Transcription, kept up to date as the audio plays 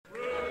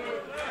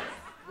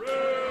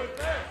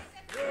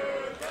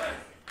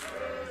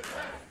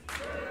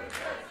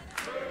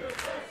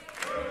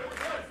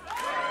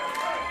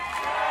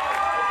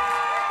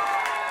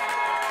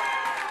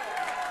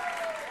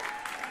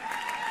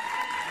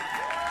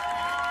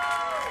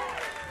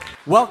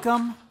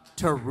Welcome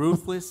to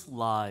Ruthless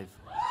Live.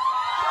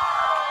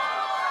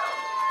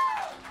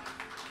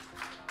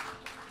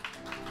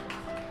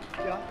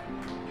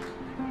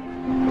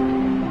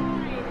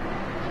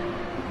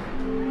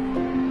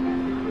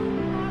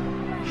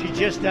 She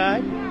just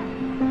died?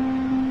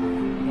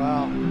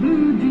 Wow.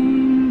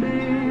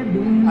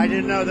 I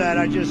didn't know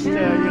that. You're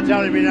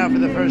telling me now for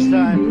the first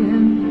time.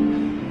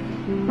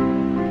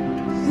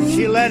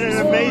 She led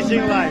an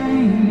amazing life.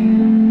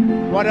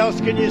 What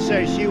else can you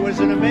say? She was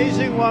an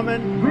amazing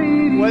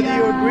woman. Whether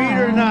you agreed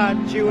or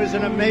not, she was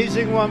an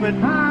amazing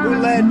woman who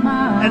led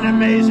an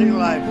amazing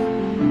life.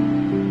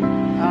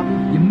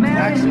 I'm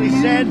actually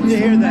sad to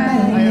hear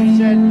that. I am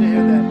sad to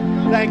hear that.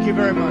 Thank you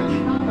very much.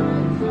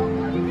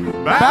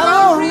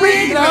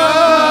 Ballerina,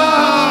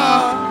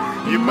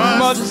 you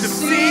must have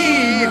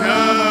seen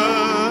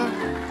her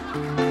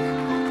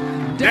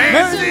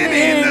dancing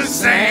in the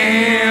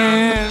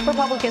sand.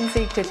 Republicans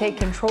seek to take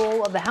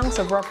control of the House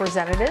of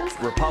Representatives.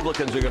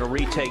 Republicans are going to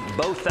retake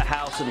both the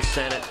House and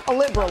Senate. A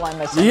liberal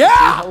MSNBC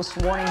host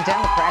warning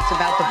Democrats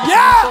about the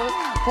potential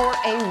for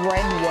a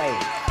red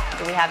wave.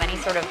 Do we have any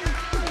sort of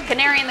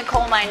canary in the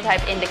coal mine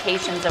type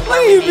indications of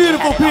where we may be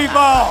beautiful headed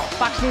people!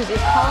 Fox News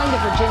is calling the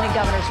Virginia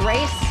governor's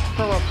race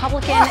for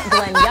Republican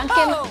Glenn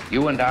Youngkin.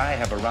 You and I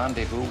have a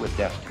rendezvous with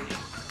destiny.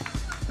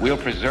 We'll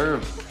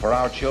preserve for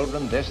our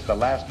children this, the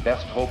last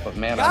best hope of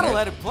man on Gotta earth,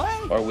 let it play.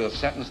 or we'll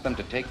sentence them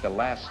to take the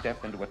last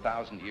step into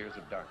 1,000 years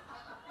of darkness.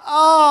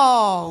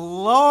 Oh,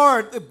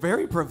 Lord. A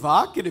very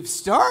provocative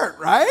start,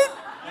 right?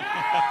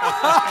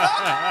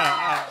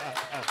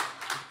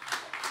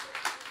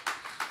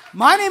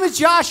 My name is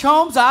Josh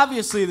Holmes.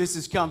 Obviously, this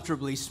is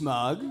Comfortably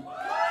Smug.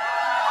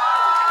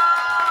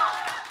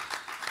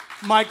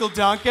 Michael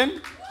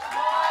Duncan.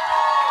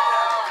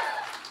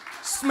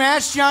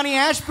 Smash Johnny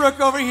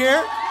Ashbrook over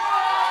here.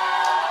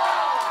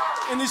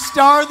 And the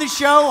star of the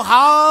show,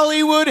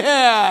 Hollywood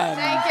Hen.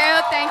 Thank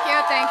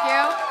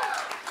you.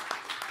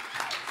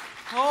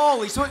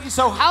 Holy,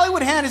 so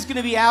Hollywood Hen is going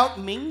to be out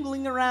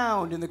mingling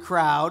around in the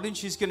crowd, and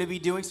she's going to be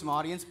doing some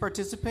audience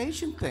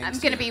participation things. I'm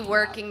going to be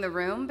working the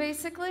room,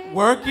 basically.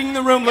 Working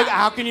the room. Look,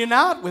 how can you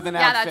not with an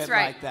outfit that's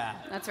right. like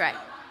that? That's right.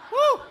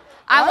 Woo!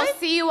 I Right? will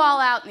see you all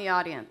out in the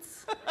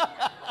audience.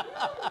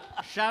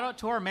 Shout out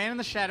to our man in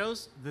the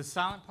shadows, the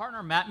silent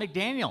partner, Matt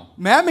McDaniel.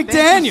 Matt McDaniel.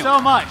 Thank you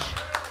so much.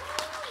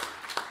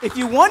 If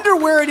you wonder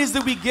where it is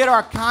that we get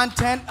our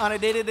content on a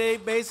day-to-day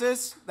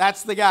basis,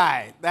 that's the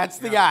guy. That's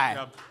the guy.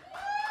 Yep.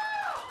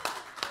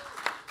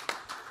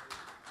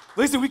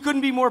 Listen, we couldn't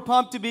be more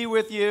pumped to be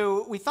with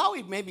you. We thought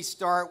we'd maybe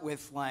start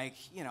with, why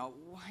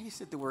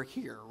is it that we're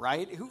here,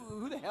 right?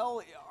 Who the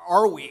hell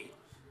are we?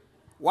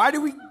 How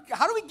do we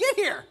get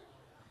here?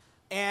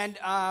 And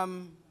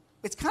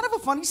it's kind of a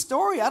funny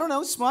story. I don't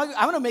know, Smug.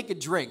 I'm going to make a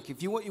drink.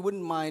 If you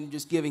wouldn't mind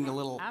just giving a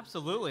little.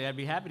 Absolutely. I'd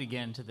be happy to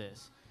get into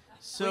this.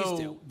 Please do.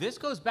 So this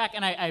goes back,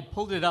 and I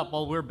pulled it up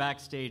while we were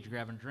backstage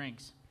grabbing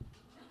drinks.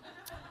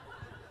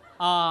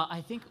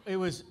 I think it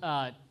was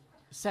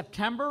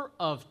September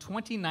of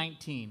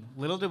 2019.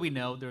 Little did we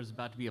know there was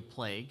about to be a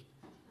plague.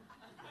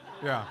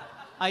 Yeah.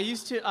 I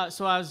used to,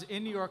 so I was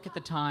in New York at the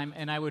time,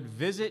 and I would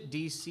visit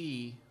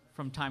D.C.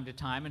 from time to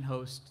time and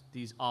host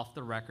these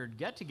off-the-record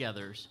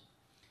get-togethers.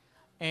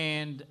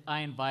 And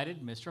I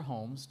invited Mr.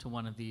 Holmes to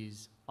one of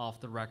these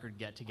off-the-record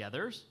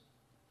get-togethers.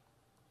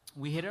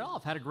 We hit it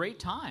off, had a great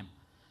time.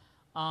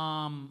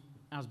 I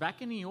was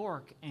back in New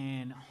York,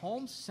 and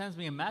Holmes sends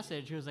me a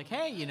message. He was like,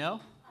 hey, he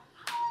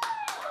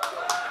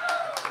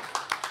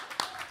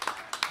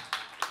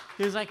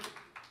was like,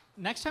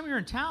 next time you're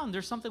in town,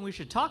 there's something we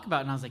should talk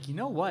about. And I was like, you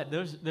know what?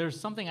 There's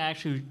something I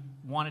actually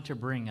wanted to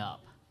bring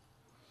up.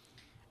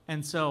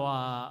 And so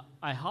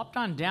I hopped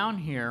on down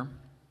here,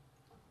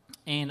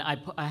 and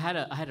I had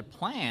a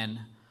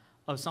plan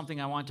of something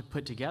I wanted to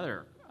put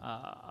together,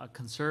 a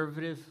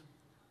conservative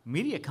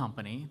media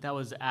company that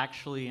was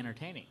actually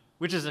entertaining,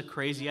 which is a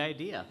crazy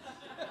idea.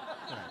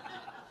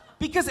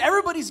 Because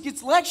everybody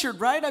gets lectured,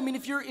 right? I mean,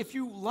 if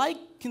you like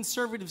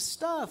conservative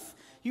stuff,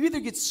 you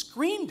either get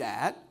screamed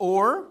at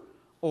or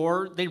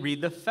they read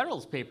the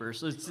Federalist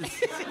Papers. It's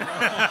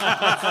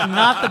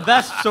not the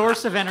best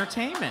source of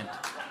entertainment.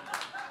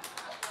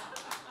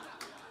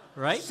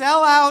 Right?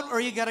 Sell out, or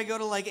you got to go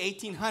to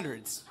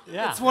 1800s.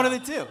 Yeah. It's one of the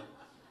two.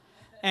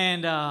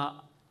 And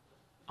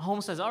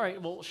Holmes says, all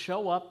right, well,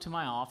 show up to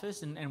my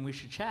office and we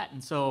should chat.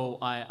 And so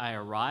I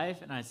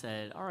arrive and I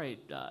said, all right,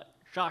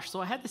 Josh,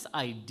 so I had this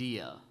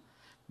idea.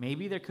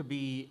 Maybe there could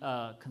be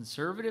a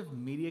conservative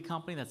media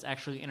company that's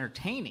actually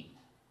entertaining.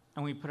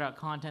 And we put out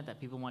content that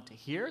people want to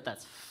hear,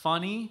 that's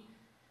funny,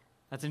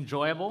 that's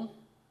enjoyable.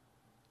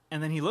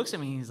 And then he looks at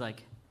me and he's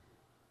like,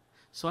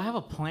 so I have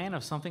a plan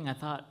of something I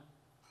thought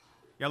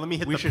Let me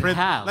hit we the should print.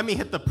 have. Let me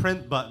hit the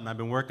print button. I've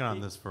been working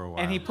on this for a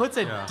while. And he puts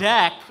a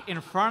deck in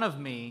front of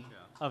me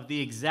of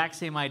the exact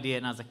same idea,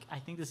 and I was like, I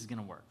think this is going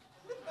to work.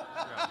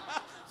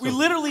 We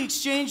literally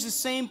exchanged the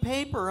same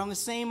paper on the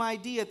same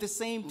idea at the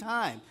same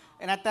time.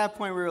 And at that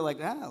point, we were like,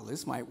 oh,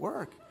 this might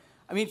work.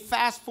 I mean,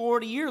 fast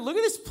forward a year, look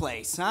at this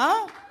place,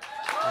 huh?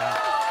 Yeah.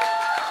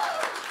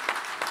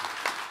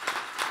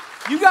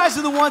 You guys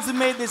are the ones that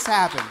made this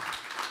happen.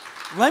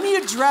 Let me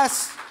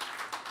address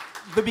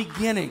the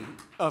beginning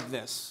of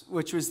this,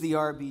 which was the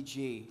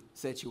RBG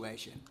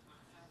situation.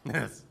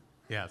 Yes.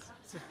 Yes.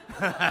 It's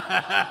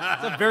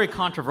a very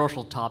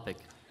controversial topic.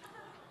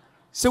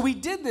 So we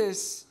did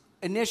this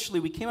initially.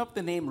 We came up with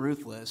the name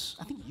Ruthless.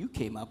 I think you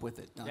came up with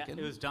it, Duncan.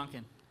 Yeah, it was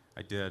Duncan.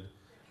 I did.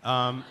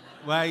 Well,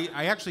 I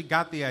actually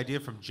got the idea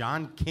from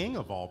John King,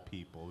 of all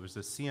people. It was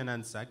a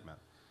CNN segment.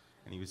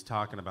 And he was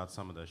talking about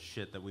some of the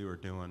shit that we were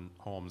doing,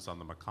 Holmes, on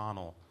the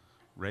McConnell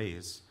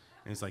race.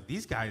 And he's like,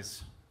 these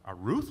guys are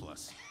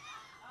ruthless.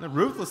 They're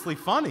ruthlessly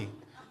funny. And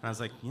I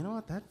was like, you know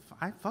what?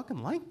 I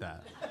fucking like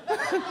that.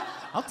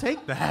 I'll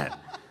take that.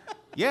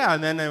 Yeah,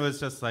 and then it was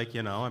just like,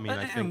 I think...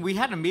 And we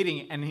had a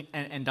meeting,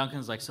 and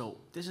Duncan's like, so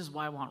this is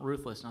why I want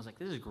Ruthless. And I was like,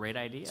 this is a great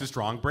idea. It's a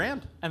strong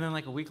brand. And then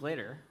like a week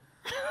later...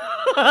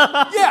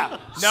 Yeah.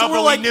 No,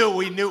 but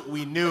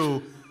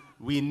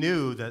we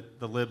knew that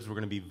the libs were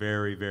going to be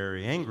very,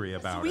 very angry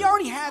about it. We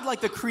already had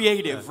like the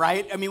creative,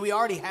 right? I mean, we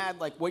already had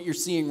like what you're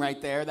seeing right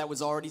there. That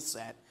was already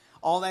set.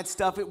 All that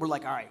stuff. We're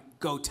like, all right,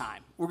 go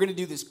time. We're going to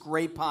do this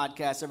great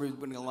podcast. Everybody's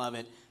going to love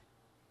it.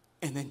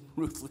 And then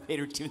Ruth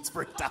Bader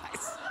Ginsburg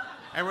dies.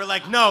 And we're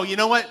like, no, you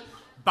know what?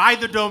 Buy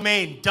the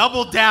domain.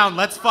 Double down.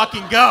 Let's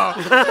fucking go.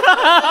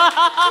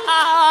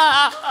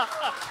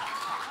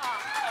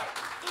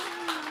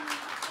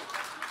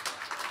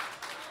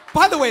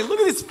 By the way, look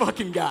at this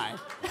fucking guy.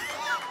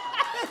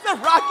 It's a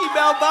Rocky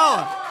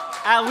Balboa.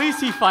 At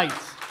least he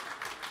fights.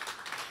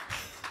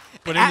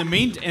 But in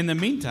the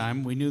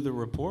meantime, we knew the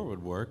rapport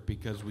would work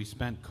because we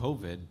spent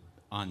COVID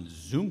on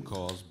Zoom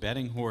calls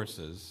betting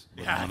horses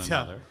with one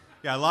another.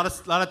 Yeah, a lot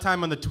of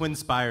time on the Twin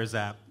Spires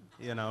app.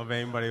 If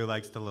anybody who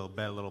likes to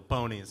bet little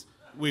ponies.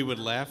 We would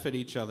laugh at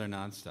each other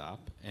nonstop,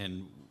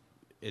 and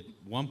at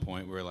one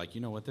point we were like,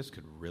 you know what, this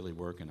could really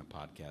work in a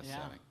podcast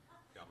setting.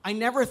 I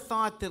never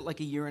thought that like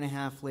a year and a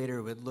half later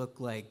it would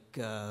look like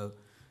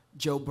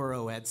Joe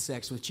Burrow had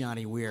sex with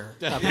Johnny Weir.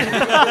 But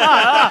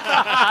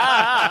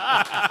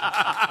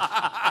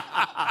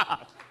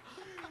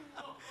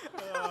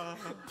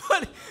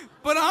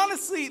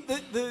honestly,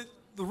 the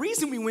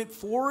reason we went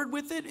forward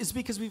with it is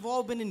because we've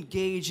all been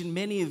engaged, and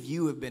many of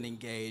you have been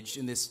engaged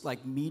in this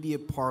like media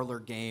parlor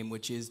game,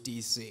 which is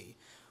DC,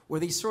 where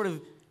they sort of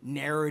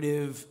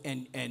narrative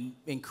and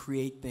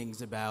create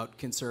things about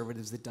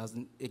conservatives that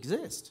doesn't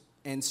exist.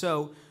 And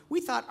so we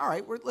thought, all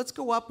right, let's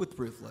go up with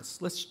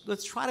Ruthless.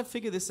 Let's try to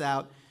figure this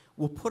out.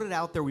 We'll put it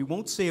out there. We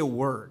won't say a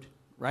word,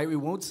 right? We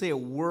won't say a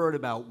word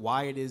about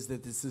why it is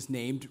that this is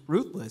named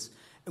Ruthless,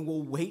 and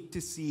we'll wait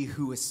to see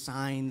who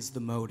assigns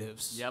the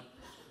motives. Yep.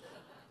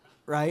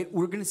 Right?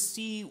 We're going to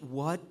see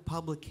what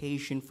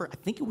publication I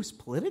think it was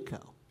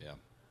Politico. Yeah.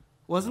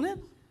 Wasn't it?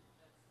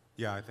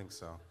 Yeah, I think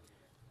so.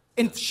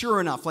 And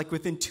sure enough, like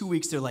within 2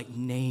 weeks, they're like,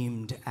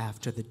 named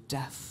after the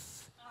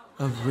death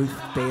of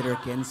Ruth Bader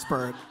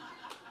Ginsburg.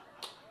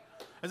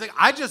 I was like,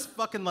 I just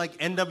fucking like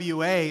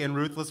NWA and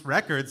Ruthless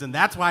Records, and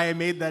that's why I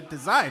made that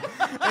design.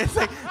 It's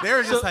like they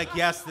were just like,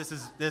 yes, this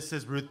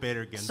is Ruth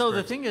Bader Ginsburg. So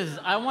the thing is,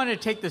 I want to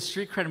take the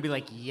street cred and be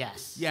like,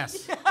 yes.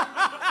 Yes.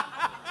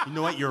 You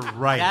know what? You're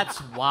right. That's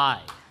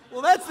why.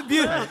 Well, that's the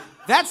beauty.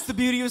 That's the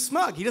beauty of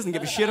Smug. He doesn't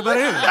give a shit about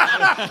anything.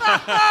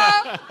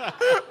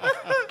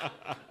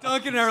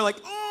 Duncan and I are like,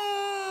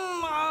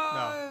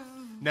 no,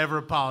 never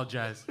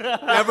apologize.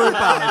 Never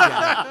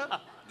apologize.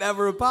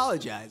 Never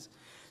apologize.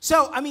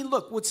 So, I mean,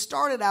 look, what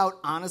started out,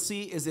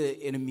 honestly, is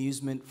an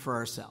amusement for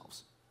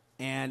ourselves.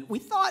 And we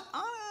thought,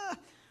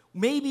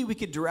 maybe we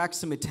could direct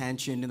some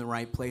attention in the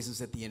right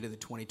places at the end of the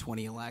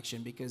 2020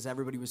 election, because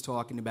everybody was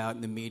talking about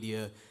in the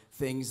media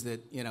things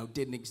that,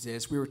 didn't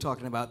exist. We were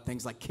talking about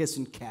things like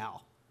Kissin'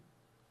 Cal.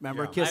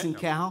 Remember Kissin'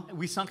 Cal?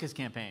 We sunk his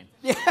campaign.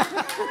 Yeah.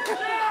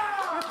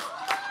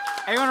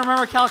 Anyone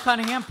remember Cal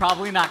Cunningham?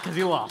 Probably not, because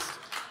he lost.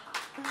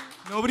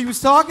 Nobody was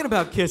talking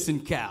about Kissin'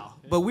 Cal.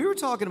 But we were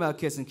talking about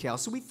Kissin' Cal,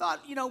 so we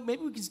thought,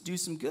 maybe we could do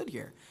some good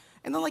here.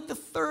 And then, like, the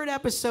third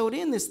episode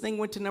in, this thing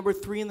went to number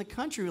 3 in the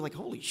country. We're like,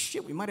 holy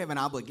shit, we might have an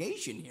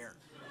obligation here.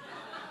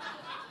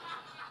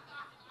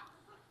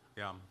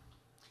 Yeah.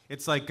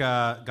 It's like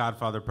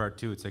Godfather Part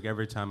 2. It's like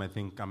every time I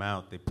think I'm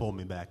out, they pull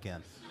me back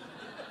in.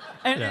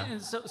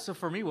 And so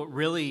for me, what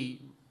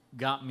really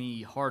got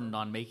me hardened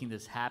on making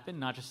this happen,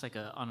 not just like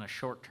on a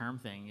short-term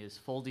thing, is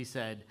Foldy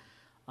said,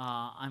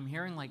 I'm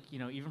hearing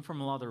even from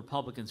a lot of the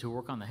Republicans who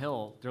work on the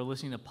Hill, they're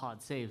listening to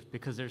Pod Save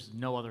because there's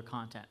no other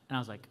content. And I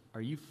was like,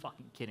 are you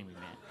fucking kidding me,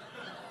 man?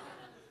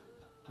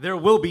 There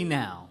will be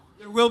now.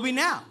 There will be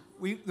now.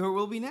 There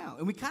will be now.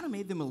 And we kind of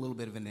made them a little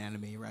bit of an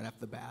enemy right off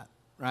the bat,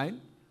 right?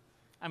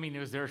 I mean, it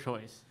was their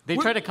choice. They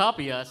tried to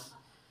copy us.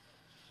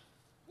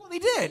 Well, they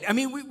did. I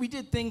mean, we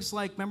did things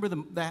like, remember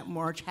that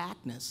March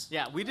Hackness?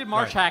 Yeah, we did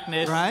March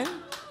Hackness. Right?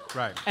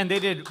 Right. And they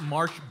did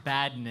March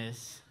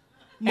Badness.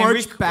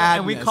 March Badness.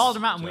 And we called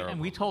them out, and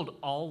we told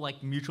all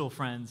mutual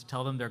friends,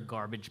 tell them they're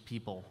garbage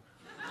people.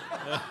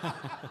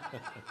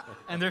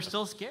 And they're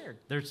still scared.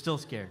 They're still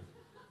scared.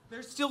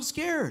 They're still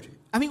scared.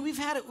 I mean, we've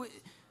had it.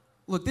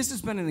 Look, this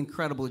has been an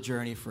incredible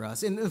journey for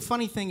us. And the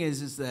funny thing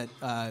is that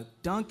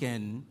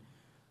Duncan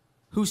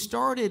who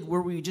started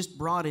where we just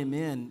brought him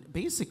in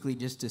basically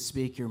just to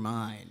speak your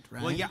mind,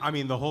 right? Well, yeah, I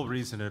mean, the whole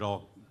reason it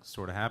all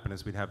sort of happened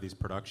is we'd have these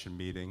production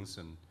meetings,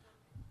 and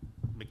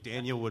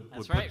McDaniel would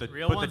put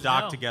the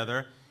doc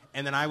together,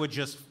 and then I would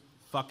just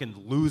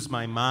fucking lose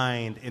my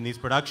mind in these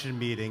production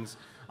meetings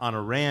on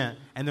a rant,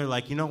 and they're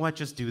like, you know what,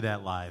 just do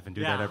that live and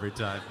do that every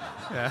time.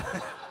 Yeah.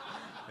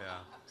 Yeah.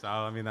 So,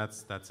 I mean,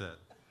 that's it.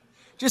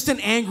 Just an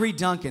angry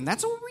Duncan.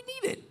 That's what we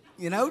needed,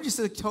 just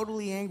a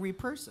totally angry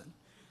person.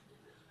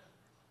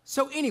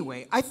 So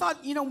anyway, I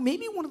thought,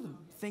 maybe one of the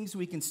things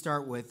we can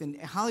start with,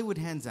 and Hollywood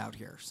Hen's out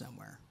here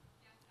somewhere.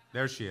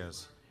 There she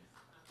is.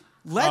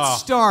 Let's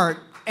start,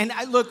 and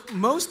look,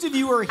 most of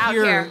you are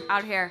here.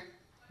 Out here.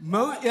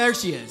 There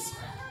she is.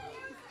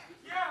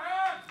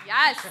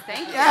 Yes,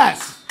 thank you.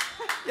 Yes.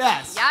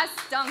 Yes,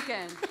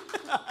 Duncan.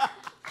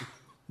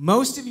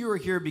 Most of you are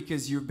here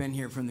because you've been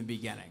here from the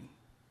beginning,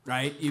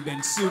 right? You've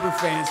been super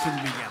fans from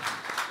the beginning.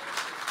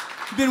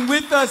 You've been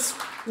with us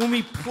when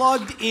we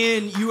plugged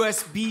in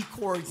USB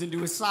cords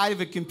into a side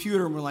of a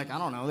computer, and we're like, I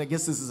don't know, I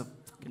guess this is a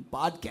fucking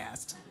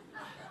podcast.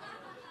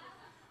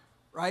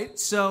 Right?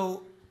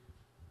 So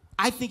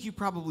I think you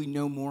probably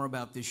know more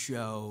about this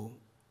show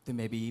than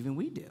maybe even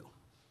we do.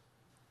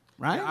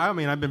 Right? Yeah, I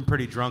mean, I've been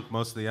pretty drunk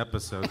most of the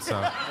episodes, so.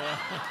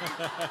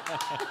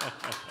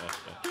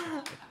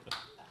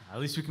 At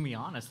least we can be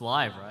honest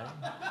live, right?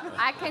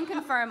 I can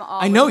confirm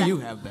all. I know of that. you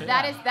have been.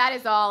 That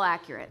is all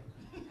accurate.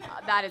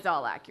 That is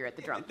all accurate.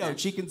 The drunk. No,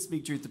 she can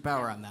speak truth to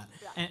power on that.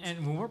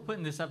 And when we're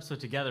putting this episode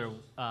together,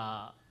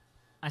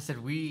 I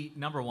said we,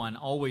 number one,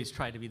 always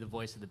try to be the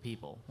voice of the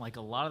people. Like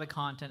a lot of the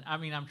content, I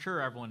mean, I'm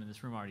sure everyone in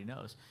this room already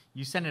knows.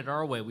 You send it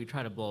our way, we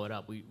try to blow it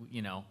up.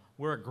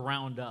 We're a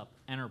ground up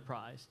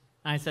enterprise.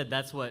 And I said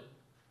that's what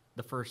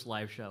the first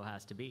live show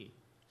has to be.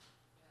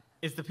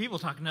 It's the people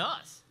talking to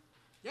us.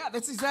 Yeah,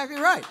 that's exactly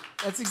right.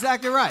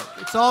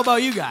 It's all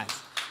about you guys.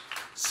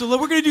 So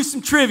we're going to do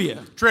some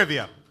trivia.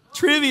 Trivia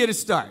to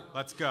start.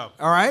 Let's go.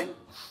 All right?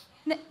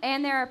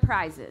 And there are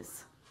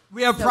prizes.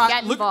 We have so prizes.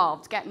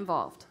 Get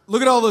involved.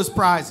 Look at all those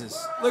prizes.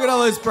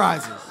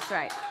 That's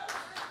right.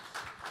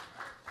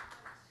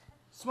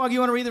 Smug, you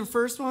want to read the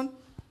first one?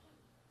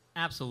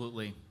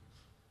 Absolutely.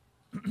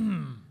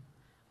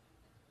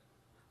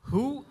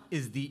 Who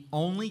is the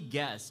only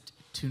guest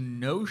to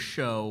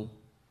no-show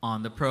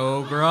on the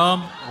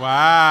program?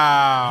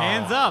 Wow.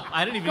 Hands up.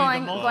 I didn't even need the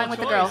multiple Going with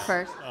choice. the girl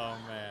first. Oh,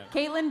 man.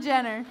 Caitlyn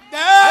Jenner.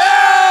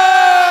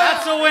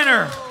 That's a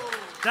winner.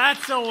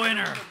 That's a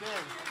winner.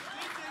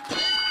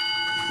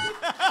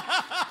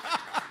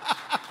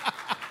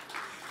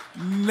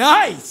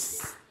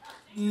 Nice.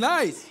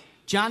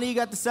 Johnny, you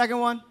got the second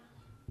one?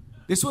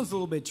 This one's a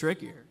little bit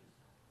trickier.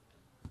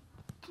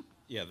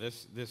 Yeah,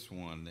 this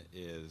one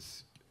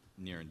is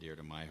near and dear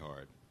to my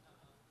heart.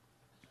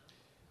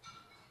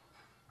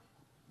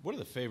 What are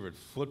the favorite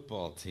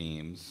football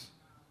teams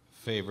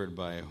favored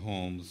by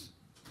Holmes,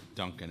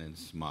 Duncan, and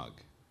Smug?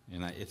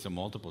 And it's a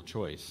multiple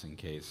choice in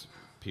case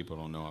people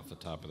don't know off the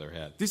top of their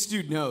head. This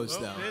dude knows,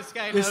 though. This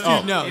guy This knows.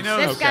 dude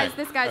knows.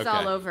 This guy's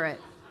all over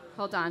it.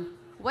 Hold on.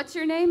 What's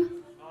your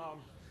name?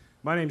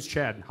 My name's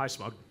Chad. Hi,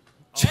 Smug.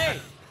 Hey,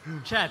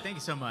 Chad, thank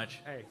you so much.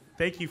 Hey,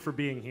 thank you for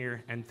being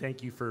here, and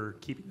thank you for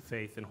keeping the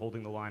faith and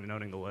holding the line and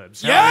owning the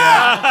libs.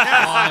 Yeah!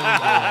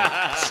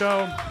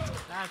 So,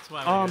 that's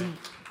why we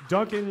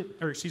Duncan,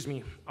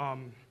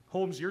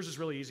 Holmes, yours is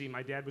really easy.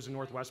 My dad was a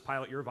Northwest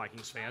pilot. You're a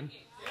Vikings fan.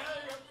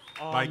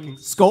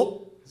 Vikings.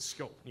 Skull,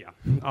 yeah.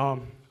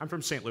 I'm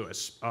from St.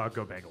 Louis.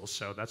 Go Bengals.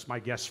 So that's my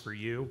guess for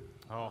you.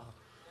 Oh.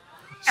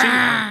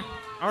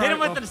 Hit him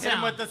with the sound. Hit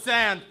him with the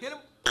sand.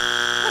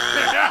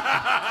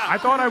 I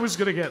thought I was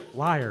gonna get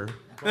liar.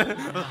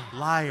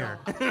 Liar.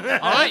 All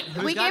right.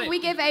 We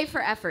give A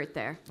for effort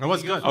there. That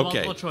was good.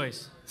 Okay. Multiple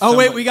choice. Oh,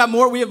 wait, we got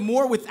more. We have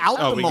more without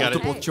the we got it.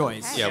 multiple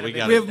choice. Yeah, we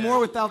got We it. have more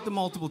without the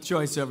multiple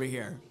choice over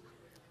here.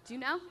 Do you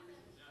know?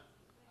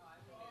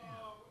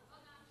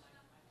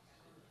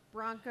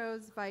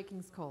 Broncos,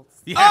 Vikings,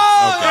 Colts. Yes.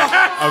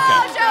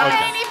 Oh, Joe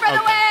Haney for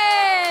the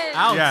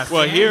win! Yes.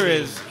 Well,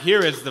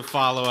 here is the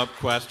follow-up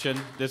question.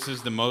 This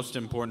is the most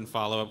important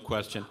follow-up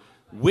question.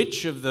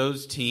 Which of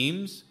those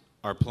teams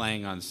are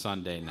playing on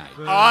Sunday night?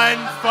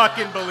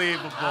 Unfucking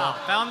believable.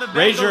 Found the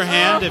Raise your Bengals.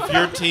 hand if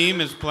your team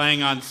is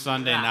playing on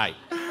Sunday night.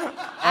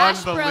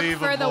 Ashbrook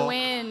for the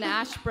win.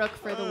 Ashbrook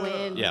for the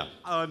win. Yeah.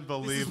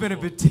 Unbelievable. This has been a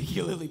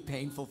particularly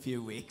painful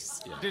few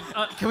weeks.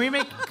 Yeah. Can we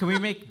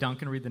make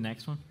Duncan read the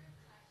next one?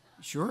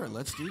 Sure,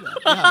 let's do that.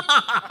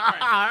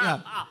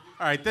 Yeah.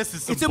 All right, this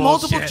is some It's a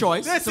bullshit. multiple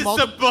choice. This is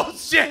some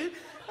bullshit.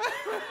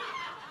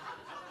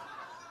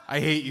 I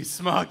hate you,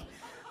 Smug.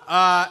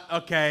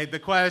 Okay, the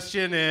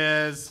question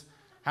is,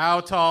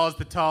 how tall is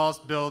the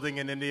tallest building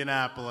in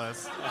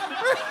Indianapolis?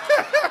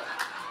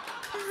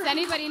 Does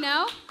anybody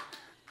know?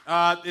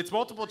 It's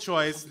multiple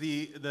choice.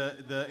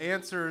 The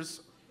answers,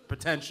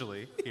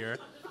 potentially, here.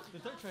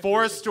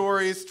 4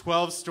 stories,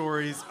 12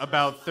 stories,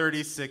 about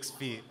 36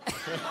 feet.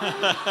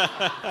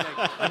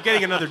 I'm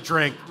getting another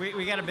drink.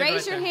 We got a bid Raise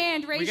right your there.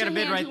 hand. Raise We got your a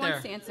bid hand. right Who there.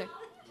 wants to answer?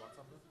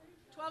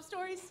 12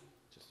 stories?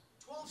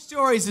 12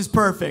 stories is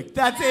perfect.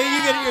 That's it.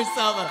 You get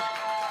yourself a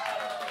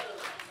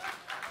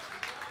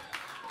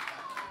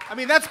I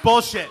mean, that's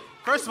bullshit.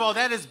 First of all,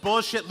 that is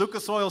bullshit.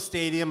 Lucas Oil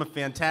Stadium, a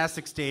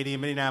fantastic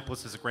stadium.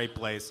 Indianapolis is a great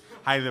place.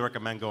 Highly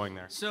recommend going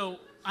there. So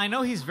I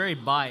know he's very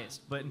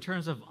biased, but in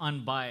terms of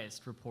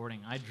unbiased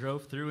reporting, I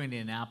drove through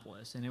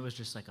Indianapolis, and it was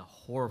just like a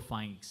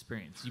horrifying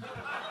experience.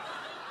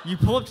 You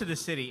pull up to the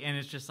city, and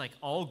it's just like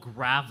all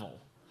gravel.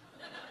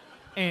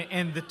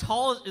 And the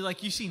tallest,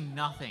 like you see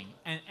nothing.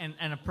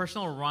 And a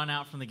person will run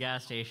out from the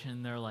gas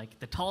station, they're like,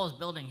 the tallest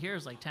building here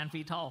is like 10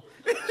 feet tall.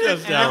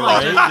 Just and I'm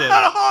like,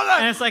 Hold on.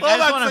 and it's like, Hold I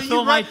just on. want to So fill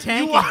you my run-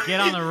 tank you and walk- get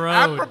on the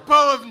road.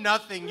 Apropos of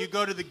nothing, you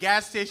go to the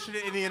gas station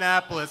in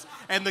Indianapolis,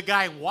 and the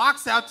guy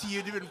walks out to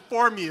you to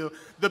inform you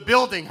the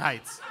building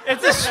heights. I'm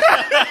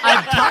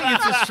telling you,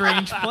 it's a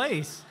strange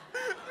place.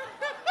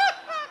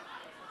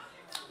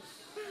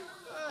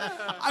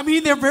 I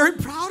mean, they're very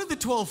proud of the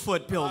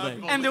 12-foot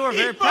building. And they were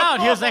very proud.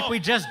 He was like, we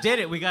just did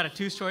it. We got a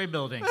 2-story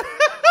building.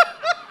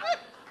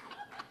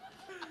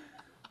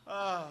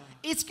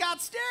 It's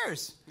got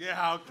stairs.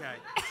 Yeah, okay.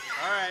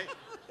 All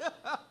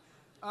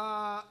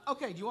right.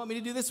 Okay, do you want me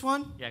to do this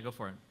one? Yeah, go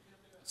for it.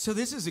 So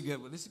this is a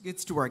good one. This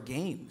gets to our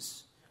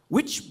games.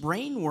 Which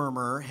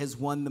brainwormer has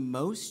won the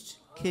most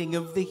King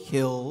of the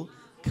Hill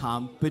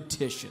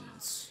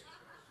competitions?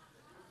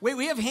 Wait,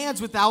 we have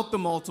hands without the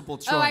multiple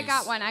choice. Oh, I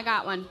got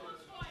one.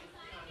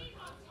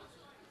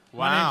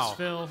 My name's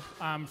Phil.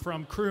 I'm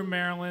from Crewe,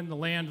 Maryland, the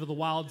land of the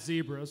wild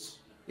zebras.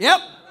 Yep.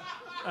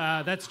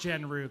 That's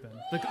Jen Rubin,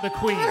 the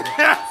queen.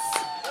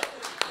 Yes.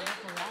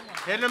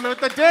 Hit him with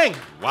the ding.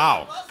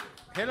 Wow.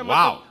 Hit him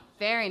Wow.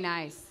 Very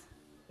nice.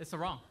 It's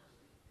wrong.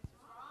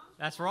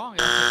 That's wrong.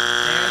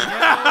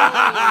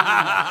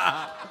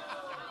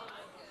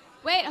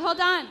 Wait, hold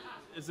on.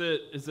 Is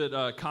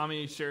it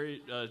Kami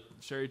Sherry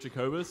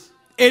Jacobus?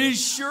 It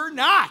is sure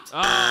not.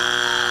 All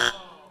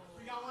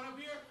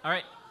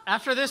right.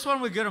 After this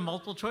one, we go to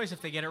multiple choice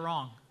if they get it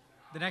wrong.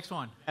 The next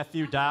one.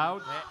 F.U.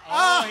 Dowd.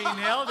 Oh, he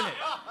nailed it.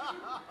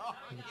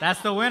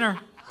 That's the winner.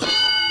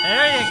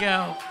 There you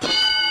go.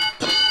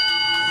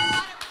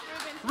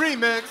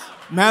 Remix.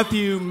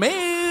 Matthew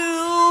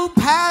Mail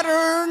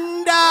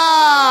Pattern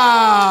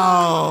Dowd.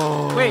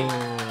 Wait,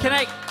 can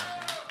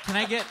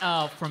I get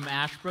from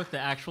Ashbrook the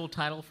actual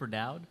title for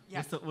Dowd?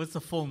 Yeah. What's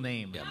the full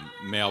name? Yeah,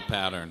 male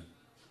pattern.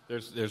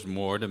 There's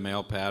more to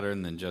male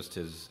pattern than just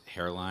his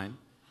hairline.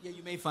 Yeah,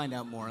 you may find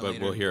out more But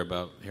later. we'll hear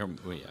about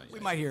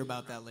We might hear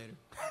about that later.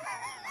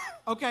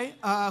 Okay,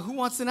 who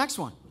wants the next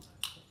one?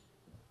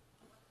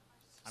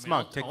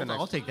 Smug, take the next.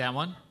 I'll take that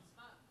one.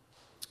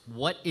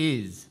 What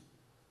is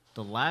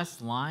the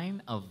last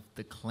line of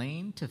the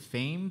Claim to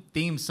Fame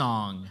theme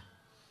song?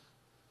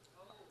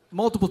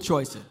 Multiple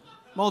choice it.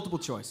 Multiple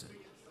choice it.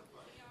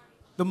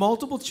 The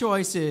multiple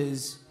choice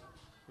is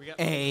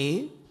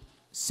A,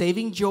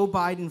 saving Joe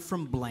Biden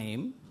from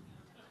blame.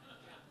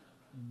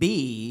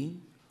 B,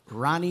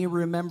 Ronnie,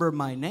 remember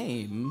my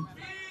name.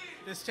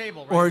 This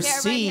table, right? Or Yeah,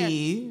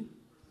 C,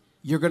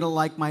 you're going to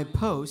like my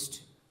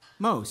post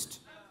most.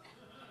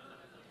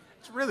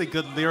 It's really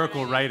good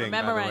lyrical writing,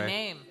 Remember by the my way.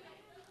 name.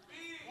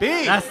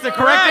 B. That's the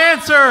correct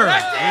answer.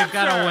 Correct We've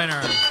got a answer.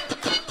 winner.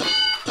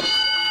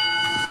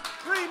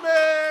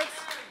 Remix.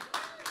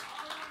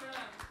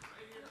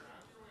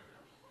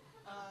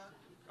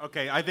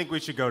 Okay, I think we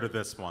should go to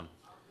this one.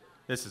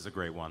 This is a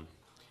great one.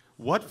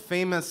 What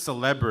famous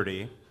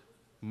celebrity,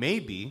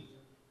 maybe,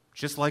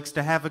 just likes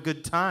to have a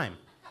good time?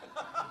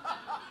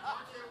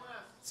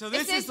 So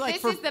This is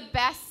the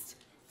best.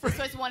 This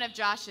was one of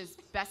Josh's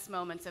best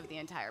moments of the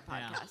entire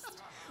podcast.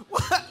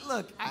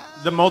 Look,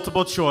 The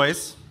multiple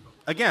choice.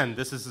 Again,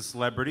 this is a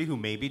celebrity who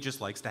maybe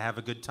just likes to have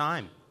a good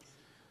time.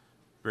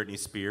 Britney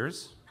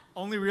Spears.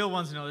 Only real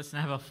ones know this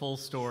and have a full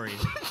story.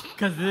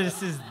 Because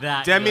this is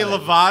that Demi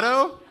good.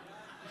 Lovato.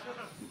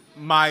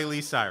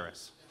 Miley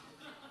Cyrus.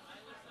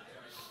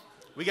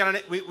 We got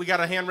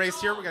a hand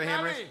raised here. We got a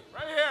hand raised.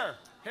 Right here.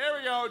 Here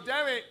we go,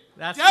 Demi.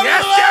 That's Demi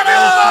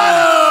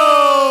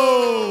Lovato!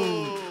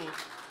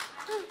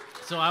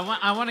 So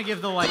I want to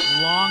give the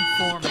long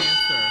form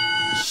answer.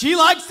 She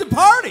likes to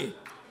party.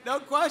 No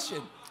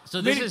question.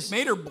 So this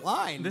made her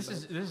blind. This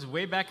is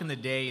way back in the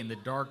day, in the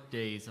dark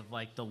days of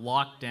like the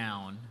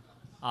lockdown.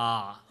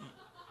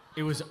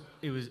 It was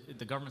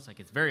the government's like,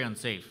 it's very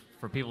unsafe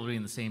for people to be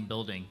in the same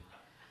building.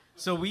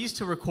 So we used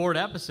to record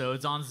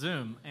episodes on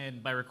Zoom,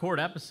 and by record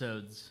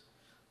episodes,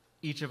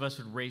 each of us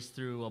would race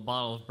through a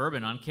bottle of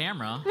bourbon on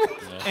camera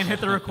and hit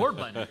the record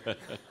button.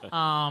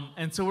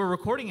 And so we're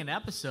recording an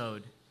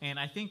episode, and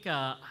I think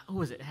who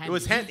was it? Hen? It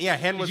was Hen. Yeah,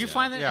 Hen was. Did you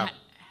find that? Yeah.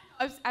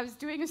 I was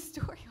doing a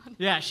story on.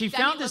 Yeah, she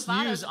Demi found this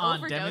Lovato's news on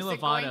overdose Demi and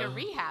Lovato. going to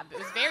rehab. It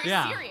was very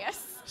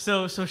serious.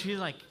 So she's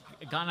like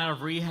gotten out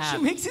of rehab.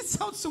 She makes it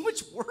sound so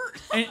much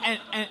worse.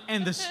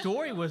 And the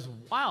story was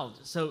wild.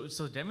 So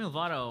Demi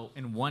Lovato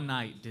in one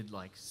night did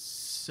like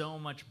so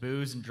much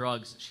booze and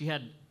drugs. She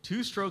had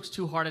 2 strokes,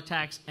 2 heart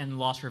attacks, and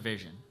lost her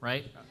vision,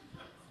 right?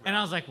 And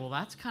I was like, well,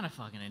 that's kind of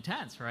fucking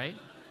intense, right?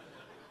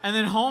 And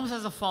then Holmes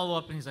has a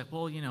follow-up, and he's like,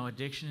 well,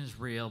 addiction is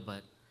real,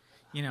 but,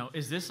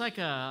 is this like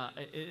a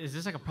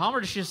problem, or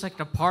does she just like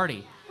to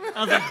party?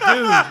 I was like,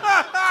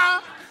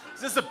 dude.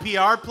 Is this a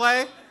PR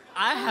play?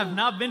 I have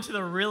not been to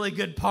the really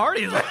good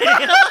parties. I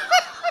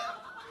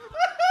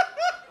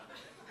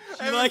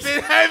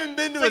haven't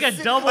been to It's like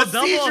a double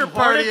seizure of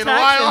party in a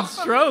heart attacks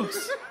while. and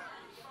strokes.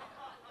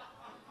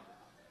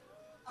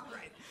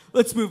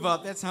 Let's move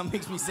up. That sound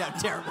makes me sound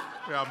terrible.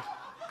 Yeah.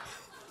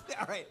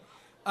 All right.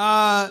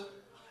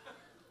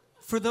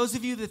 For those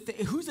of you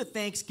who's a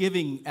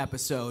Thanksgiving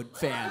episode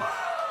fan?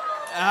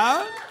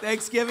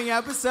 Thanksgiving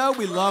episode?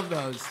 We love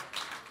those.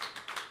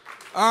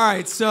 All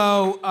right,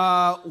 so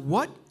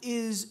what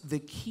is the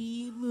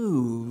key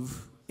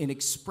move in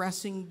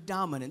expressing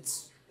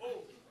dominance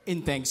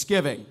in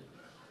Thanksgiving?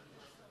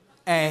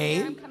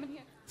 A, I'm coming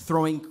here.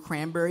 throwing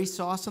cranberry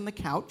sauce on the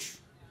couch.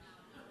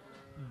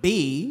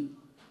 B,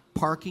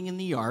 parking in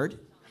the yard.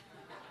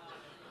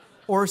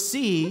 Or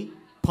C,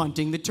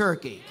 punting the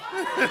turkey.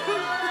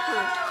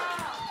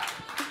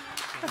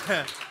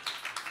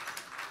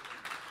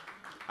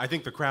 I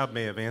think the crowd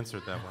may have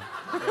answered that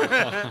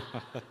one.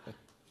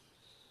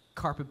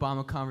 Carpet bomb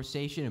a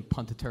conversation and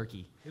punt a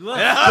turkey.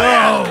 Let's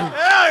Hell go.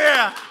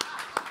 yeah!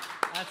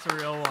 That's a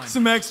real one.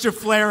 Some extra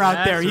flair out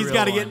That's there. a He's real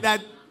got to one. get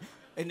that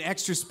an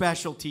extra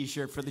special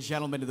T-shirt for the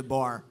gentleman of the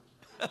bar.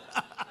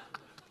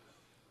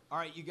 All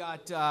right, you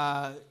got.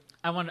 I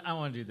want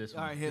to do this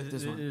one. All right, hit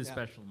this one. It is Yeah.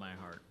 special to my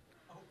heart.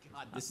 Oh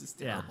God, this is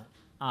terrible.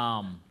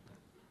 Yeah.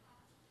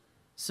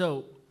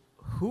 So,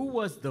 who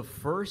was the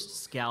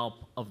first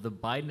scalp of the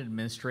Biden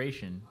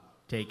administration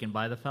taken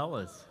by the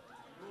fellas?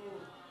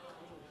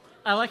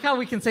 I like how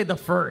we can say the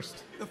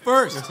first. The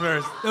first. The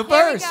first. The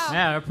first.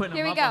 Yeah, we're putting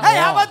Here them we up go. on the Hey,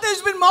 how wall. about there's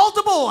been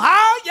multiple?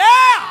 How?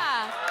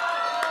 Yeah.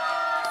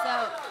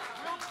 So,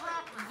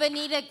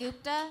 Vanita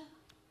Gupta?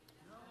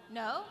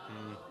 No?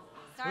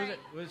 Sorry.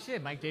 Was she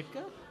Mike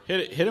Ditka?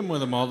 Hit him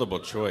with a multiple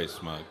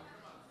choice, Mug.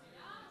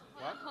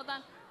 Hold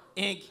on.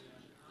 Ink.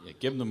 Yeah,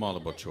 give him the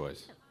multiple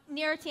choice.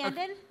 Near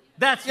Tandon?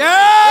 That's Yeah.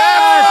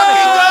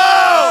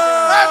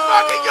 Let's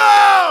fucking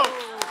go!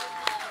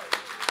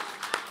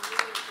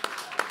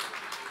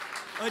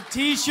 A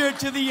T-shirt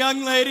to the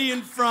young lady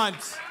in front.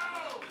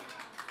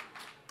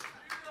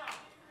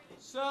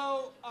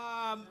 So,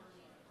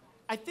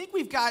 I think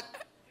we've got.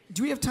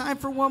 Do we have time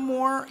for one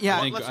more? Yeah.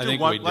 I think let's we do do.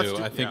 one- let's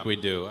I do- think yeah. we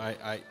do.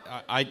 I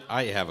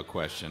have a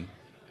question.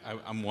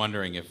 I'm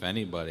wondering if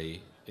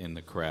anybody in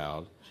the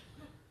crowd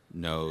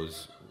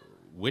knows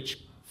which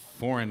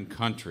foreign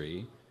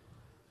country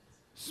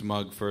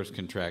Smug first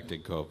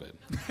contracted COVID.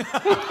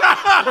 All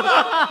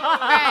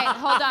right,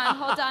 hold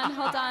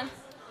on.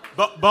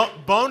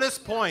 Bonus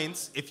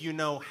points if you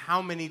know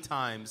how many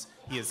times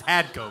he has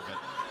had COVID.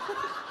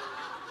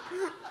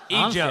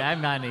 Honestly, I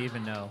might not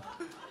even know.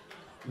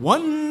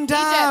 One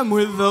time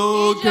with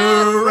old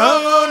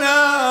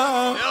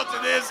Corona. Till to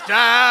this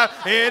time,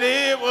 and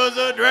it was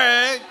a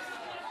drag.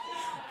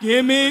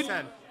 Give me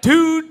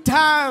 2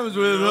 times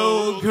with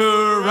old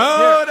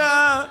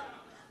Corona.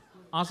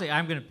 Honestly,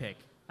 I'm gonna pick.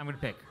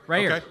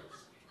 Right here. Okay.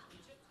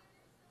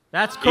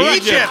 That's correct.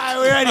 Egypt.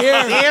 We're right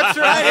here. The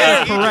answer right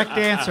here. Correct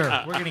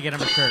answer. We're gonna get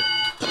him a shirt.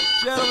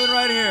 Gentleman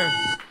right here.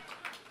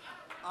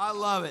 I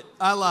love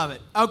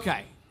it.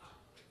 Okay.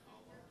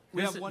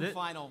 We have one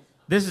final.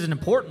 This is an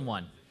important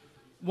one.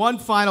 One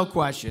final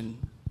question.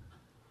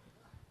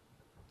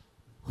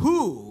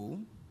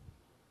 Who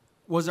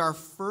was our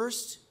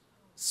first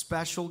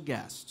special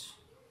guest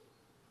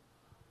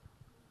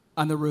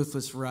on the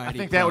Ruthless Variety? I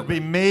think that would be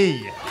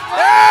me.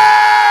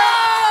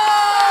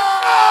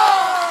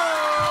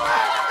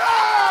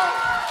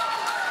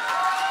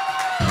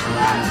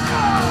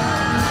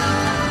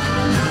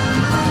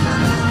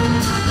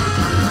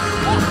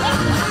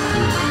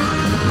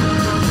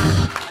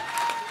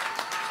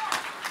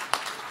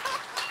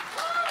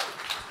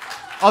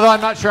 Although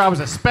I'm not sure I was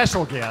a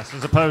special guest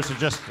as opposed to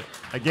just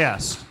a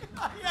guest.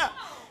 Yeah.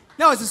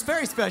 No, it's a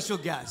very special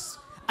guest.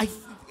 I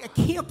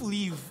can't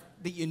believe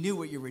that you knew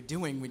what you were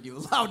doing when you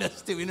allowed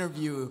us to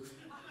interview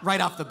right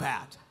off the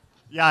bat.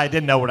 Yeah, I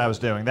didn't know what I was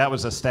doing. That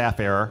was a staff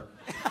error.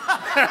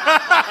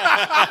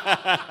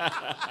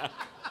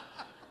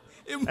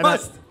 It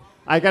must.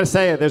 I got to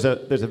say, there's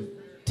a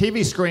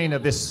TV screen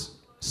of this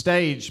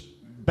stage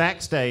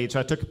backstage. So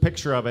I took a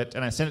picture of it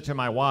and I sent it to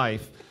my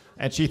wife,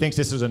 and she thinks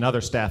this is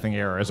another staffing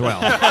error as well.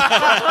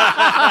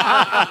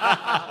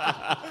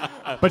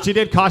 But she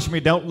did caution me,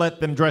 don't let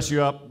them dress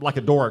you up like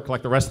a dork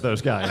like the rest of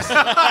those guys.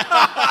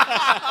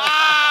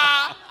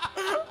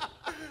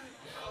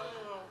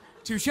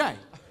 Touche.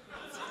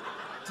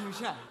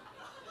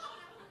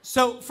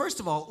 So, first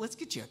of all, let's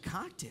get you a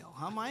cocktail,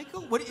 huh,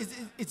 Michael? What is it?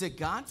 It's a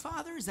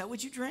Godfather? Is that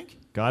what you drink?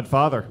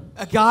 Godfather.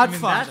 A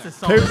Godfather.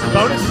 That's a Two solid.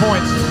 bonus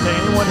points to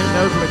anyone who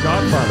knows what a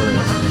Godfather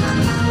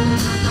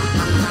is.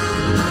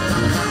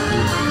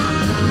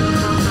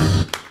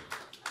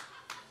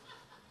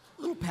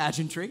 Little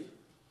pageantry.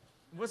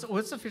 What's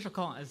the official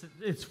call?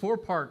 It's 4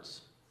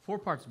 parts. 4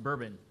 parts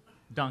bourbon,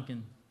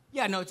 Duncan.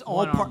 Yeah, no, it's all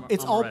One part.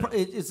 It's all. amaretto.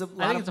 It's a. I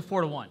Lot think it's a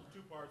 4 to 1.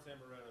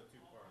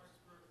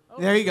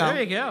 There you go.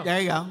 There you go.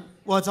 There you go.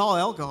 Well, it's all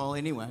alcohol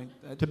anyway.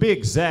 To be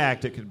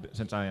exact, it could,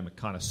 since I am a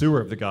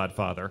connoisseur of the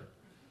Godfather,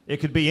 it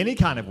could be any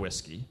kind of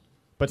whiskey,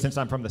 But since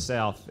I'm from the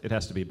South, it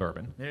has to be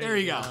bourbon. There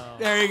you go.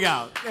 There you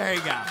go. There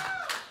you go.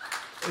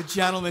 A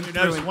gentleman.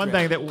 Notice one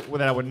thing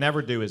that I would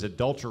never do is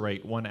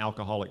adulterate one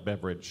alcoholic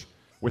beverage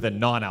with a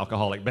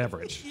non-alcoholic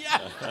beverage.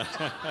 Yeah.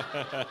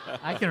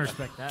 I can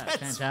respect that.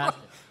 That's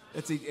Fantastic.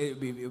 Right. It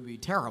would be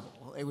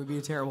terrible. It would be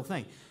a terrible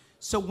thing.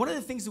 So one of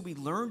the things that we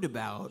learned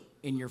about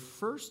in your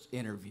first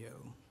interview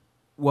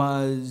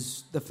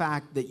was the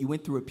fact that you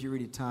went through a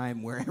period of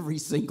time where every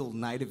single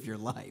night of your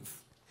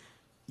life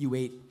you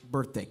ate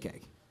birthday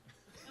cake.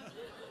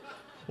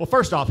 Well,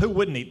 first off, who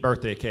wouldn't eat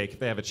birthday cake if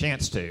they have a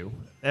chance to,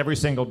 every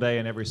single day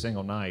and every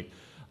single night?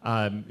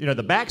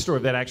 The backstory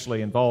of that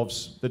actually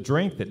involves the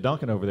drink that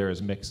Duncan over there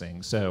is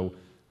mixing. So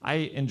I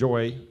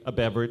enjoy a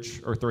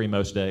beverage or three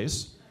most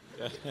days.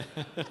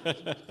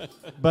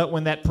 But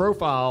when that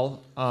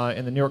profile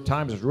in the New York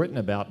Times was written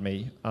about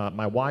me,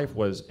 my wife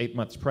was 8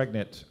 months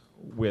pregnant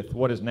with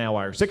what is now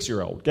our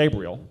 6-year-old,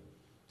 Gabriel.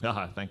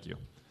 Thank you.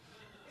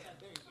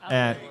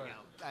 There you go.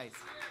 Nice.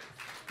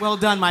 Well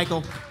done,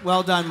 Michael.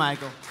 Well done,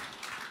 Michael.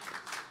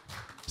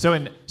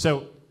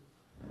 So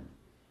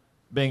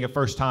being a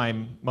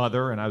first-time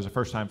mother and I was a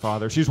first-time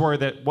father, she's worried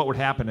that what would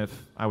happen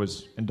if I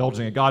was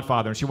indulging a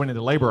godfather and she went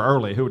into labor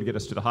early, who would get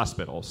us to the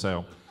hospital?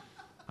 So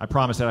I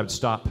promised that I would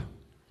stop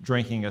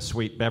drinking a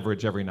sweet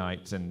beverage every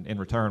night, and in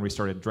return we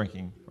started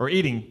drinking or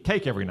eating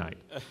cake every night,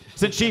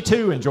 since she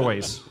too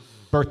enjoys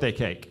birthday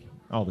cake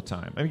all the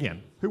time. And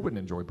again, who wouldn't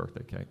enjoy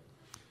birthday cake?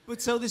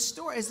 But so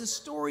as the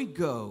story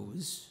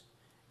goes,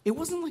 it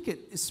wasn't like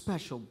a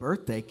special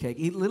birthday cake.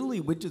 He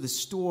literally went to the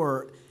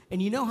store, and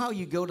you know how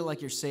you go to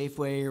like your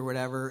Safeway or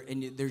whatever,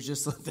 and there's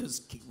just like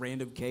those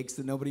random cakes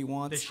that nobody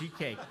wants? The sheet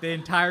cake. The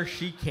entire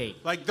sheet cake.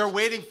 Like they're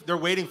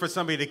waiting for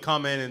somebody to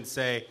come in and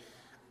say,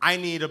 I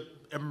need a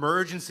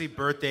emergency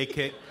birthday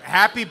cake.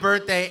 Happy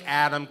birthday,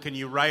 Adam. Can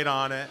you write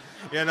on it?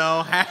 Like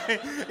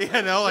it's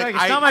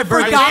not my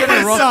birthday.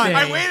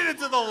 I waited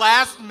until the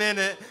last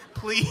minute.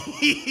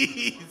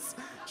 Please,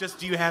 just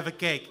do you have a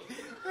cake?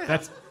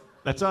 That's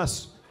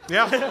us.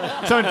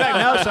 Yeah. So in fact,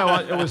 no. So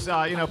it was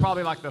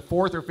probably like the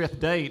fourth or fifth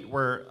date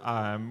where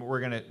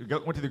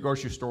went to the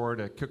grocery store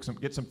to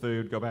get some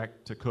food, go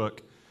back to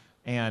cook,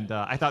 and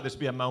I thought this would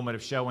be a moment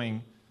of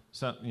showing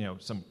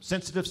some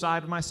sensitive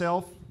side of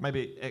myself,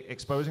 maybe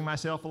exposing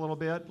myself a little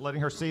bit, letting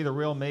her see the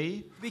real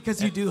me.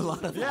 Because you do a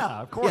lot of that.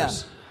 Yeah, of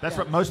course. Yeah. That's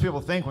what most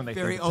people think when they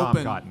very think of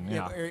open. Tom Cotton.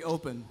 Yeah, very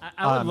open.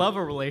 I would love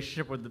a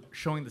relationship with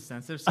showing the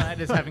sensitive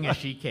side as having a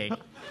sheet cake.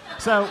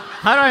 So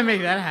how do I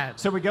make that happen?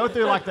 So we go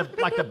through like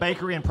the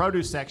bakery and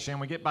produce section.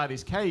 We get by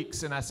these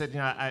cakes, and I said,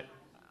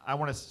 I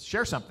want to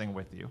share something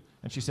with you.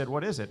 And she said,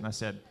 what is it? And I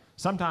said,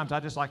 sometimes I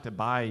just like to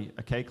buy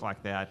a cake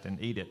like that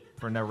and eat it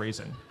for no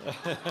reason.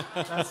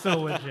 That's so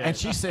legit. And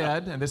she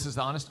said, and this is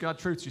the honest God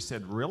truth, she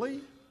said, really?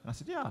 And I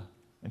said, yeah.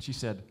 And she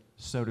said,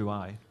 so do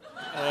I.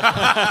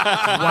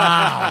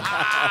 Wow.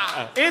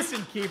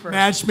 Instant keeper.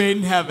 Match made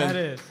in heaven. That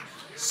is.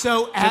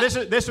 So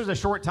this was a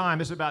short time.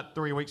 This was about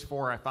 3 weeks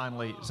before I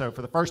finally. So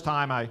for the first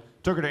time, I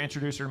took her to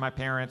introduce her to my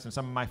parents and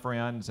some of my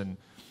friends. And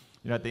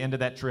at the end of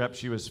that trip,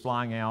 she was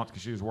flying out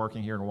because she was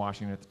working here in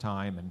Washington at the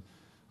time. And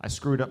I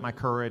screwed up my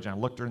courage. And I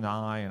looked her in the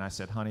eye and I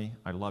said, "Honey,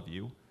 I love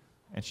you."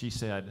 And she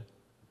said,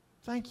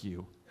 "Thank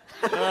you."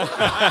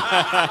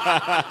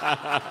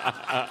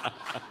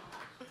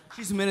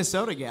 She's a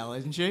Minnesota gal,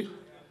 isn't she?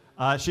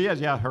 She is.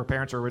 Yeah, her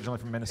parents are originally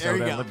from Minnesota.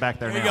 There you go. Live back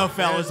there now. There you go,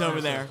 fellas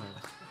over there.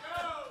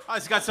 Oh,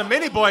 he's got some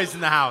mini boys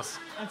in the house.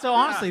 And so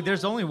honestly,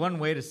 there's only one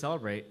way to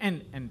celebrate.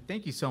 And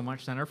thank you so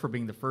much, Senator, for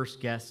being the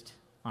first guest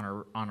on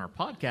our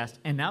podcast,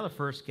 and now the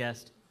first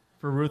guest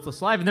for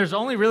Ruthless Live. And there's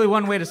only really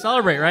one way to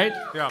celebrate, right?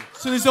 Yeah.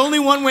 So there's only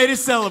one way to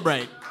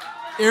celebrate.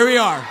 Here we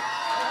are.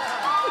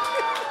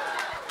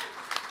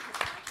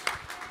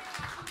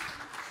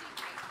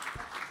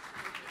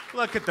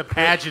 Look at the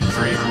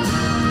pageantry.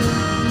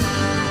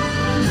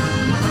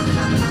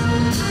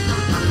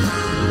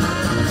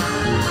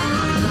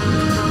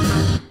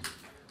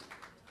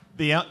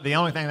 The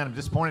only thing that I'm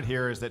disappointed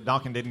here is that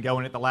Duncan didn't go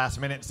in at the last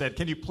minute and said,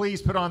 "Can you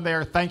please put on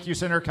there, thank you,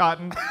 Senator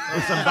Cotton?"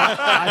 With some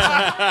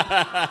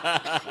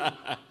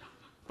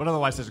but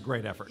otherwise, it's a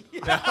great effort.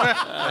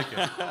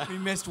 We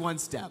missed one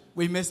step.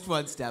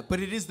 But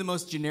it is the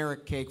most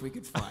generic cake we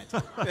could find.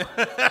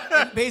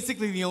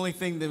 Basically, the only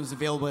thing that was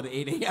available at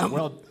 8 a.m.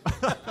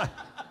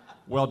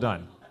 Well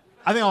done.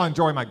 I think I'll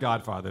enjoy my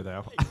Godfather,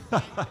 though.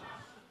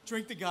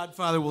 Drink the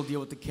Godfather. We'll deal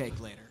with the cake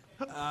later.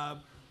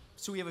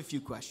 So we have a few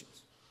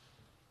questions.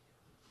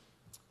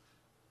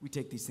 We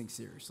take these things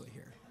seriously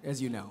here,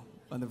 as you know,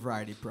 on the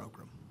variety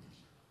program.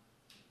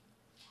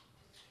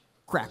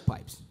 Crack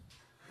pipes.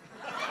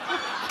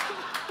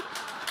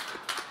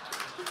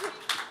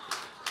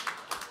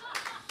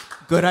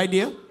 Good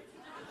idea?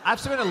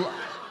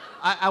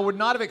 I would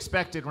not have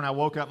expected when I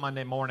woke up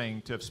Monday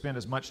morning to have spent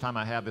as much time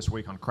I have this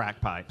week on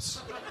crack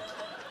pipes.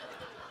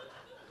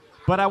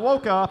 But I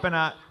woke up and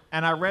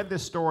I read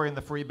this story in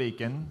the Free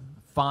Beacon,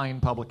 fine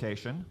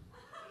publication.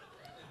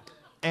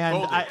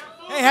 And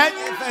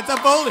it's a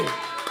bully.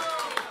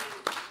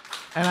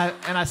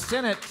 And I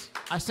sent it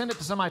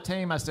to some of my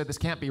team. I said, "This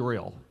can't be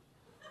real."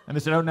 And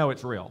they said, "Oh no,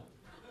 it's real."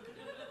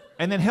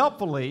 And then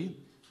helpfully,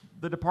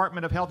 the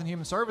Department of Health and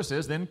Human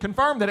Services then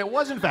confirmed that it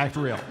was in fact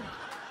real.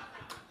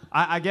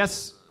 I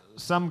guess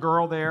some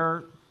girl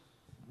there,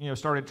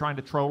 started trying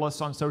to troll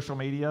us on social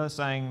media,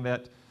 saying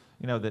that,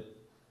 that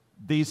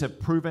these have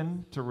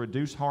proven to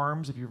reduce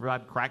harms if you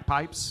provide crack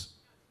pipes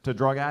to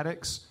drug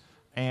addicts,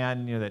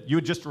 and that you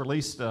had just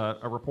released a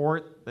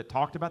report that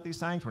talked about these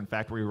things. When in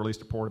fact we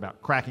released a report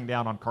about cracking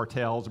down on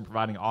cartels and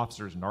providing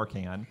officers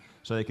Narcan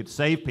so they could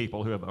save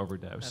people who have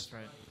overdosed. That's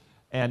right.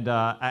 And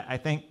I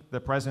think the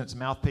president's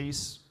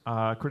mouthpiece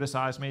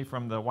criticized me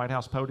from the White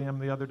House podium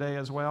the other day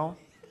as well.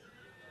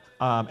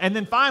 And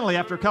then finally,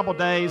 after a couple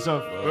days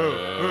of...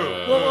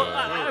 Well,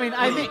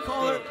 I think...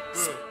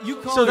 You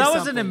call so her that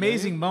was something, an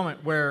amazing Dave.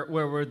 moment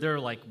where they're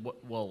like,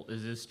 well,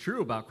 is this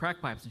true about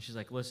crack pipes? And she's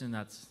like, listen,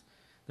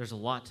 there's a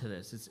lot to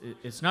this.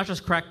 It's not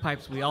just crack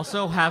pipes. We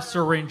also have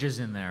syringes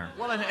in there.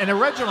 Well, and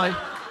originally...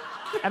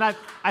 And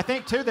I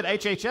think, too, that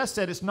HHS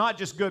said it's not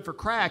just good for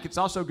crack, it's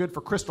also good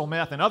for crystal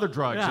meth and other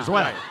drugs as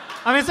well. Right.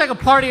 I mean, it's like a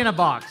party in a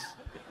box.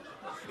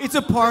 It's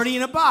a party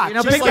in a box.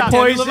 Pick just a like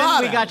poison, Demi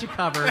Lovato. we got you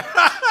covered.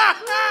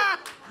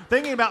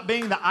 Thinking about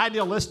being the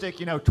idealistic,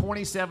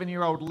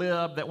 27-year-old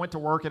lib that went to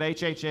work at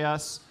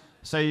HHS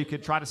so you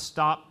could try to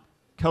stop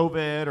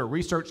COVID or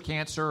research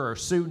cancer or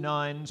sue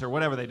nuns or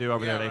whatever they do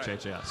over there at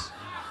HHS.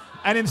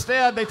 And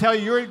instead, they tell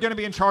you you're going to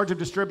be in charge of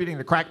distributing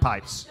the crack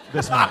pipes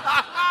this month.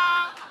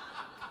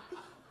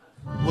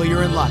 Well,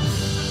 you're in luck.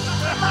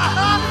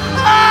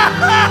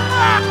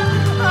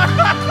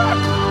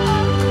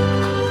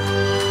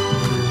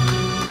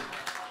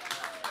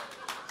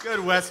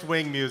 Good West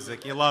Wing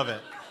music. You love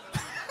it.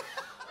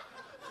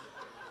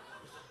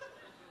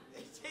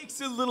 It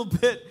takes a little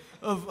bit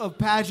of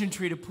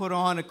pageantry to put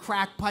on a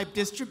crack pipe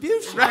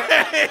distribution.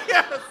 Right?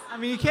 I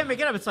mean, you can't make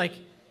it up. It's like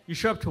you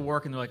show up to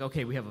work and they're like,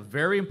 okay, we have a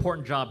very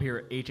important job here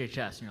at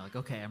HHS. And you're like,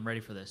 okay, I'm ready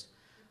for this.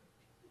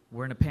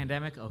 We're in a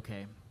pandemic?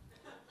 Okay.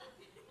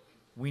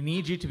 We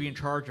need you to be in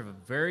charge of a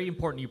very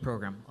important new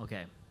program.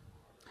 Okay.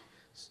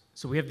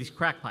 So we have these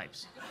crack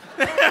pipes.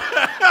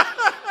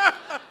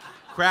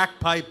 Crack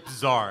pipe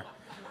czar.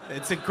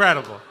 It's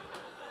incredible.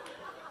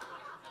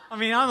 I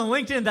mean, on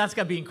LinkedIn, that's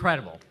got to be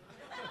incredible.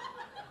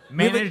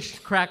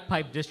 Managed crack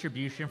pipe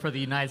distribution for the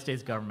United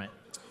States government.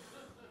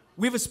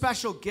 We have a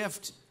special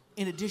gift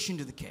in addition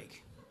to the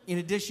cake, in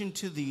addition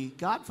to the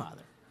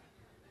Godfather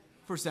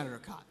for Senator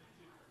Cotton.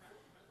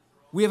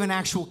 We have an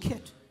actual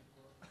kit.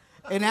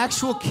 An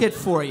actual kit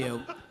for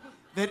you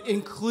that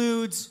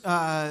includes... it's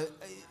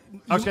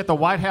got the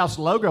White House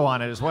logo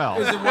on it as well.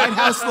 There's a White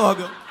House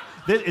logo.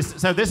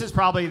 This is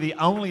probably the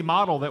only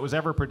model that was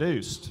ever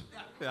produced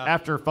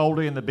after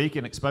Foldy and the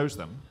Beacon exposed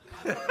them.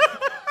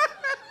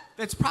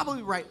 That's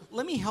probably right.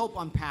 Let me help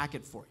unpack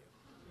it for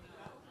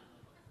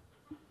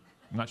you.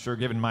 I'm not sure,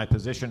 given my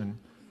position,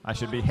 I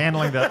should be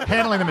handling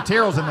the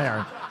materials in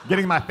there,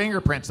 getting my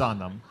fingerprints on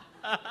them.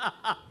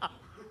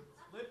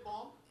 Lip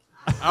balm.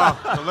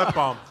 Oh, the lip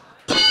balm.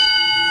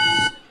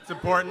 It's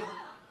important.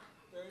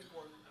 Very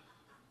important.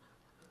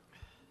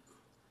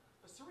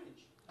 A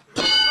syringe.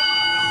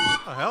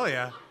 Oh, hell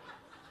yeah.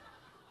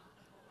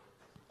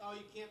 Oh,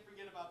 you can't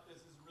forget about this.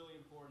 This is really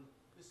important.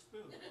 The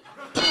spoon.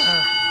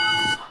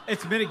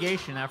 It's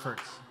mitigation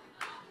efforts.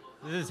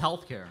 This is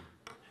healthcare.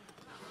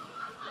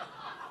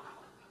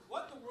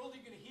 What in the world are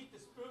you going to heat the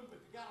spoon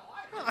with? You got a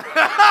lighter.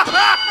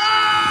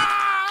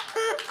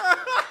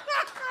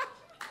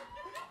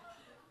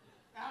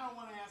 I don't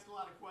want to ask a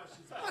lot of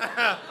questions.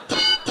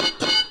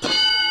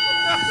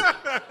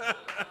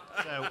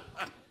 So,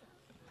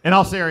 in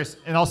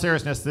all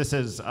seriousness, this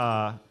is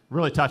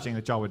really touching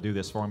that y'all would do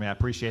this for me. I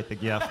appreciate the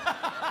gift.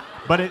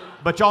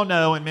 But y'all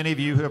know, and many of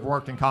you who have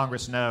worked in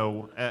Congress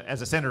know,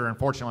 as a senator,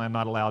 unfortunately, I'm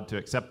not allowed to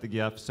accept the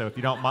gift. So if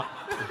you don't mind,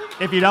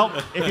 if you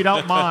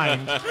don't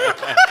mind,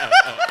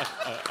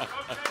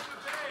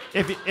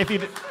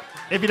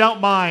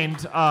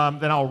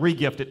 then I'll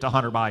re-gift it to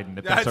Hunter Biden.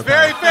 If that's That's okay.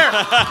 very fair.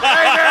 Very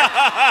fair.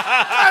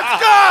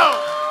 Let's go.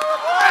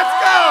 Let's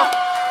go.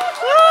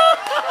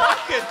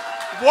 Fucking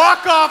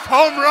walk-off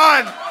home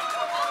run.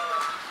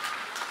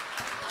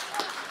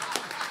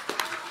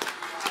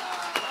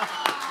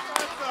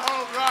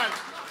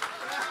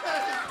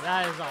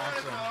 That is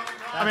awesome.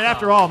 I mean,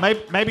 after all,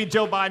 maybe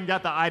Joe Biden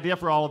got the idea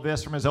for all of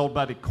this from his old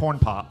buddy Corn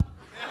Pop.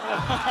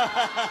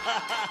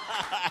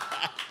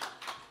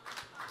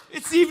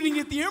 It's evening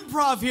at the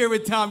Improv here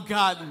with Tom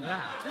Cotton.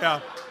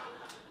 Yeah.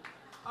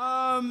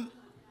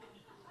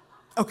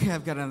 Okay,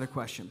 I've got another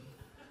question.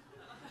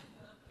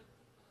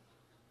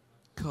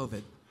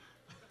 COVID.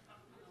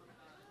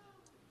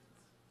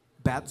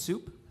 Bat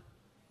soup?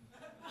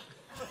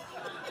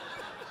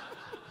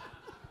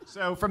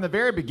 So from the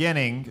very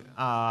beginning,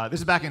 this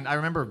is back in, I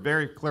remember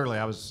very clearly,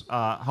 I was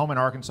home in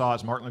Arkansas.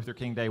 It's Martin Luther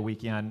King Day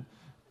weekend,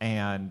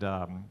 and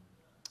I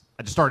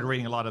just started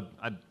reading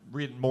I'd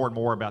read more and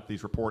more about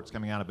these reports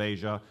coming out of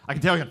Asia. I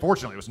can tell you,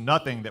 unfortunately, it was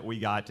nothing that we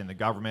got in the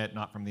government,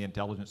 not from the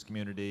intelligence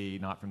community,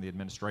 not from the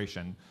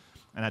administration.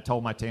 And I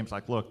told my teams,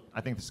 like, look,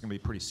 I think this is going to be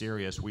pretty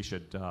serious. We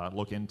should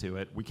look into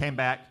it. We came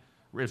back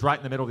It was right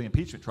in the middle of the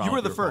impeachment trial. You were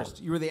if the recall.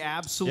 first. You were the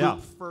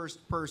absolute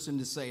first person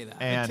to say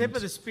that. And the tip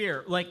of the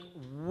spear, like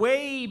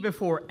way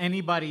before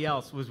anybody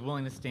else was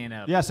willing to stand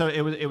up. Yeah, so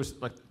it was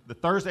like the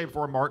Thursday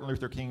before Martin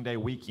Luther King Day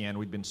weekend.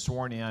 We'd been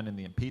sworn in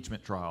the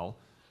impeachment trial.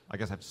 I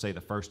guess I have to say the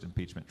first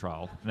impeachment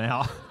trial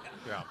now.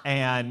 Yeah.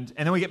 And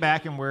then we get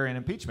back and we're in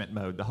impeachment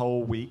mode the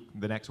whole week,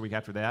 the next week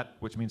after that,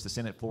 which means the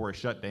Senate floor is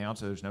shut down,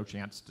 so there's no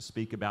chance to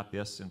speak about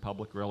this in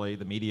public, really.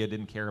 The media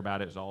didn't care about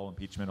it. It was all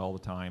impeachment all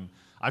the time.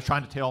 I was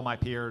trying to tell my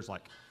peers,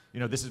 like,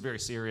 this is very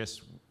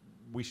serious.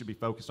 We should be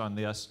focused on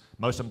this.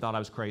 Most of them thought I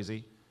was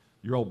crazy.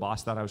 Your old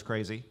boss thought I was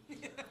crazy.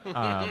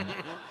 But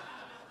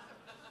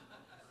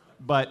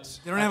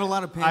they don't have a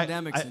lot of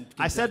pandemics.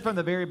 I said from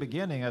the very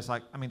beginning, I was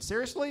like,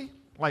 seriously?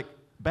 Like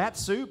bat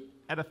soup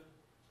at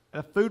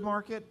a food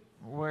market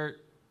where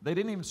they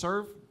didn't even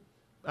serve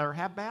or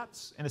have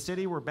bats in a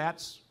city where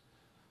bats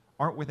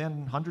aren't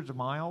within hundreds of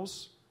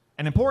miles?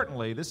 And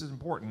importantly, this is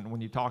important when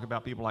you talk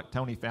about people like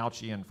Tony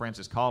Fauci and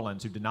Francis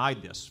Collins who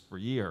denied this for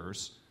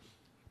years.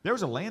 There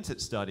was a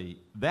Lancet study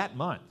that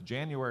month,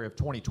 January of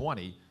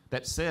 2020,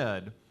 that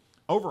said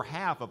over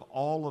half of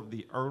all of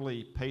the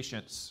early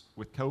patients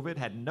with COVID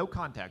had no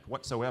contact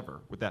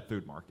whatsoever with that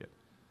food market.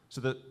 So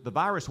the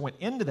virus went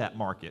into that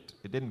market.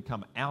 It didn't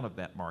come out of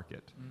that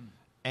market.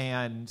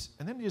 And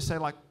then you say,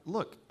 like,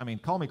 look,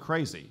 call me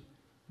crazy,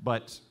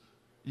 but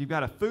you've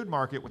got a food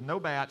market with no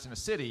bats in a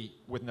city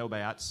with no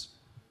bats.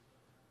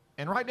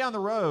 And right down the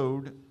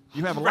road,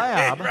 you have a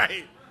lab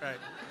right.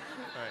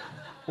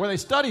 where they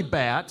study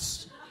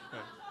bats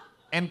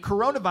and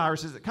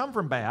coronaviruses that come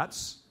from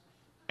bats,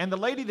 and the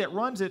lady that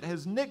runs it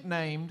has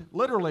nicknamed,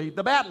 literally,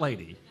 the Bat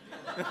Lady.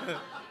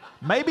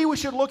 Maybe we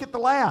should look at the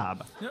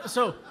lab.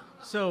 So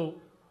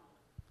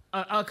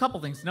a couple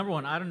things. Number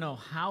one, I don't know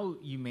how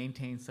you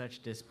maintain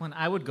such discipline.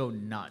 I would go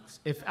nuts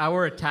if I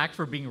were attacked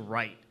for being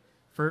right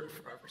for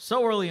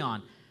so early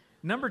on.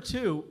 Number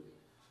two,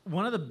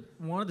 one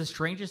of the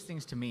strangest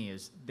things to me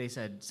is they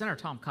said, Senator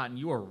Tom Cotton,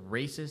 you are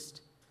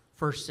racist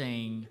for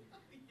saying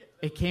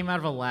it came out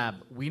of a lab.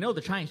 We know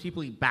the Chinese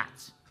people eat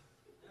bats.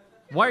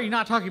 Why are you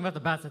not talking about the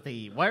bats that they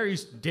eat? Why are you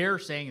dare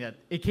saying that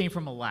it came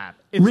from a lab?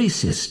 It's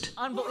racist.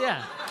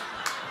 Yeah.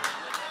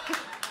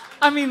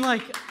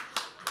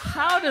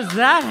 How does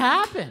that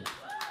happen?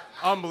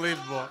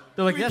 Unbelievable.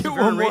 They're like, that's a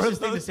very racist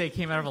thing to say it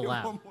came out of a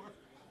lab.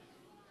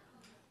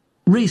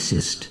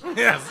 Racist.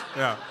 Yes.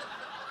 Yeah.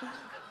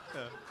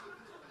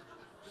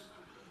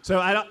 So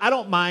I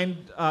don't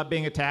mind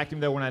being attacked, even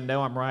though when I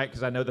know I'm right,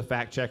 because I know the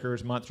fact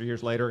checkers months or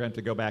years later are going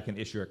to go back and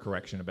issue a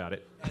correction about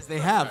it. As they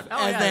have.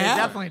 Oh, As yeah, they have.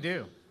 definitely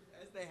do.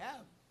 As they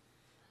have.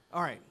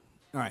 All right.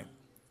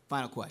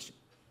 Final question.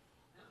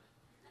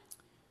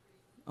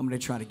 I'm going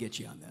to try to get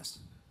you on this.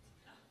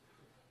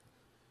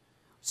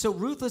 So,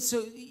 Ruthless,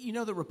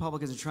 the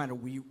Republicans are trying to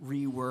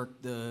rework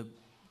the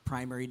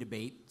primary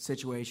debate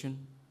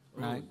situation,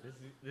 right?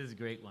 This is a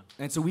great one.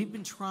 And so we've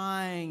been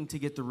trying to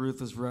get the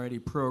Ruthless Variety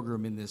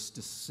program in this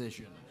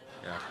decision.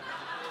 Yeah.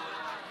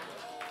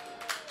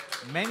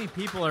 Many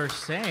people are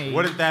saying...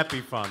 Wouldn't that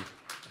be fun?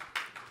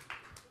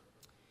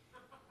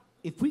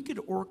 If we could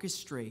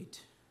orchestrate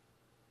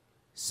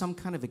some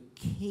kind of a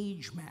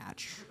cage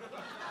match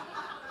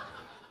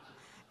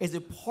as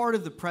a part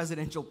of the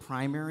presidential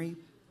primary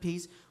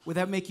piece, would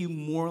that make you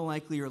more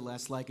likely or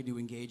less likely to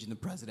engage in the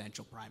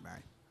presidential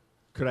primary?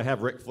 Could I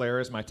have Ric Flair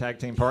as my tag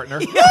team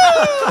partner?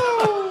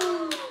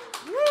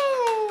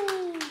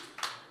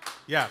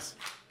 Yes.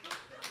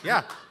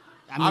 Yeah.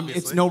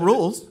 It's no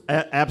rules.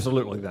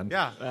 Absolutely, then.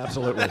 Yeah.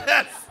 Absolutely.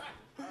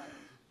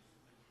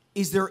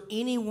 Is there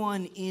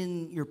anyone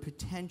in your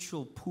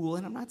potential pool,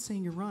 and I'm not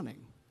saying you're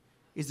running,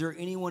 is there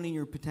anyone in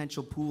your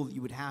potential pool that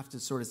you would have to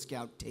sort of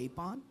scout tape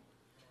on?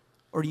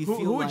 Or do you feel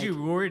who like... would you be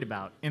worried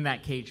about in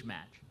that cage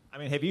match?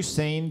 Have you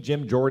seen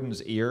Jim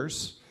Jordan's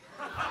ears?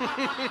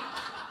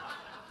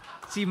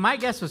 See, my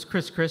guess was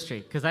Chris Christie,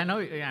 because I know,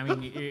 you're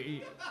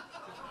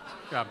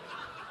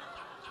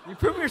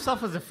proving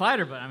yourself as a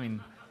fighter, but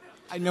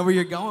I know where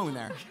you're going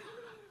there.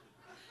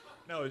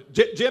 No,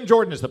 Jim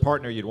Jordan is the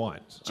partner you'd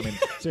want.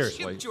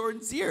 Seriously. Jim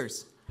Jordan's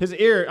ears. His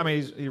ear,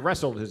 he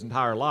wrestled his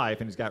entire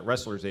life, and he's got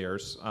wrestler's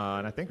ears.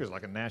 And I think he was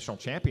like a national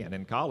champion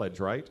in college,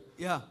 right?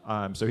 Yeah.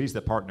 So he's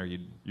the partner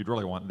you'd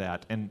really want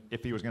that. And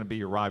if he was going to be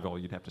your rival,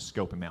 you'd have to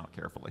scope him out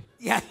carefully.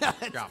 Yeah,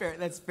 fair.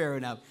 That's fair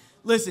enough.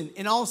 Listen,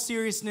 in all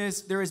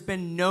seriousness, there has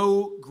been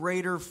no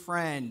greater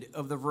friend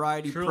of the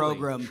variety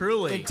program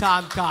than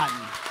Tom Cotton.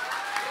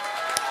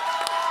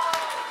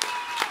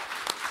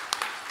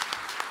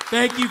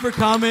 Thank you for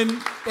coming.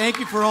 Thank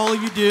you for all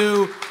you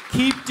do.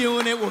 Keep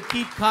doing it. We'll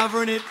keep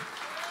covering it.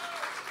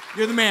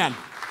 You're the man.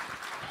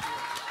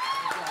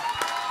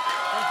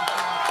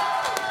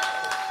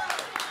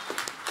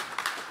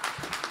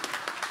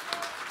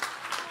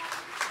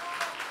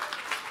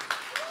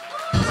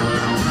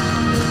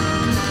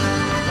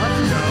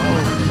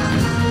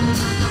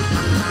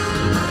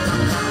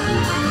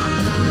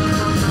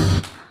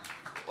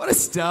 What a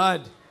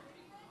stud.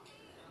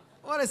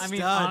 What a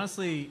stud.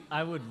 Honestly,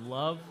 I would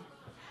love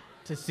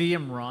to see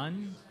him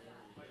run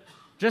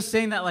Just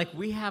saying that, like,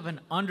 we have an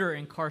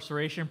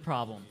under-incarceration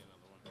problem.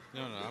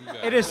 No, I'm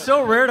good. It is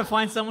so rare to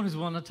find someone who's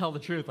willing to tell the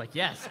truth. Like,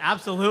 yes,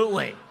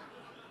 absolutely.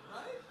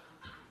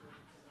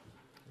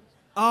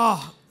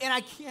 Oh, and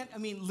I can't. I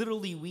mean,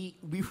 literally,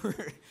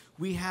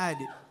 we had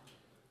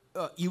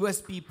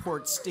USB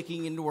ports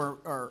sticking into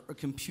our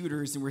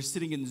computers, and we're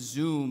sitting in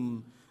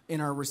Zoom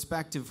in our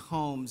respective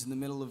homes in the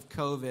middle of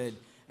COVID.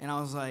 And I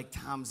was like,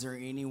 Tom, is there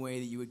any way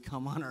that you would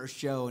come on our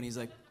show? And he's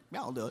like, yeah,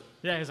 I'll do it.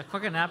 Yeah, he's like,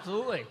 fucking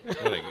absolutely.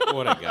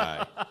 What a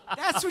guy.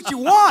 That's what you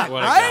want,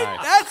 What a right?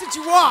 guy. That's what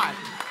you want.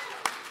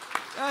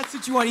 That's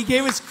what you want. He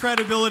gave us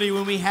credibility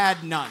when we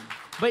had none.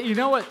 But you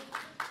know what?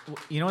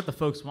 You know what the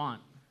folks want?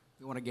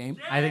 You want a game?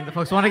 I think the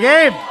folks want a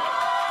game.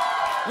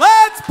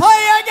 Let's play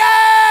a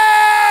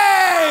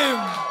game!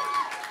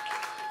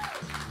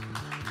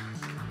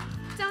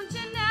 Don't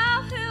you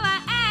know who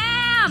I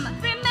am?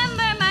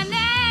 Remember my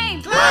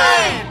name.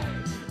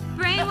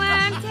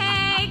 Brainworm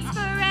takes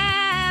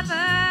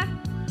forever.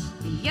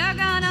 You're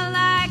gonna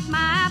like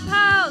my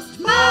post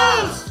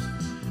most.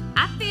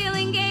 I feel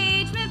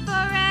engagement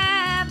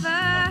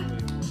forever.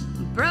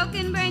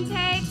 Broken brain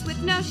takes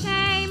with no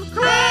shame.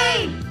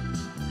 Clean.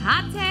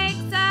 Hot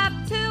takes up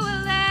to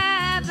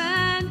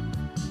 11.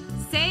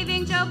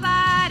 Saving Joe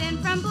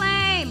Biden from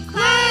blame.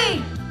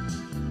 Clean.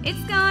 It's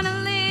gonna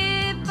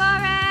live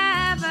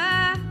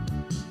forever.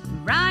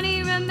 Ronnie,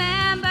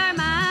 remember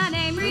my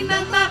name.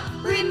 Remember,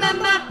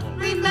 remember,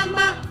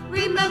 remember,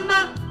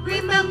 remember,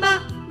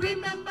 remember,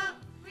 remember.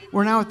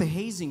 We're now at the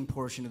hazing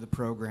portion of the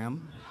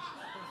program.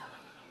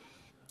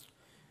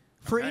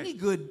 For any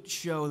good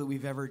show that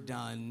we've ever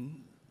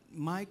done,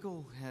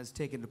 Michael has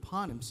taken it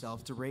upon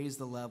himself to raise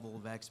the level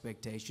of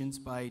expectations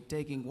by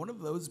taking one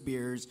of those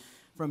beers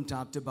from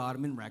top to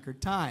bottom in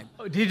record time.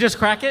 Oh, did you just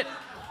crack it?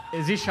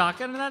 Is he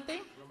shotgunning that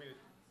thing?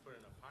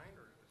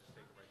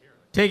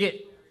 Take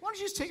it. Why don't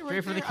you just take it Straight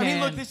right for the there? can, I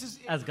mean, look, this is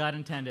as God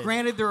intended.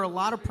 Granted, there are a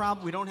lot of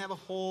problems. We don't have a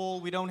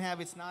hole.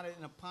 It's not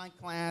in a pint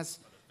glass.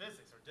 The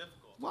physics are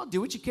difficult. Well, do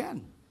what you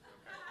can.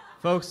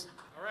 Folks,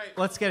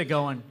 let's get it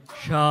going.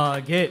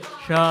 Chug it,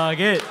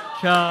 chug it,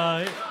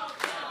 chug it.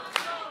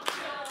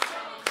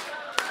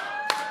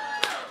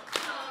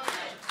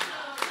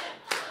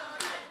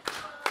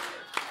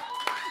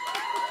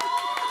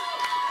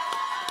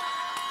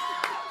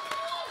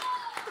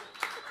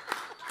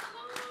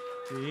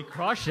 He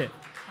crushed it.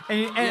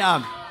 And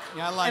Yeah,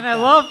 I like and that.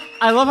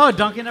 I love how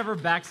Duncan never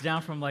backs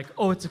down from like,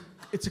 oh, it's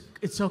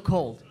so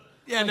cold.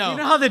 Yeah, Like, no. You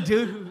know how the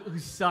dude who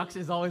sucks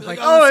is always like,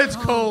 oh, oh, it's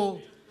it's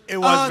cold. It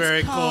was Oh, it's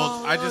very cold.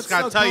 cold. I Oh, just it's got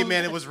to so tell you, cold.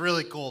 man, it was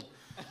really cold.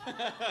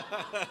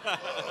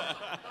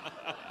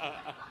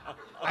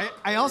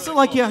 I also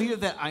like how you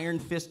have that iron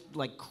fist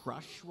like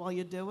crush while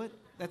you do it.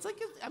 That's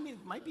like,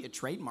 it might be a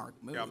trademark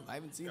move. Yep. I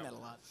haven't seen that a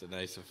lot. It's a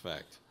nice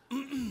effect.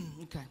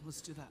 Okay,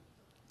 let's do that.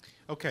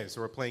 Okay,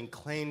 so we're playing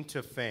Claim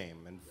to Fame,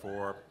 and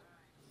for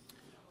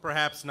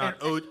perhaps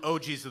not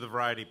OGs of the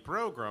variety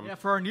program. Yeah,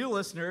 for our new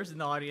listeners in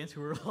the audience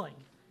who were like,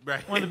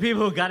 Right. one of the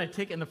people who got a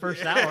ticket in the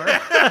first hour.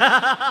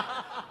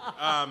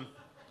 I'm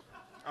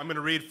going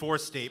to read 4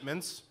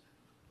 statements,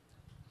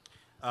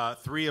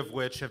 3 of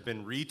which have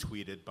been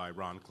retweeted by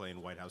Ron Klain,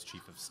 White House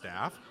Chief of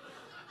Staff.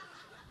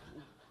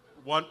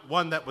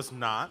 One that was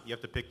not. You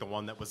have to pick the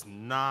one that was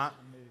not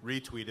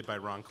retweeted by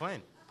Ron Klain.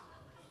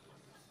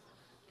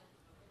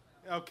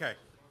 Okay.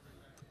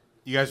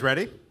 You guys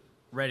ready?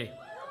 Ready.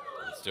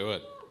 Let's do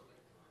it.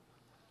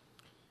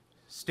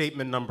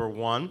 Statement number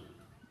 1.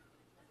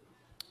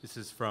 This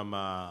is from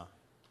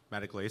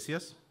Matt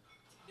Iglesias.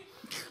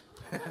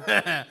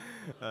 That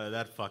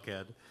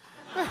fuckhead.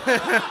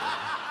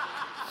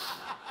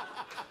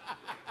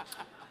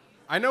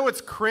 I know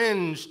it's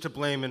cringe to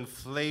blame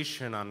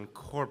inflation on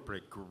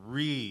corporate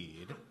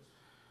greed,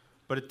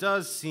 but it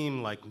does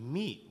seem like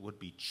meat would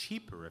be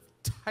cheaper if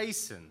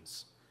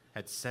Tyson's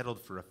had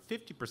settled for a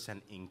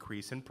 50%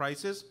 increase in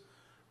prices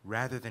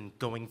rather than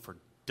going for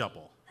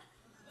double.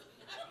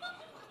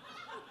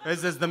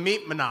 This is the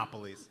meat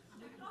monopolies.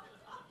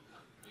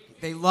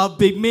 They love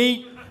big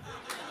meat.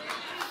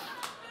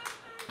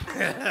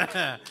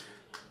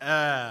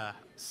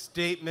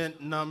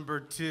 Statement number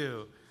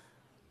 2.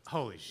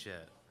 Holy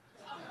shit.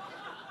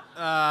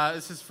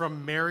 This is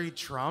from Mary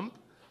Trump.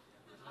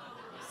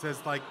 It says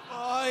like,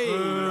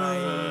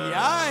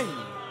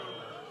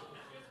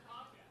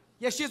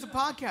 Yeah, she has a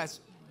podcast,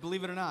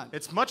 believe it or not.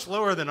 it's much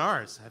lower than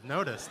ours, I've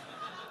noticed.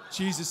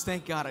 Jesus,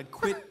 thank God. I'd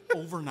quit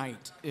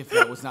overnight if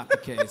that was not the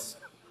case.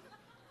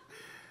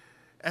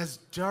 As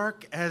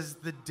dark as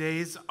the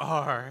days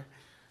are,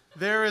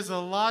 there is a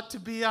lot to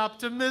be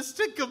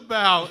optimistic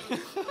about.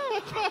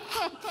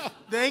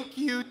 Thank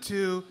you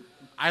to,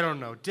 I don't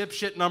know,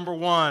 dipshit number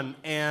 1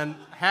 and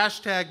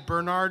hashtag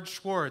Bernard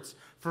Schwartz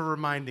for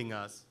reminding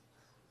us.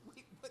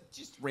 Wait, what,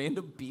 just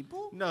random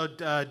people? No,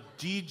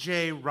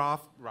 DJ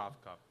Rothkopf.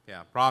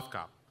 Yeah,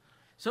 Rothkopf.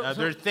 So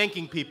They're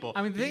thanking people.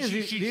 I mean, the thing is,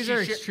 these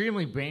are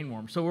extremely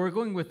brainworm. So we're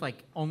going with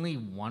like only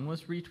one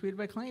was retweeted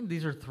by Klain.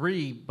 These are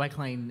 3 by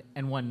Klain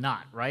and 1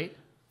 not, right?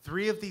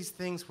 3 of these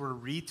things were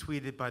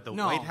retweeted by the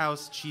No. White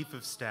House Chief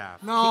of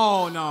Staff.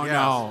 No.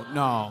 Yes.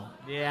 No.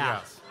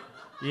 Yeah. Yes.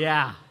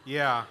 Yeah.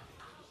 Yeah.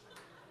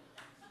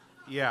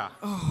 Yeah.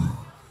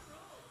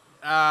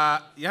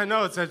 Yeah,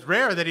 no, it's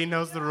rare that he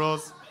knows the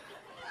rules.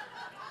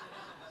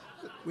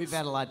 We've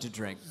had a lot to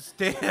drink.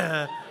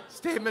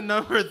 Statement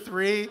number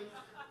 3.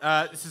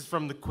 This is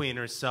from the Queen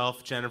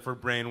herself, Jennifer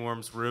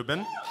Brainworms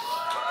Rubin.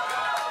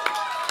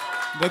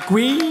 The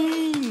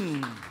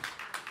Queen.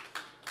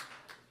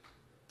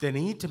 They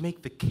need to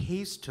make the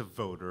case to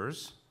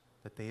voters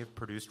that they have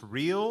produced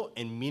real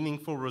and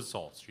meaningful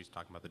results. She's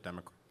talking about the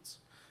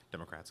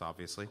Democrats,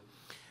 obviously,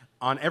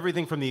 on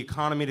everything from the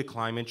economy to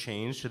climate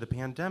change to the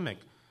pandemic.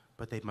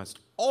 But they must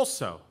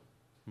also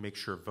make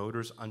sure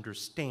voters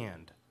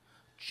understand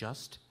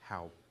just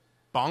how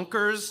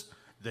bonkers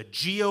the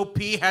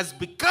GOP has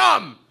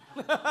become.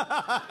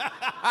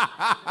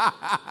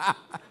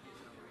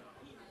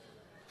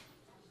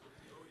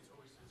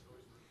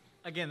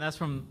 Again, that's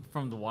from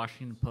the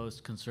Washington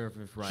Post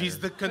conservative writer. She's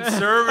the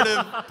conservative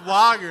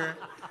blogger.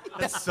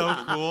 That's so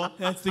cool.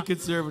 That's the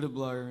conservative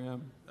blogger,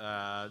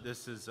 yeah.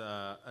 This is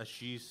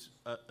Ashish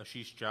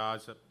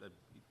Jha.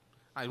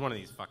 One of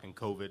these fucking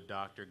COVID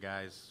doctor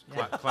guys,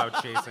 cloud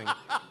chasing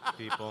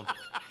people.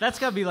 That's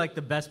got to be like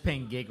the best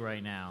paying gig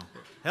right now.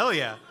 Hell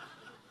yeah.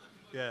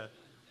 Yeah.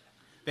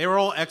 They were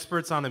all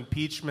experts on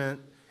impeachment,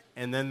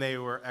 and then they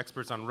were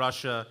experts on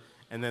Russia,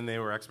 and then they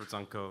were experts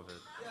on COVID.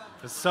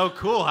 It's so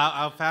cool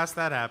how fast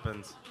that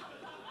happens.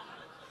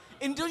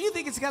 And don't you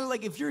think it's kind of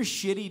like if you're a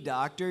shitty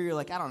doctor, you're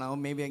like, I don't know,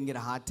 maybe I can get a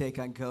hot take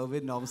on COVID,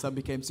 and all of a sudden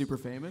became super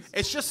famous?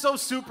 It's just so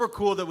super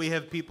cool that we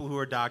have people who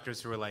are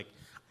doctors who are like,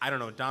 I don't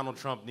know, Donald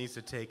Trump needs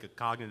to take a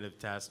cognitive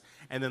test,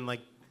 and then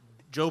like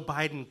Joe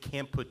Biden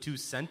can't put 2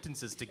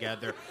 sentences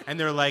together, and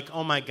they're like,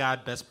 oh my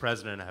God, best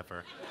president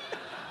ever.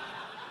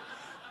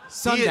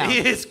 Sundown.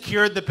 He has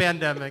cured the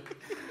pandemic.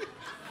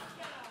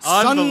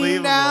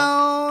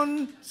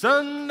 Unbelievable.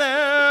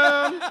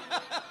 Sundown.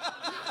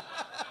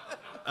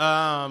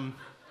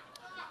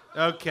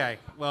 Okay,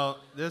 well,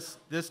 this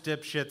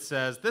dipshit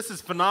says, this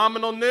is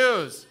phenomenal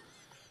news.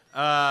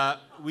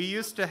 We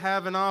used to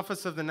have an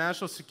office of the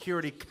National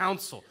Security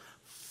Council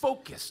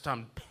focused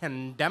on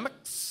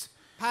pandemics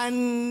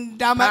and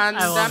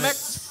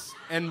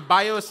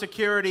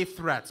biosecurity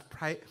threats.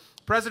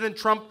 President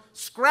Trump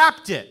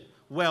scrapped it.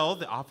 Well,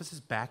 the office is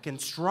back and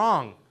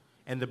strong,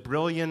 and the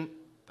brilliant,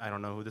 I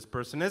don't know who this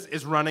person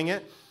is running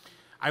it.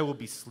 I will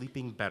be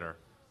sleeping better.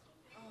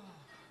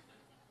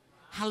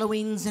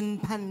 Halloweens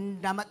and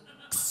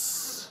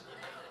pandemics.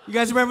 You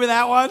guys remember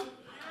that one?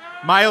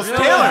 Miles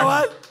Really? Taylor.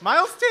 What?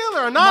 Miles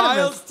Taylor, anonymous.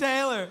 Miles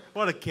Taylor.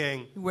 What a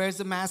king. He wears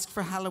a mask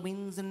for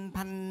Halloweens and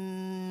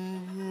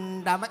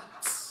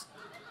pandemics.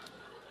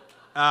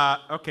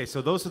 Okay,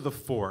 so those are the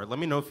 4. Let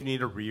me know if you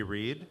need a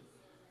reread.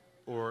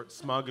 Or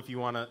Smug, if you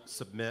want to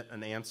submit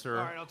an answer.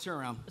 All right, I'll turn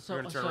around.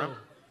 You're going to turn around?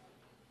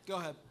 Go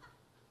ahead.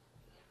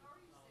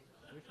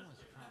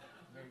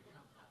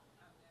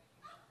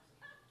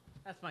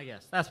 That's my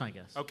guess. That's my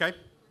guess. Okay.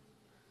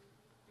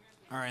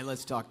 All right,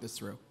 let's talk this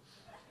through.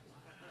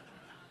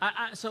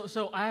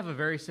 So I have a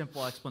very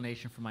simple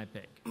explanation for my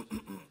pick.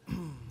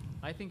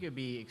 I think it would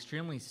be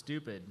extremely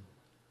stupid,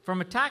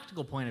 from a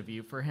tactical point of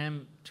view, for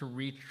him to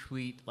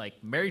retweet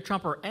like Mary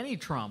Trump or any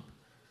Trump,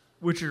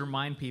 which would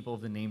remind people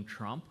of the name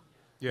Trump.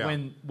 Yeah.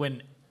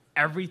 When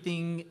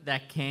everything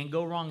that can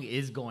go wrong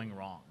is going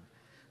wrong.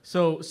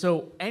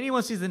 So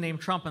anyone sees the name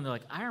Trump and they're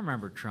like, I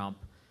remember Trump.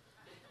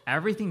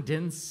 Everything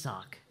didn't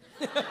suck.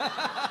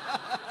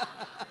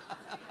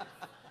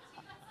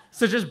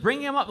 So just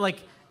bring him up.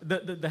 Like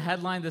the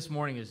headline this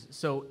morning is,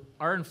 so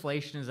our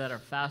inflation is at a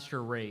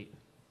faster rate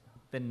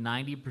than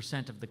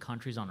 90% of the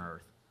countries on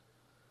Earth.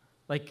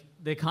 Like,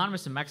 the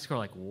economists in Mexico are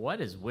like,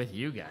 what is with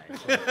you guys?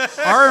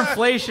 Our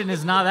inflation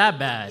is not that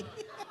bad.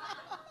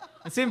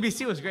 And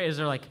CNBC was great. Is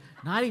they're like,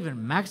 not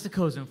even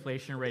Mexico's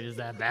inflation rate is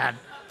that bad.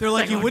 They're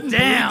like, you wouldn't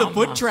believe the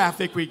foot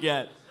traffic we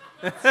get.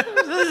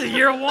 This is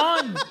year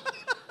 1.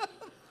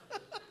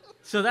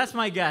 So that's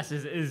my guess,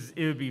 is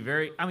it would be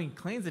very, I mean,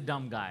 Clayton's a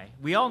dumb guy.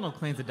 We all know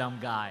Clayton's a dumb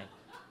guy.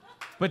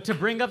 But to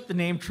bring up the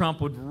name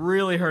Trump would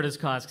really hurt his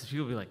cause, because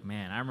people would be like,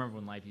 man, I remember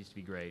when life used to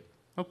be great.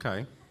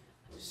 Okay.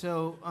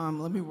 So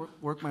let me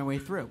work my way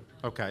through.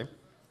 Okay.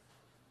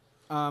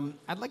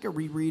 I'd like a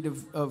reread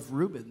of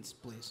Rubens,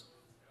 please.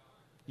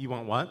 You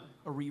want what?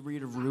 A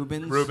reread of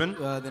Rubens. Reuben?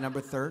 The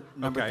number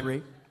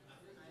 3.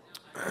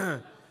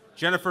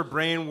 Jennifer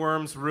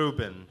Brainworms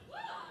Rubin.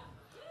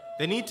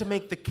 They need to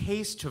make the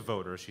case to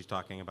voters, she's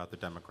talking about the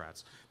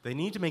Democrats. They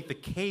need to make the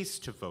case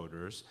to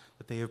voters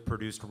that they have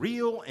produced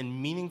real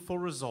and meaningful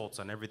results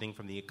on everything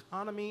from the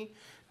economy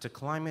to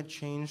climate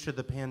change to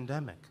the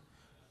pandemic.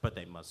 But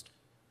they must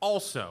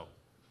also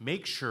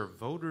make sure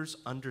voters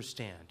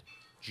understand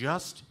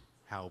just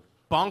how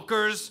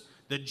bonkers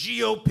the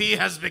GOP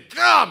has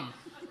become.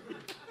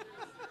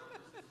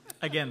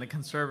 Again, the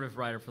conservative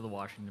writer for the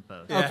Washington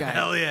Post. Yeah, Okay.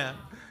 Hell yeah.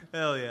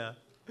 Hell yeah.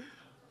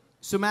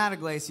 So Matt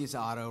Iglesias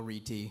auto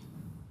re-tee.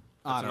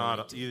 That's an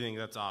auto. You think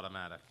that's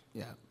automatic?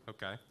 Yeah.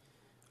 Okay.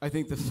 I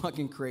think the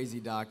fucking crazy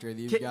doctor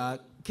that you've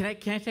got. Can I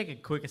take a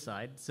quick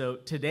aside? So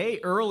today,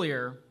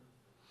 earlier,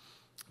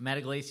 Matt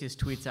Iglesias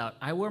tweets out,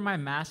 "I wear my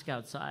mask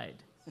outside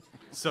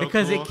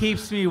because cool. it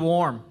keeps me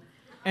warm."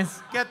 And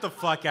Get the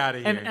fuck out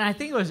of here. And I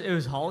think it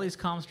was Holly's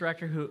comms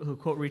director who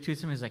quote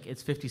retweets him. He's like,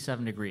 "It's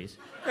 57 degrees."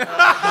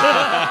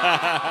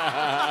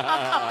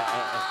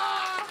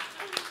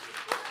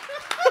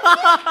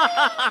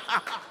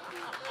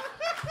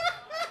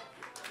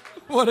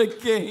 What a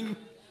king.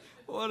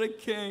 What a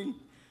king.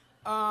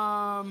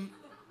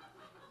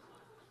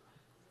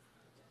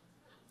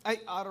 I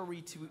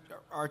auto-retweet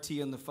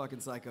RT on the fucking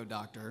Psycho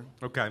Doctor.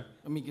 Okay.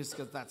 I mean, just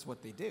because that's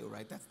what they do,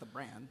 right? That's the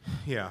brand.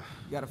 Yeah.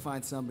 You got to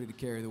find somebody to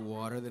carry the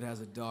water that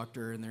has a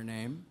doctor in their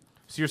name.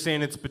 So you're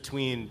saying it's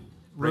between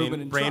Reuben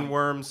and Trump.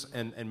 brainworms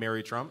and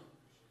Mary Trump?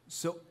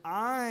 So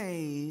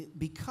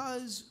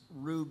because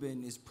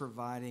Reuben is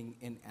providing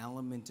an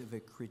element of a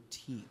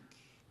critique,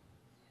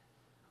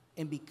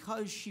 and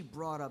because she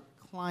brought up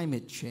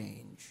climate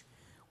change,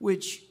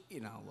 which,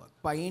 look,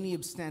 by any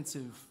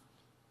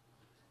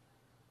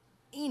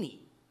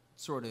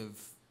sort of,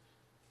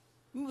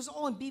 it was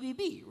all in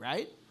BBB,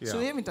 right? Yeah. So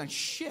they haven't done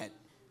shit.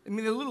 I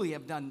mean, they literally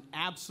have done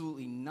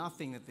absolutely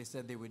nothing that they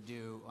said they would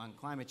do on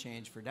climate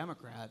change for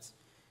Democrats.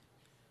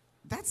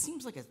 That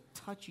seems like a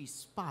touchy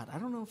spot. I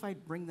don't know if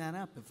I'd bring that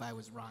up if I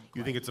was Ron.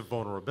 You think it's a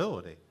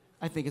vulnerability?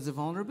 I think it's a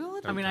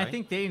vulnerability. I mean, I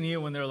think they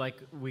knew when they're like,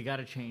 "We got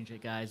to change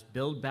it, guys.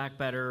 Build back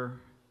better.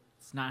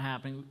 It's not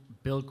happening.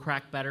 Build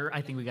crack better.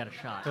 I think we got a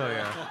shot." Oh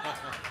yeah.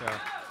 Yeah.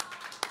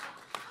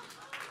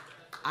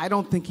 I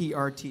don't think he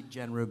RT'd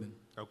Jen Rubin.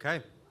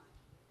 Okay.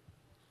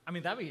 I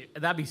mean,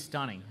 that'd be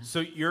stunning. So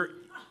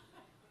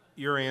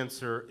your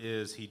answer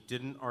is he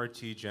didn't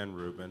RT Jen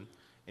Rubin,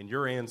 and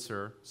your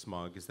answer,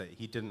 Smug, is that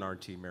he didn't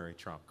RT Mary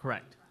Trump.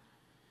 Correct.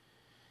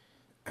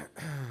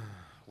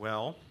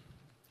 Well,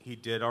 he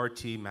did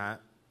RT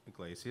Matt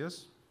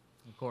Iglesias.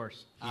 Of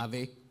course.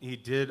 Avi. He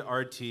did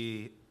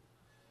RT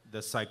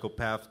the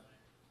psychopath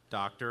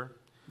doctor.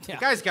 Yeah.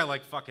 The guy's got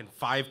like fucking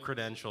 5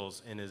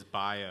 credentials in his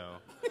bio.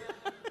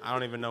 I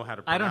don't even know how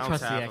to I pronounce don't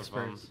trust the half of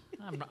them. experts.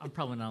 I'm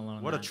probably not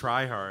alone. What a in that.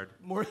 tryhard.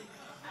 More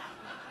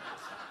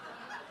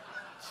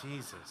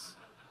Jesus.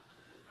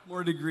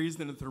 More degrees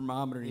than a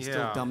thermometer. He's Yeah.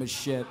 still dumb as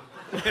shit.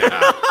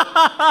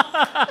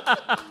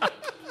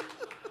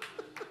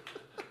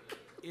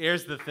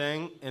 Here's the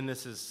thing, and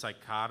this is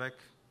psychotic.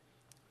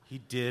 He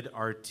did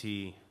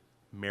RT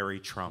Mary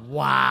Trump.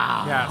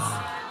 Wow. Yes.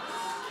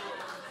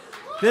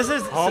 This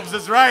is Holmes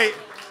is right.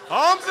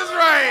 Holmes is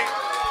right.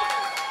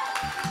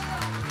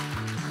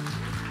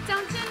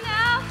 Don't you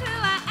know who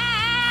I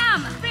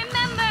am?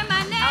 Remember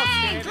my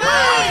name.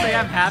 Honestly,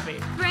 I'm happy.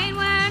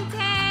 Brainworm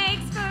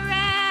takes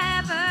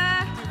forever.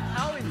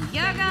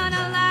 You're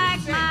gonna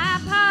like my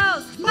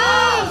post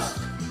most.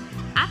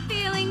 I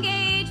feel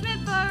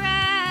engagement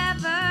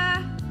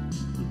forever.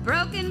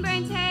 Broken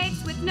brain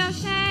takes with no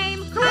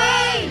shame.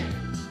 Queen.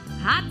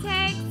 Hot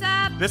takes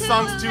up. This to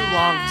song's too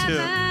long, too.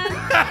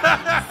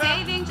 11.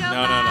 Saving Joe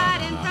No.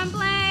 Biden from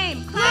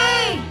blame.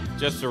 Queen.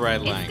 Just the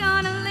right It's length.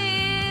 gonna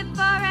live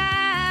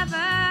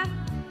forever.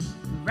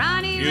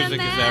 Ronnie, Music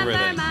is remember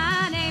everything.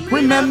 my name.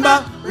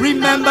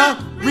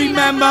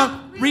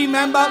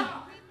 Remember.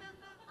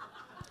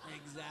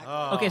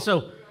 Okay,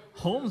 so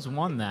Holmes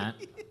won that.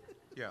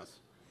 Yes.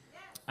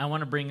 I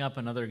want to bring up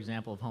another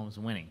example of Holmes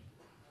winning.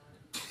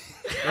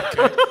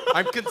 Okay.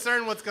 I'm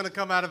concerned what's going to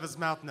come out of his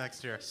mouth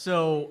next year.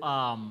 So,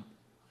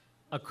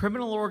 a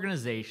criminal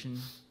organization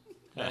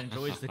that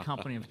enjoys the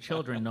company of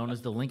children known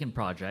as the Lincoln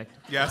Project.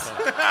 Yes.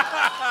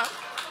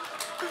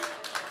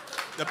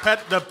 the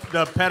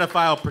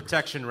pedophile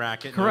protection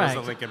racket known as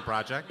Correct. the Lincoln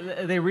Project.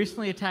 They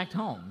recently attacked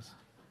Holmes.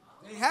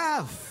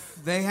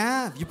 They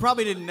have. You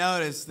probably didn't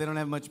notice. They don't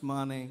have much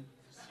money.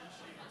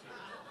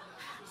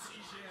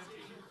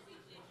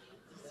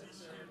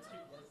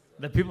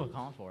 The people are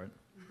calling for it.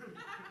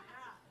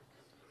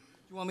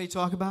 You want me to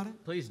talk about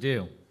it? Please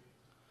do.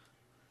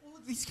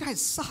 Well, these guys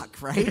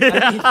suck, right?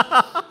 I mean,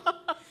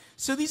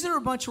 so these are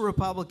a bunch of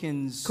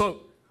Republicans.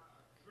 Quote.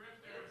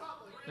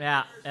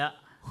 Yeah.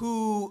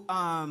 Who,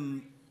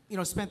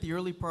 spent the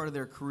early part of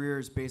their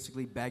careers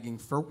basically begging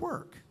for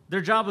work.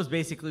 Their job was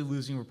basically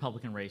losing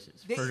Republican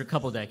races for a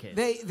couple decades.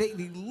 They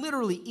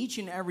literally, each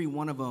and every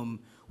one of them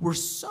were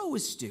so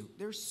astute.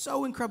 They're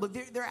so incredible.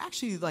 They're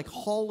actually like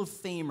Hall of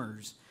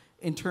Famers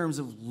in terms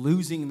of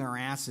losing their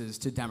asses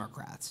to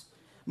Democrats.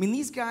 I mean,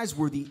 these guys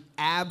were the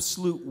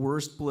absolute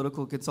worst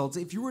political consultants.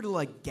 If you were to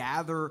like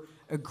gather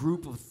a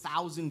group of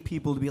 1,000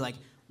 people to be like,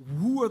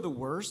 who are the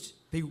worst?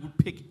 They would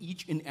pick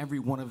each and every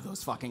one of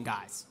those fucking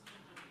guys.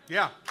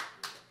 Yeah.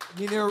 I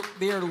mean,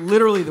 they are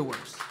literally the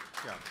worst.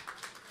 Yeah.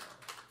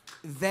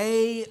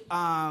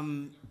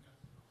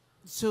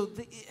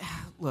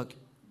 Look,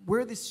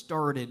 where this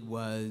started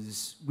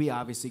was we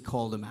obviously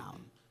called him out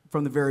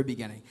from the very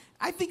beginning.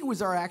 I think it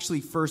was our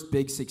actually first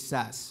big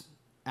success.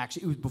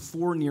 Actually, it was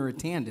before Neera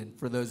Tanden,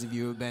 for those of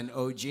you who have been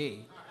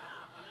OG.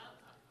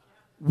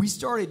 We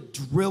started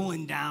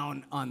drilling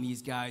down on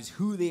these guys,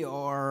 who they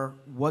are,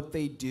 what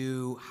they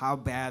do, how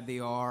bad they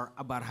are,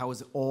 about how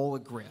it's all a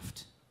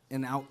grift.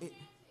 And now, Do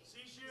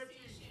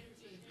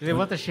they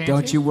want the shanty?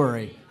 don't you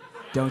worry.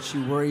 Don't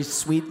you worry,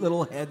 sweet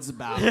little heads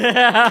about it.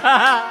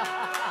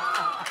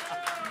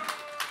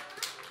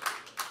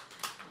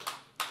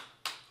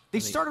 They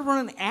started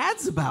running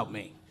ads about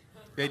me.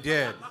 They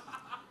did.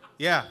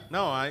 Yeah.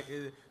 No.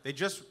 They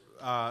just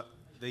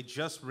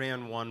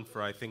ran one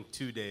for I think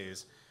 2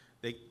 days.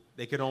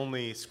 They could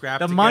only scrap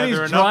The together money's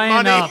enough drying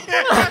money. up.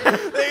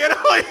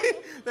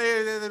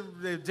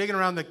 They're digging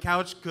around the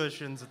couch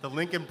cushions at the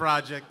Lincoln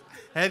Project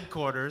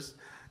headquarters.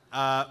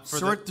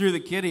 Sort through the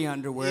kitty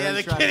underwear. Yeah, and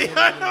the try to kitty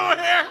get it in.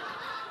 underwear.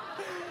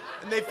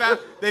 And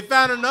they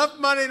found enough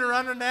money to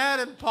run an ad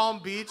in Palm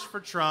Beach for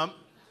Trump,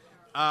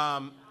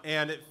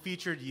 and it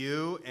featured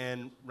you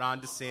and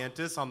Ron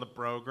DeSantis on the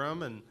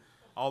program and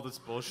all this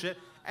bullshit.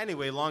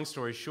 Anyway, long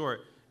story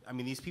short, I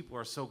mean, these people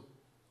are so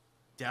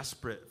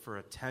desperate for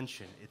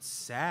attention. It's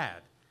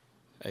sad.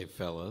 Hey,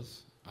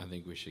 fellas, I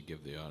think we should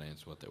give the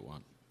audience what they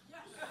want.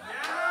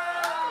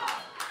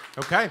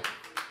 Okay.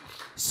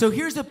 So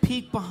here's a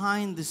peek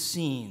behind the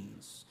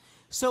scenes.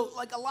 So,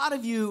 like, a lot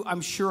of you,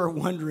 I'm sure, are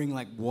wondering,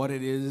 like, what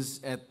it is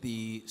at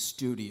the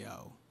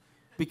studio.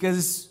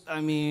 Because,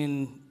 I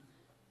mean,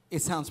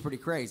 it sounds pretty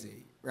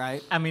crazy,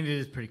 right? I mean, it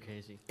is pretty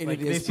crazy. And Like,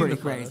 it they've is seen pretty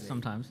the photos crazy.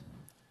 sometimes.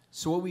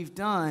 So what we've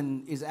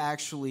done is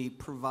actually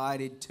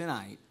provided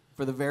tonight,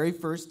 for the very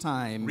first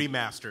time...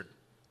 Remastered.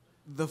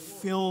 The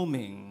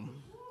filming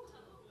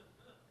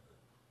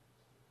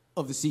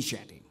of the sea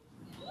shanty.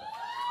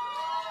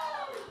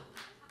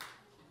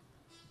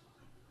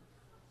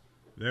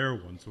 There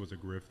once was a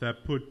griff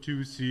that put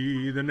to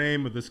sea. The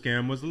name of the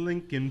scam was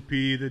Lincoln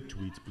P. The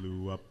tweets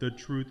blew up. The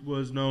truth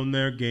was known.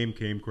 Their game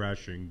came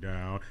crashing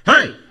down.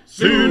 Hey!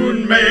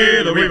 Soon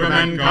may the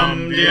Weavermen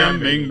come,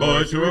 DMing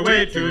boys who are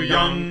way too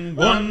young.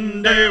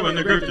 One day when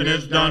the grifting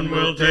is done,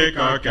 we'll take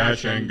our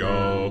cash and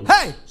go.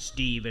 Hey!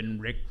 Steve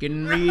and Rick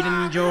and Reed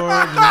and George,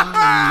 Ron and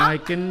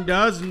Mike and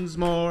dozens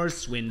more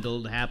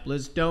swindled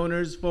hapless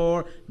donors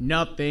for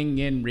nothing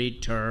in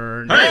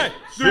return. Hey!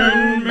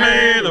 Soon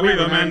may the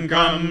Weavermen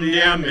come,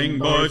 DMing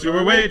boys who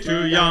are way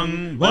too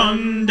young.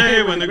 One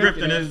day when the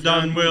grifting is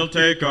done, we'll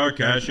take our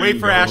cash and go. Wait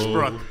for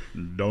Ashbrook.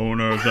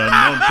 Donors and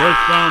non-press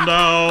found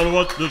out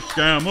what the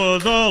scam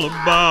was all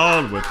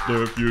about. With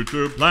their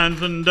future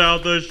plans in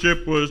doubt, the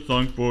ship was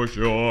sunk for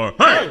sure.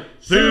 Hey!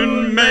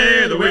 Soon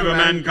may the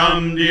Weavermen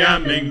come,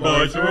 DMing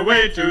boys who are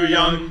way too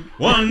young.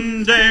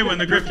 One day when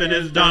the grifting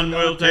is done,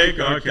 we'll take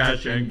our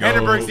cash and go.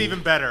 Edinburgh's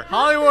even better.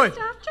 Hollywood.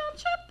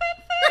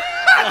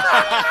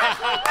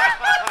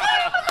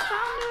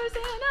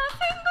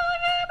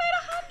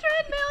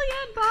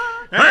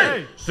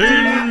 Hey!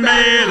 Soon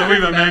may the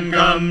Weavermen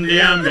come,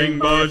 DMing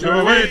boys who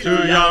are way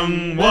too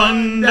young.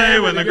 One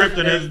day when the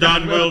grifting is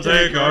done, we'll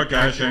take our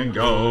cash and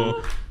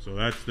go. So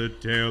that's the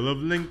tale of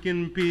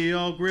Lincoln P.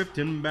 All grift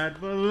and bad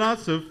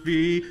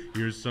philosophy.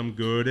 Here's some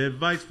good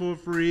advice for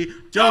free.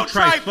 Don't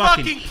try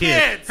fucking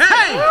kids.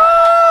 Hey!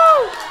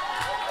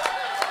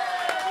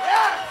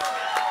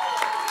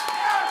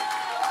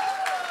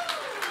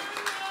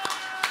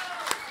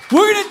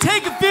 We're going to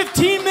take a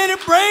 15-minute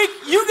break.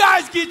 You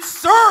guys get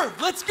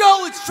served. Let's go.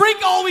 Let's drink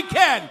all we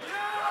can.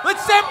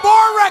 Let's set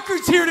bar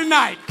records here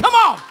tonight. Come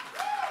on.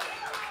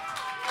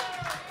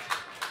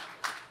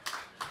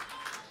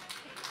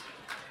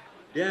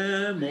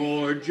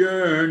 Demore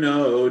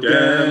Journo,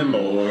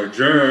 Demore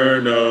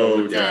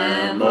Journo,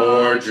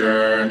 Demore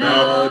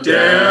Journo,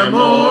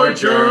 Demore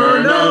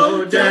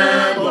Journo,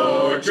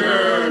 Demore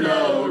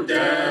Journo,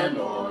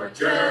 Demore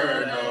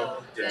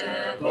Journo,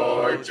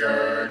 Demore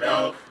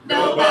Journo.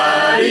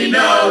 Nobody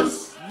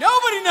knows.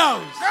 Nobody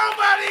knows.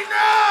 Nobody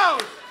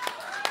knows.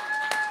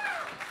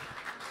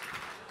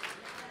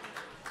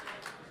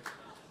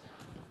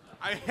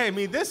 I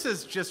mean, this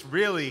is just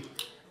really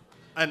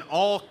an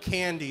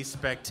all-candy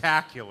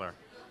spectacular.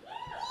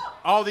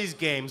 All these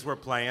games we're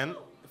playing,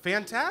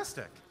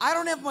 fantastic. I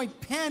don't have my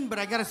pen, but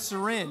I got a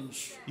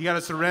syringe. You got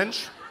a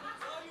syringe?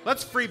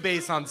 Let's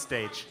freebase on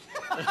stage.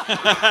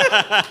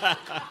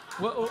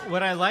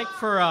 What I like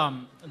for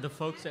the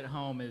folks at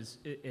home is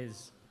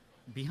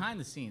behind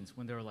the scenes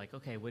when they're like,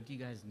 okay, what do you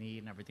guys need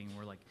and everything. And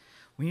we're like,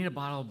 we need a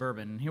bottle of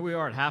bourbon. And here we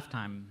are at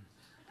halftime.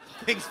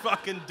 Things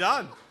fucking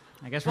done.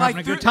 I guess we're having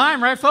a good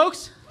time, right,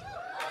 folks?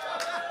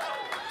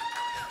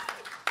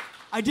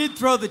 I did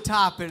throw the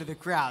top into the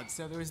crowd,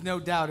 so there was no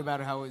doubt about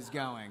how it was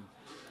going.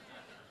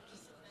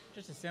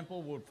 Just a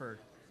simple Woodford.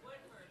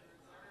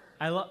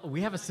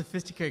 We have a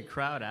sophisticated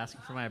crowd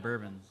asking for my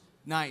bourbon.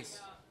 Nice.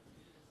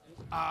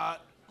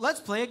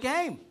 Let's play a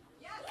game.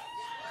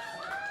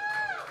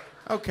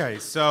 Okay,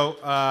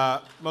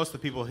 so most of the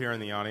people here in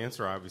the audience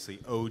are obviously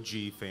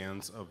OG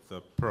fans of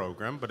the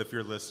program, but if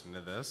you're listening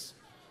to this,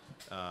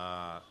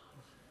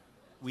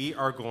 we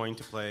are going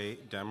to play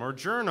Demore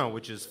Journo,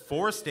 which is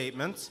 4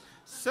 statements,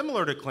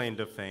 similar to Claim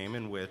to Fame,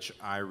 in which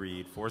I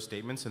read 4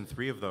 statements, and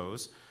 3 of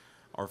those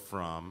are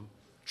from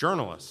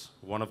journalists.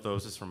 One of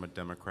those is from a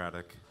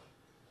Democratic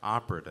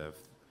operative.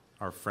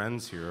 Our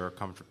friends here,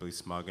 Comfortably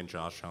Smug and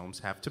Josh Holmes,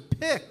 have to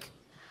pick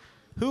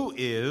who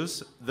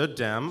is the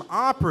Dem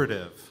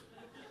operative.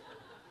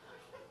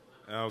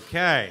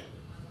 Okay.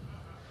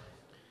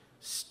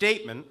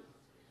 Statement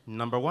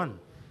number 1.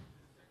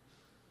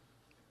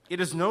 It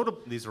is notable,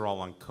 these are all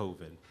on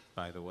COVID,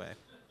 by the way.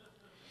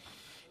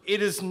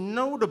 It is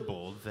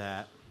notable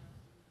that,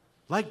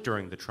 like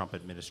during the Trump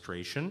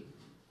administration,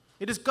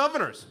 it is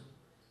governors,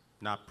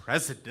 not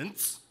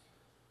presidents,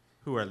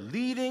 who are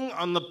leading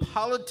on the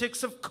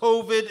politics of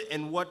COVID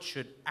and what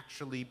should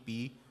actually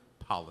be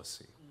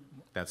policy.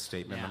 That's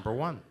statement number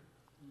 1.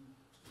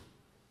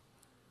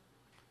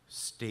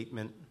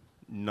 Statement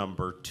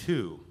number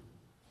 2.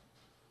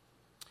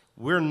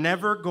 We're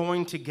never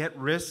going to get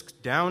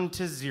risk down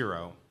to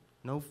 0.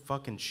 No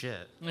fucking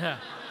shit. Yeah.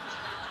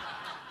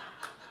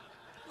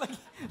 like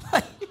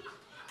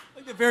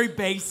the very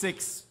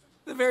basics.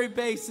 The very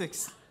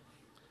basics.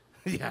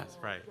 Yes,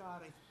 right.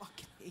 God, I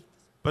fucking hate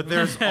But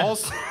there's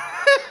also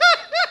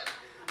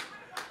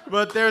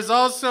But there's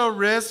also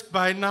risk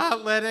by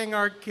not letting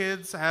our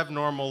kids have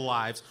normal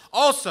lives.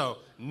 Also,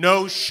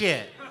 no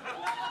shit.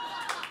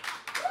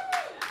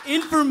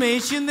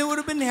 Information that would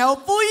have been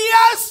helpful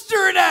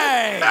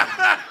yesterday.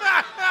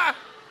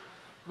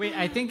 Wait,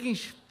 I think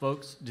these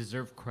folks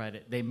deserve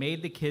credit. They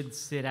made the kids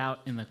sit out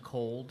in the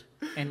cold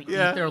and eat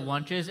their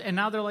lunches, and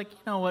now they're like, you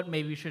know what,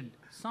 maybe we should,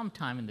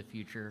 sometime in the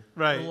future,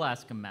 we'll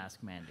ask a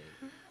mask mandate.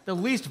 The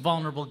least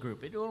vulnerable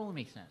group. It only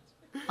makes sense.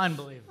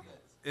 Unbelievable.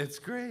 It's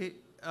great.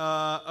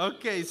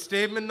 Okay,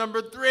 statement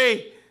number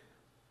 3.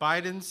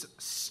 Biden's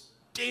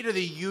State of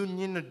the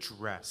Union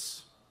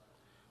address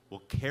will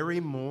carry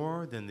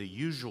more than the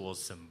usual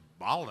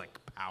symbolic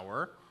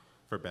power,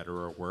 for better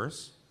or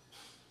worse.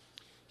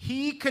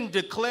 He can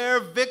declare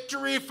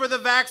victory for the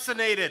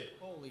vaccinated.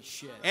 Holy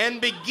shit. And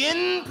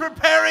begin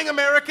preparing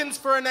Americans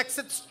for an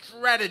exit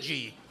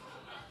strategy.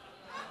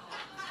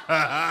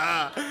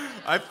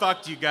 I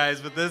fucked you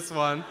guys with this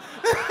one.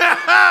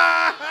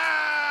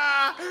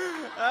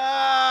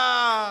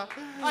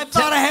 I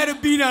thought I had a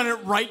beat on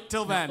it right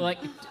till then. Like,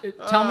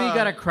 tell me you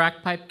got a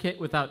crack pipe kit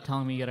without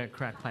telling me you got a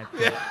crack pipe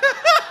kit.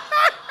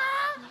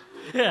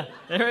 Yeah,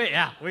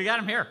 we got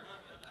him here.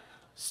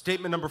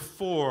 Statement number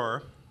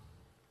 4.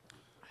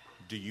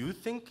 Do you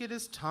think it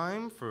is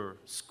time for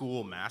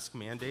school mask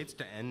mandates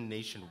to end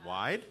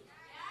nationwide?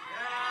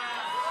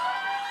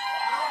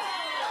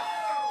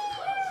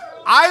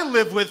 I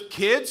live with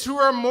kids who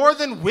are more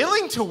than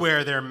willing to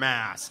wear their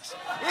masks.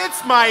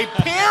 It's my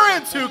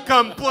parents who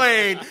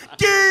complain.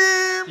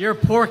 Damn! Your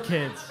poor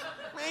kids.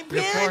 My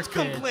parents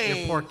complain.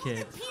 Your poor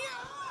kids.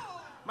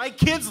 My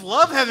kids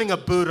love having a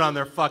boot on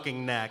their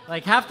fucking neck.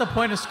 Like, half the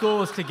point of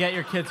school is to get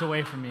your kids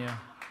away from you.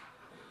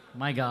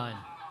 My God.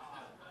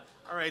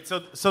 All right,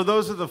 so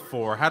those are the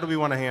 4. How do we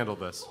want to handle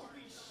this?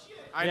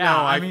 I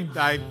know.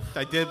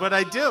 I did what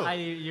I do.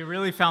 You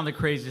really found the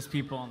craziest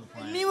people on the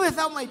planet. Me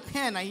without my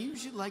pen, I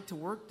usually like to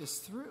work this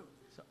through.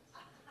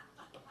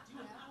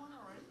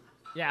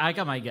 Yeah, I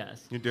got my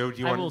guess. You do?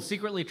 I will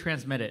secretly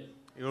transmit it.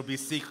 It will be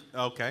secret.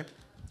 Okay.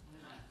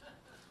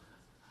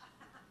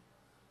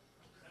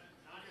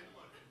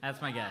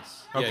 That's my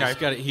guess. Yeah,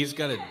 Okay. he's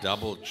got to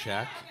double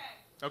check.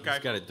 Okay. He's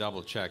got to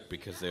double check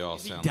because they all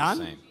sound done?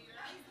 the same.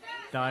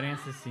 The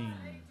audience is seen.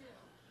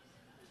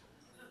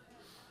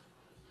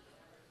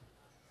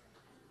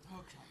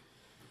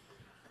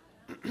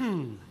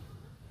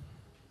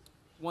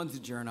 One's a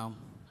journo.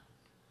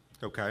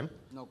 Okay.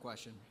 No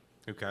question.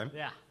 Okay.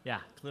 Yeah,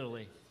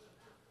 clearly.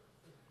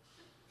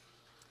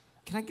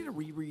 Can I get a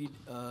reread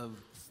of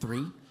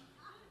 3?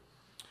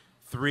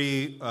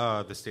 3,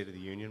 the State of the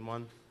Union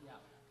one. Yeah.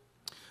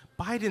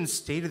 Biden's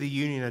State of the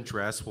Union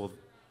address will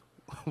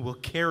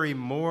carry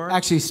more.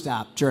 Actually,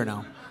 stop.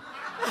 Journo.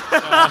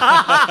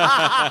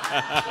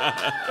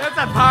 That's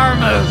a power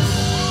move.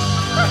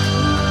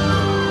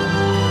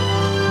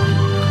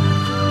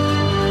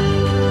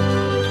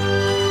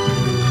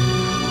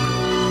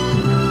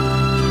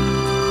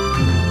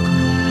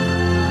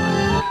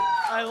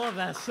 I love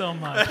that so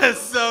much. That's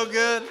so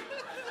good.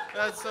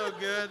 That's so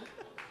good.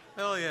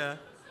 Hell yeah.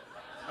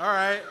 All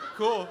right,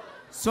 cool.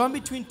 So I'm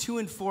between 2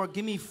 and 4.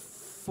 Give me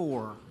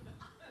 4.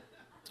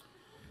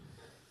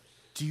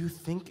 Do you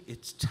think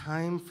it's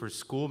time for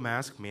school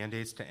mask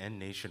mandates to end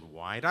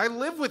nationwide? I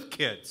live with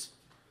kids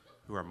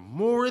who are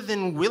more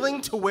than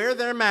willing to wear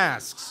their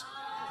masks.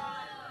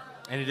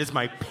 And it is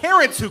my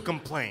parents who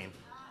complain.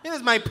 It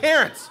is my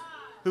parents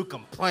who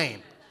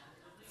complain.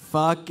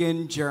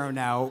 Fucking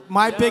journo.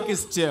 My pick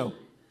is 2.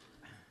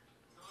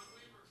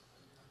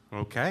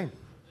 Okay.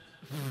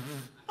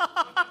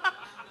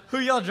 Who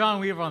yelled John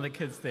Weaver on the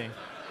kids thing?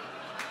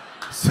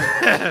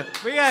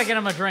 We gotta get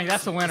him a drink.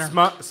 That's the winner.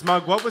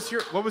 Smug, what was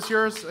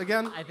yours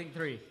again? I think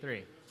 3.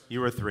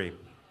 You were 3.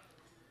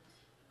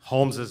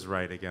 Holmes is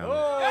right again.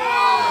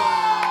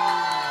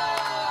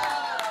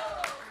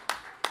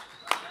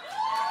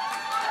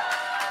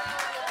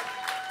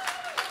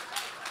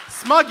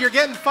 Smug, you're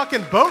getting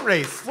fucking boat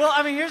race. Well,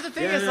 I mean, here's the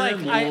thing: is like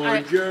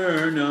I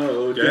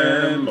Journo,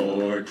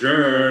 Demore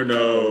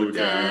Journo,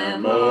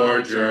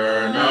 Demore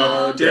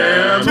Journo,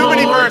 Demore Too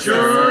many verses.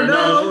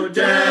 Journo,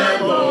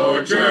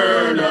 Demore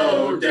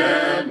Journo,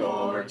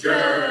 Demore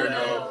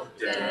Journo,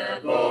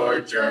 Demore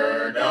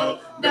journo.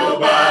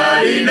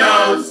 Nobody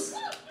knows.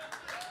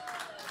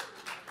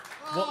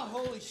 Well,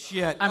 holy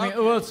shit. I mean,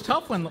 well, it's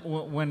tough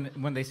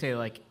when they say,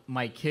 like,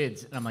 my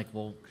kids, and I'm like,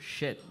 well,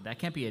 shit, that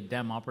can't be a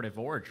Dem operative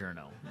or a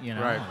journo, you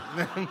know? Right.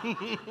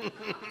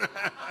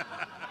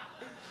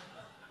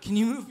 Can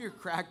you move your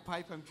crack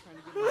pipe? I'm trying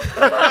to get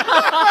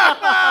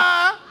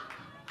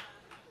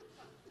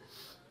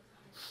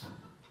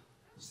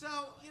So,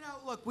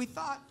 look, we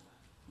thought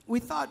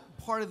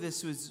part of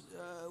this was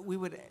we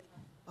would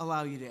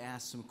allow you to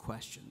ask some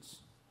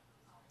questions,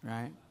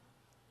 right?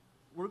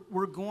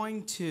 We're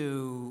going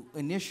to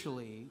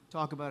initially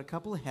talk about a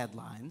couple of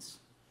headlines.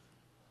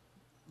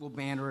 We'll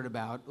banter it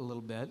about a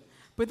little bit.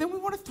 But then we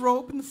want to throw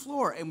open the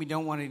floor, and we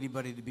don't want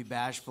anybody to be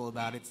bashful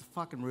about it. It's a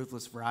fucking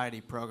Ruthless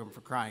variety program, for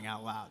crying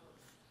out loud,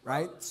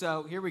 right?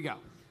 So here we go.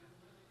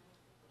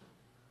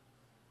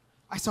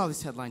 I saw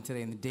this headline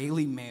today in the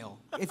Daily Mail.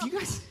 If you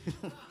guys,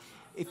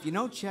 if you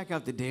don't check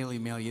out the Daily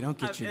Mail, you don't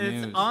get your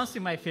news. It's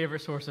honestly my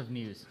favorite source of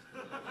news.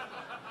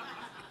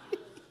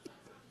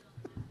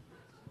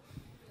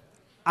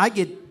 I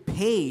get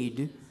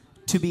paid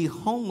to be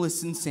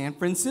homeless in San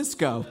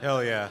Francisco.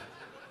 Hell yeah.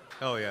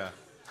 Hell yeah.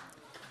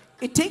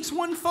 It takes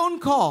one phone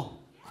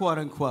call, quote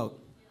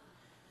unquote.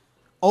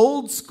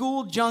 Old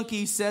school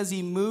junkie says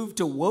he moved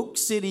to Woke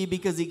City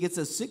because he gets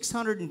a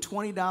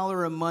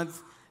 $620 a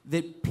month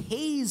that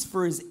pays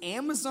for his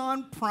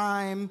Amazon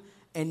Prime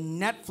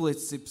and Netflix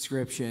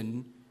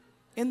subscription,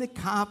 and the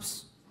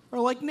cops are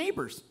like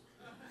neighbors.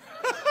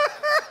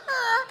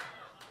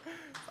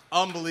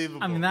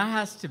 Unbelievable. I mean, that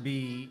has to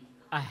be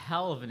a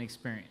hell of an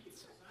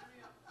experience.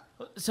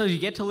 So you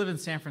get to live in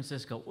San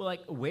Francisco. Well,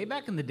 like way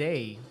back in the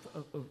day,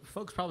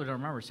 folks probably don't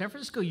remember, San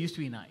Francisco used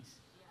to be nice.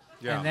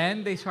 Yeah. And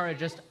then they started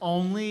just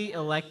only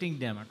electing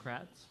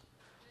Democrats.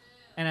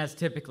 And as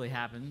typically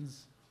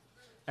happens,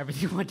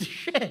 everything went to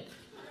shit.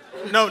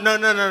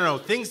 No.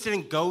 Things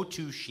didn't go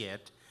to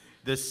shit.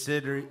 The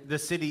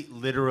city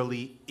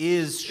literally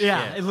is shit.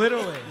 Yeah,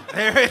 literally.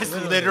 There is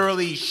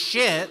literally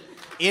shit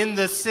in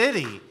the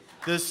city.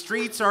 The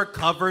streets are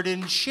covered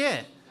in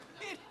shit.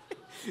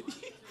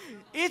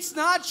 It's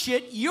not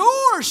shit,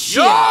 your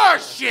shit. Your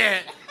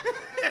shit.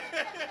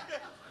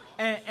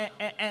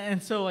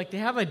 And so, like, they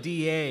have a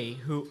DA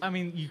who, I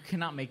mean, you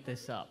cannot make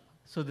this up.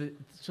 So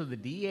the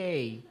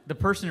DA, the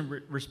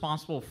person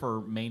responsible for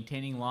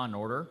maintaining law and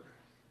order,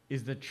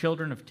 is the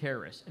children of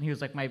terrorists. And he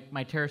was like,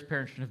 my terrorist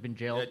parents shouldn't have been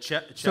jailed.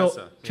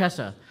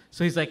 Chesa.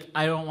 So he's like,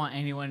 I don't want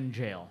anyone in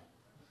jail.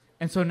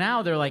 And so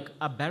now they're like,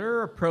 a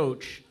better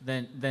approach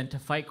than to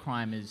fight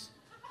crime is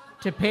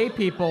to pay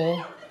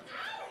people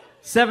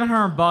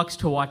 $700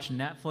 to watch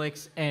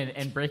Netflix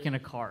and break into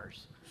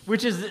cars,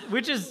 which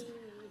is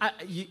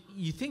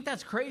you think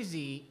that's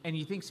crazy, and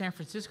you think San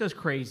Francisco's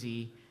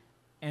crazy,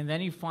 and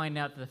then you find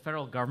out that the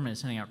federal government is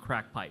sending out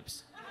crack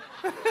pipes.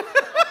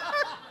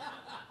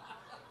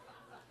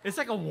 It's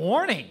like a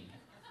warning.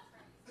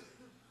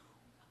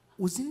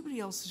 Was anybody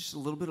else just a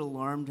little bit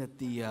alarmed at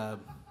the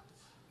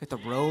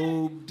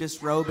robe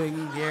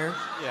disrobing here?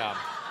 Yeah.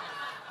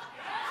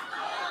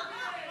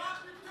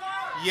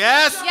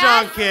 Yes,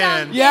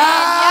 Duncan.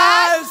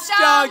 Yes,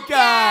 Duncan.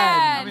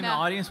 I mean, the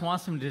audience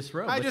wants him to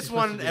disrobe. I What's just he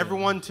supposed wanted to do?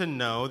 everyone to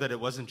know that it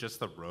wasn't just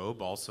the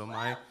robe. Also,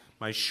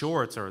 my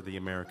shorts are the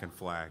American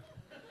flag.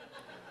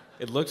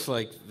 It looks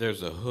like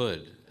there's a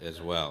hood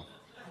as well.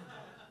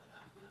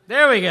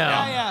 There we go.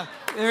 Yeah.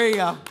 There you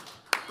go.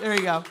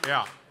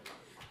 Yeah.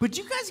 But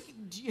you guys,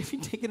 have you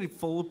taken a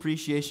full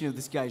appreciation of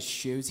this guy's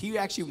shoes? He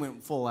actually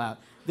went full out.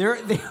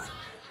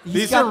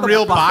 These are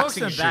real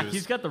boxing Folks in the back, shoes.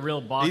 He's got the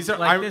real boxing. These are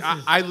like,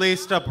 I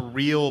laced up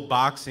real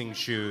boxing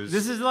shoes.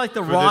 This is like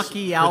the for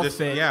Rocky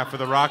outfit. For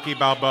the Rocky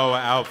Balboa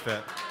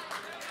outfit.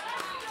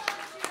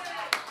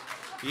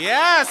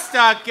 Yes,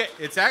 Duncan.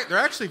 They're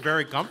actually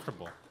very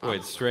comfortable. Boy,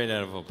 it's straight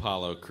out of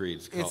Apollo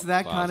Creed's It's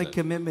that kind of closet.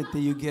 commitment that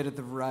you get at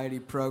the variety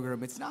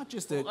program. It's not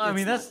just a. Well, I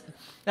mean, that's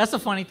the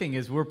funny thing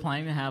is we're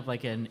planning to have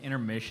like an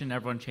intermission.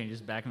 Everyone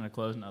changes back into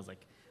clothes, and I was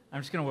like,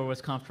 I'm just gonna wear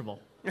what's comfortable.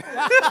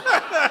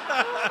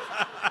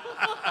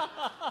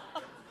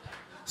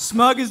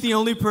 Smug is the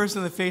only person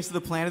on the face of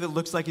the planet that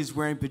looks like he's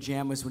wearing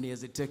pajamas when he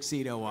has a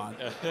tuxedo on.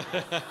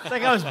 It's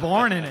like I was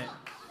born in it.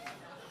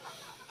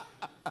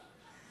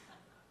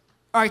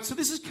 All right, so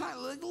this is kind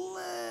of like a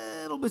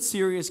little bit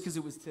serious because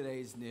it was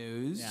today's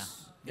news.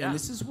 Yeah. And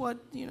this is what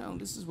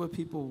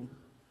people.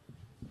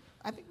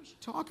 I think we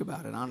should talk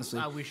about it,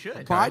 honestly. We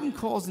should. Biden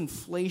calls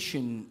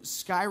inflation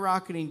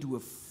skyrocketing to a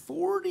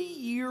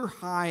 40-year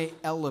high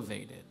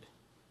elevated,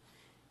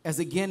 as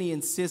again he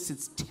insists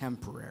it's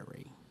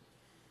temporary.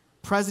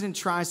 President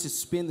tries to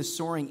spin the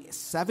soaring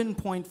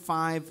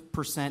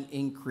 7.5%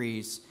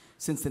 increase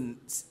since the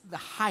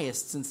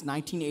highest since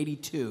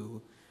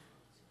 1982,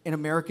 and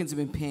Americans have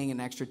been paying an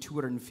extra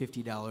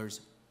 $250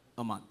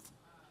 a month.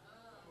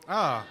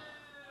 Ah.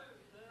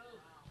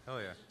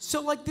 Hell yeah.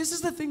 So, like, this is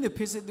the thing that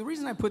pisses... The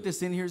reason I put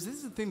this in here is this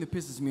is the thing that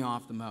pisses me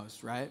off the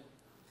most, right?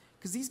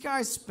 Because these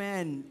guys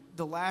spend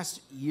the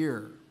last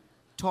year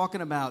talking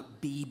about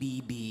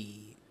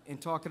BBB and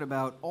talking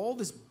about all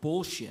this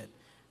bullshit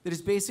that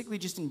is basically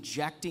just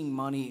injecting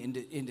money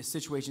into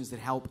situations that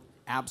help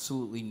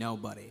absolutely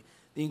nobody.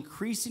 They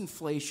increase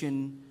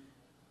inflation,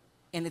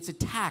 and it's a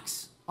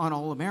tax on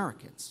all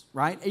Americans,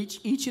 right?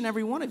 Each and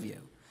every one of you.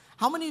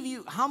 How many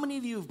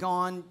of you have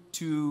gone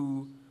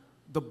to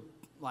the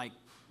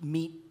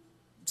meat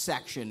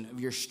section of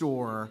your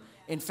store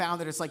and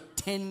found that it's like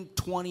 10,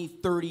 20,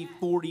 30,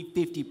 40,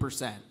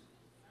 50%?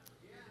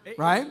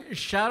 Right?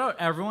 Shout out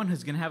everyone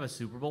who's going to have a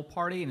Super Bowl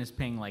party and is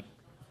paying like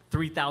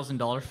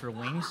 $3,000 for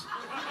wings.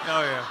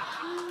 Oh,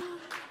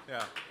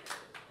 yeah.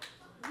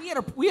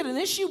 Yeah. We had an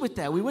issue with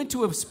that. We went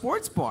to a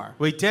sports bar.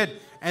 We did,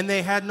 and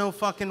they had no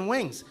fucking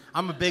wings.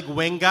 I'm a big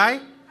wing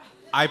guy.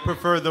 I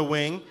prefer the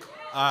wing.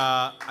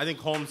 I think,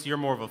 Holmes, you're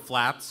more of a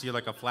flats. You're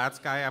like a flats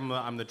guy.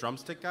 I'm the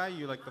drumstick guy.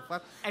 You like the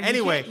flats. And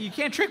anyway, you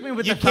can't trick me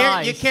with the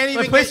thighs. You can't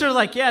even. The places are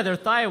like, yeah, they're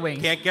thigh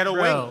wings. Can't get a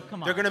Bro, wing.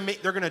 Come on.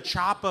 They're gonna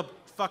chop up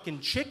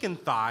fucking chicken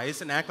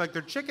thighs and act like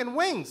they're chicken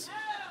wings.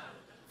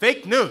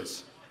 Fake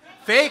news.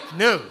 Fake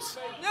news.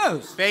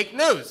 Fake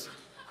news.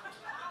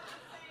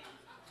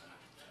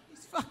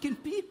 These fucking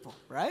people,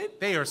 right?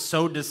 They are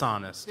so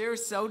dishonest. They're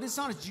so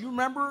dishonest. Do you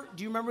remember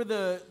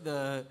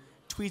the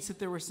tweets that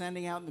they were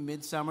sending out in the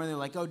midsummer? They're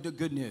like, oh,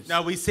 good news.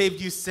 Now we saved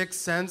you 6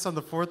 cents on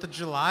the 4th of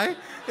July.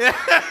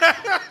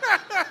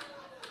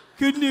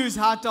 Good news,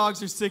 hot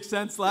dogs are 6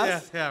 cents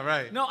less. Yeah,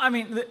 right. No, I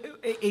mean,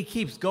 it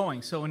keeps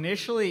going. So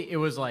initially it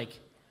was like,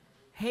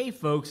 hey,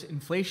 folks,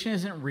 inflation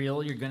isn't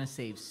real. You're going to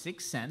save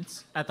 6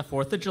 cents at the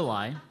 4th of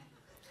July.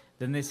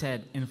 Then they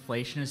said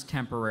inflation is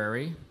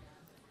temporary.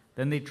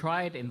 Then they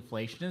tried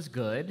inflation is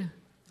good.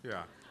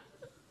 Yeah.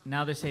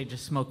 Now they say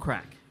just smoke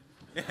crack.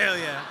 Hell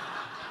yeah.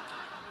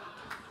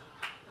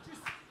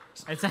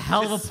 It's a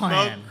hell of a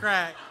plan. Smoke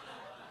crack.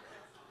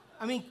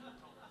 I mean,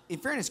 in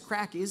fairness,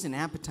 crack is an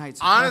appetite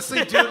suppressant.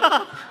 Honestly, dude.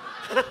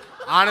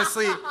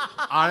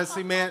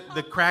 honestly, man,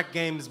 the crack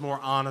game is more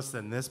honest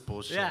than this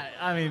bullshit. Yeah,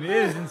 I mean, it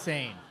is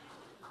insane.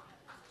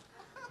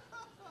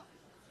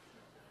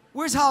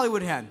 Where's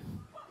Hollywood Hen?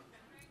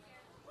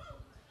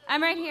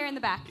 I'm right here in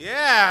the back.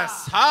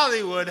 Yes,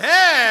 Hollywood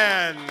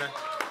Hen.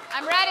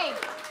 I'm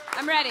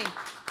ready.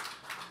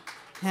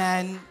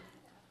 Hen,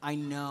 I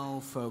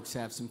know folks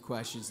have some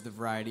questions of the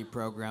variety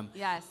program.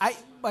 Yes.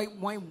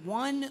 My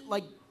one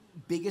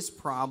biggest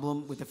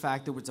problem with the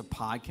fact that it's a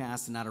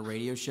podcast and not a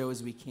radio show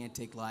is we can't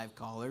take live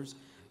callers,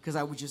 because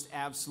I would just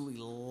absolutely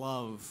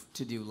love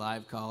to do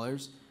live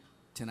callers.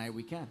 Tonight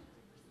we can.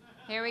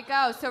 Here we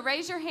go. So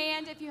raise your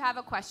hand if you have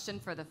a question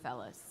for the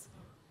fellas.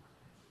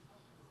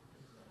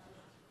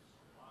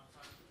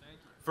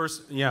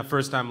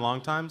 First time,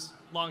 long times?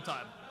 Long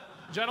time.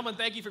 Gentlemen,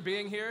 thank you for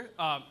being here.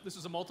 This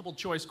is a multiple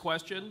choice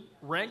question.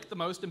 Rank the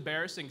most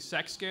embarrassing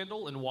sex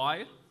scandal and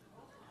why.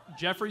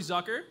 Jeffrey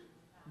Zucker,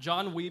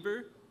 John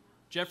Weaver,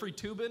 Jeffrey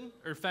Toobin,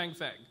 or Fang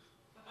Fang?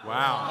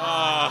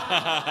 Wow.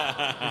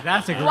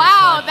 That's a great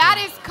Wow, question. that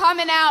is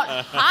coming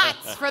out hot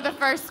for the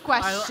first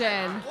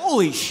question.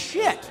 Holy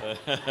shit.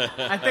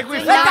 I think we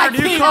Did found our not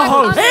new see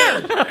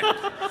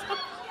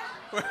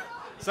co-host.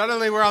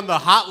 Suddenly we're on the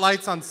hot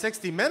lights on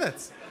 60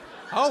 Minutes.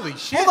 Holy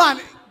shit. Hold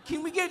on.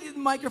 Can we get the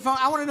microphone?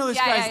 I want to know this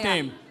guy's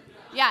name.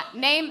 Yeah,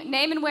 name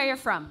and where you're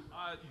from.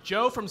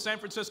 Joe from San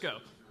Francisco.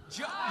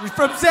 You're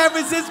from San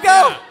Francisco?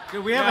 Yeah.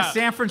 Dude, we have a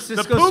San The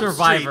Francisco poop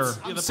survivor.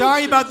 streets. I'm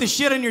sorry about the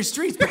shit on your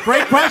streets, but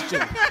great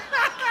question.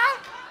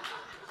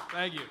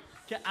 Thank you.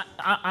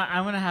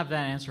 I'm going to have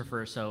that answer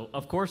first. So,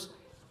 of course,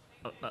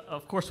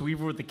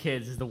 Weaver with the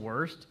kids is the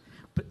worst.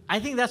 But I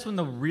think that's when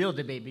the real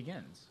debate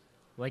begins.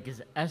 Like,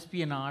 is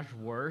espionage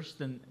worse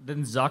than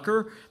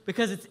Zucker?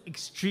 Because it's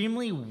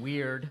extremely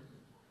weird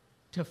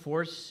to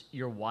force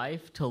your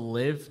wife to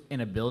live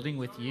in a building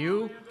with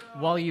you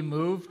while you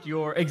moved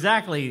your...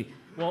 Exactly.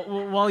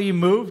 While you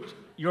moved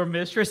your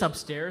mistress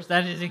upstairs.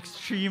 That is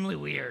extremely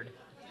weird.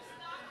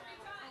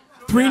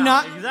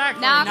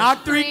 Exactly.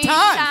 Not three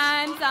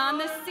times. On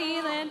the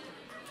ceiling.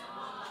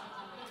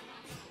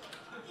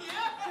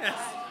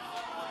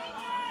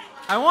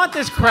 I want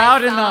this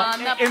crowd in on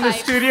the the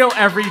pipe. studio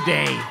every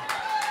day.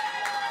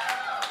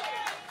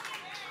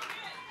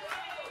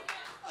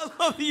 I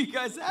love that you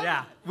guys have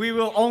Yeah, we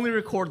will only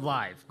record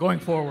live going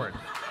forward.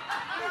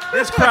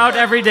 This crowd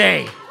every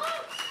day.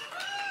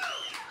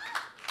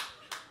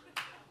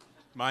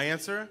 My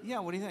answer? Yeah,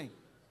 what do you think?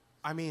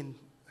 I mean,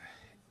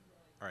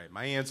 all right,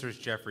 my answer is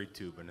Jeffrey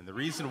Toobin. And the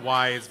reason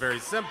why is very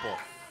simple.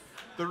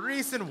 The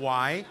reason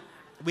why,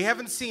 we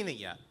haven't seen it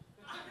yet.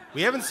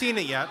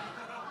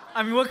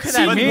 I mean, what could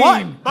that mean,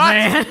 what?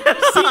 man?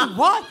 Seen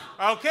what?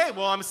 Okay,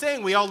 well, I'm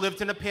saying we all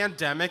lived in a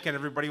pandemic and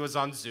everybody was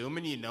on Zoom,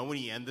 and you know when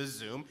you end the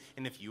Zoom,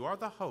 and if you are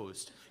the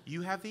host,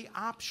 you have the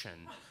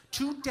option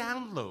to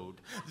download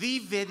the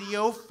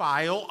video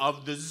file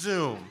of the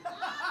Zoom.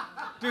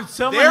 Dude,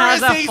 someone There has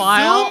is that a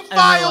file. Zoom and they're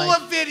file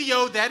like, of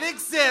video that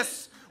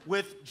exists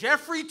with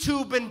Jeffrey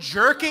Toobin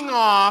jerking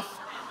off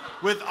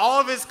with all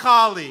of his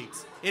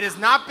colleagues. It has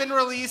not been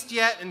released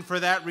yet, and for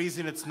that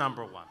reason, it's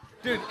number one.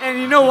 Dude, and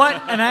you know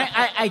what? And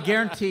I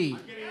guarantee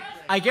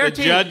I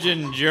guarantee the judge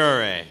and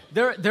jury.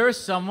 There is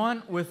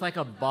someone with like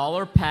a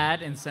baller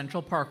pad in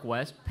Central Park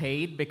West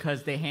paid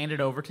because they handed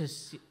over to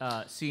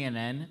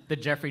CNN the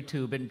Jeffrey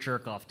Toobin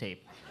jerk-off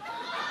tape.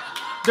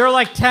 They're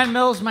like 10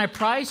 mils my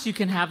price. You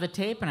can have the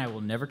tape, and I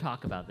will never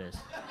talk about this.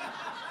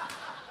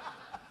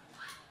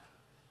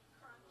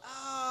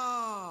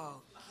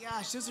 Oh,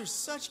 gosh, those are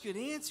such good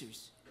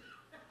answers.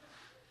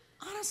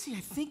 Honestly,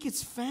 I think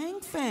it's Fang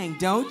Fang,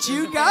 don't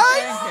you guys?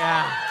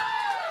 Yeah.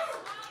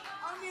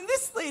 I mean,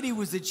 this lady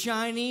was a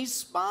Chinese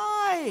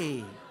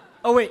spy.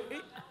 Oh, wait.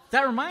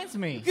 That reminds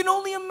me. You can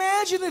only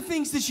imagine the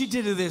things that she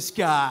did to this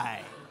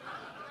guy.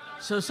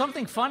 So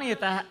something funny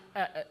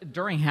at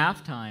during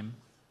halftime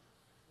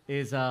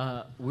is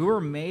we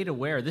were made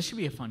aware. This should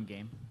be a fun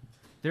game.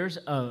 There's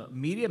a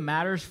Media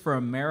Matters for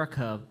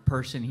America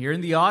person here in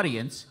the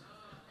audience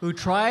who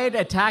tried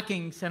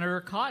attacking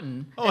Senator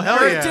Cotton. Oh,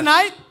 hell yeah.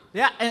 Tonight?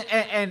 Yeah,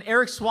 and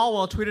Eric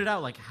Swalwell tweeted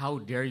out, like, how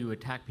dare you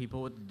attack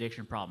people with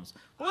addiction problems?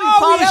 Well, you Oh,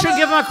 probably we should have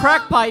give them a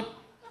crack pipe.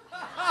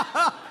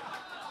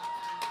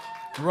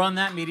 Run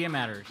that Media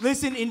Matters.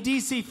 Listen, in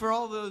D.C., for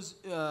all those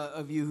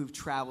of you who've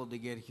traveled to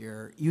get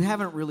here, you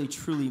haven't really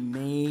truly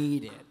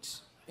made it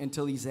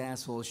until these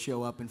assholes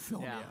show up and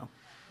film you,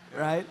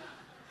 right?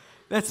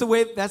 That's the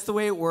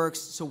way it works.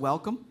 So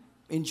welcome,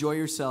 enjoy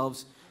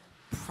yourselves.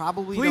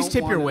 Probably Please don't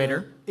tip your wanna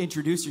waiter.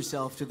 Introduce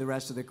yourself to the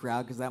rest of the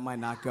crowd because that might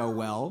not go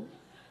well.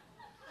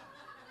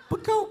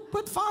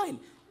 But fine.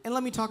 And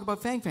let me talk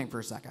about Fang Fang for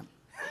a second.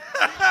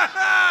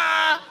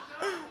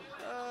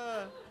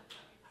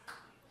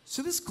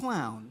 So this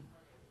clown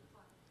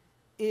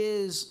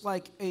is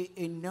like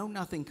a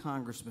know-nothing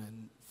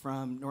congressman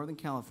from Northern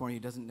California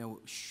who doesn't know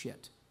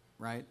shit,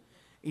 right?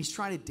 He's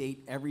trying to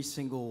date every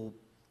single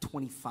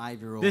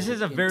 25-year-old. This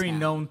is a in very town.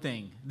 known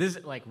thing. This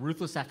is like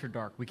Ruthless After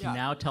Dark. We can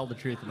now tell the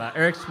truth about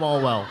Eric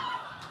Swalwell.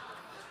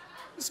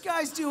 This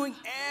guy's doing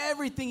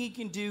everything he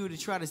can do to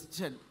try to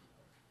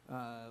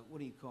what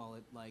do you call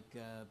it? Like,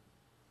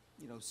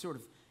 sort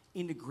of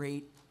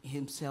integrate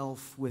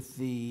himself with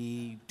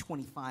the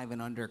 25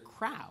 and under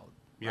crowd,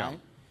 right?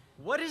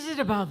 What is it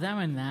about them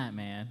and that,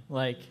 man?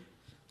 Like,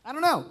 I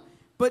don't know.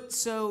 But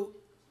so,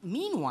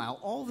 meanwhile,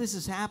 all this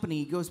is happening.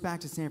 He goes back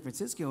to San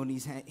Francisco and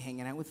he's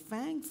hanging out with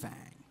Fang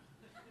Fang.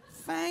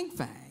 Fang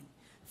Fang.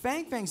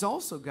 Fang Fang's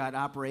also got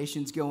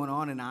operations going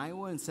on in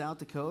Iowa and South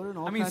Dakota and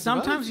all kinds of other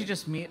sometimes you things.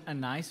 just meet a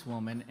nice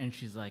woman and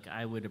she's like,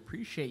 I would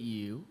appreciate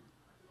you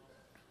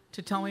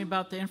to tell me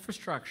about the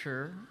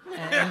infrastructure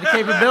and the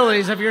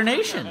capabilities of your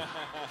nation.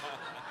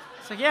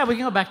 It's like, yeah, we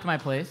can go back to my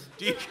place.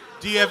 Do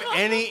you have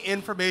any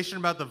information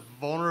about the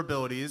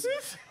vulnerabilities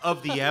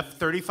of the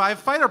F-35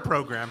 fighter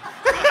program?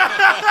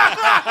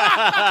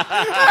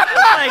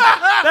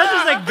 That's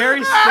just like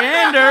very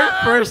standard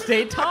for a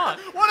state talk.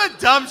 What a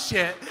dumb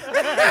shit.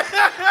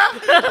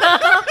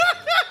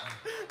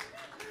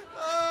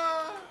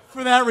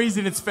 For that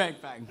reason, it's Fang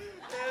Fang.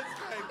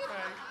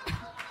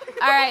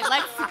 All right,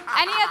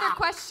 any other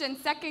question?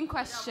 Second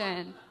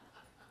question.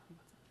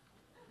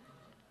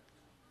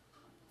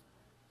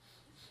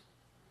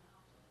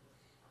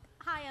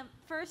 Hi,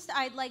 first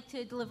I'd like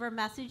to deliver a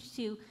message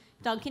to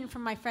Duncan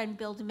from my friend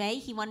Bill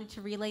DeMay. He wanted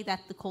to relay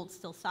that the Colts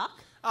still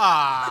suck.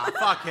 Ah,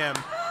 fuck him.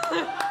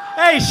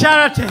 Hey, shout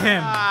out to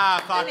him.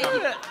 Ah, fuck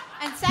him.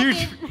 And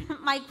second,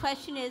 my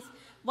question is,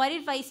 what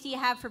advice do you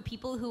have for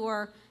people who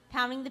are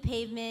pounding the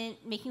pavement,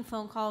 making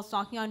phone calls,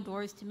 knocking on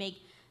doors to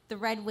make the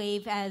red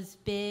wave as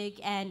big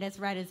and as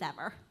red as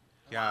ever?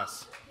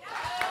 Yes.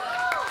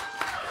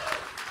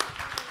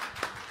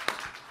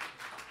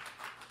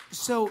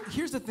 So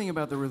here's the thing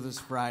about the Ruthless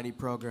Variety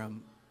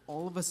program.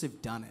 All of us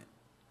have done it,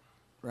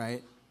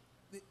 right?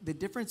 The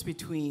difference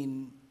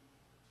between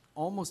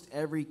almost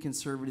every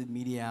conservative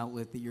media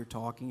outlet that you're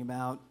talking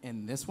about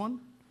and this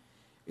one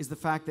is the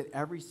fact that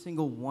every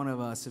single one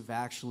of us have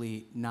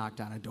actually knocked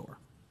on a door.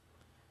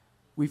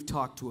 We've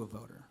talked to a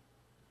voter.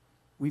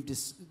 We've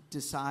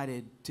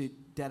decided to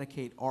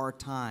dedicate our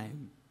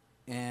time,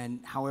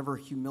 and however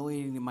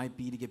humiliating it might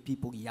be to get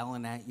people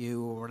yelling at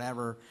you or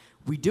whatever,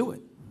 we do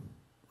it,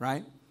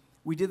 right?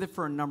 We did it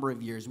for a number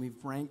of years. We've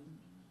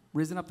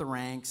risen up the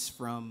ranks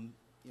from,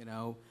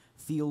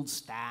 field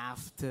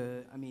staff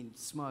to,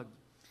 smug.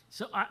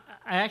 So I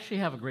actually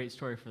have a great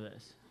story for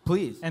this.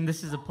 Please. And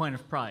this is a point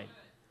of pride.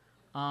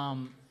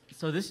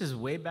 So this is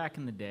way back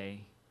in the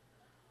day.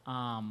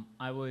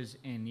 I was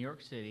in New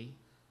York City,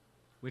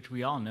 which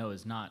we all know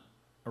is not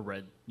a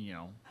red,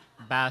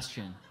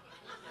 bastion.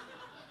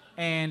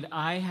 And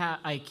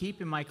I keep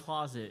in my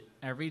closet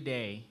every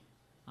day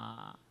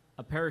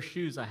a pair of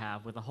shoes I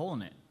have with a hole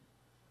in it.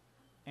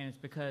 And it's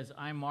because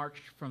I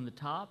marched from the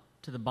top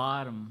to the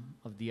bottom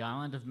of the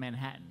island of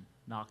Manhattan,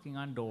 knocking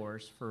on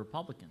doors for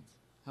Republicans.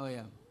 Hell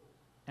yeah.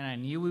 And I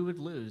knew we would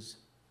lose,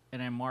 and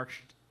I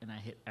marched and I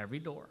hit every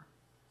door.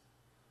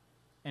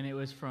 And it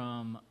was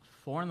from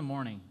 4 in the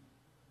morning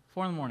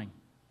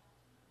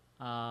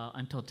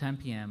until 10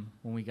 p.m.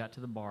 when we got to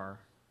the bar.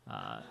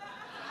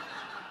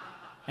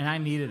 And I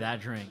needed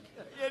that drink.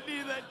 You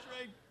need that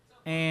drink.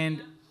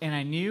 And and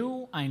I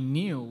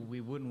knew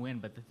we wouldn't win.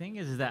 But the thing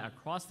is that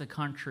across the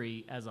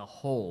country as a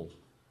whole,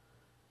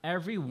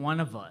 every one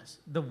of us,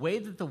 the way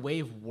that the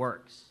wave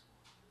works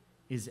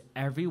is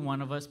every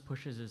one of us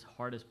pushes as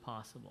hard as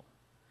possible.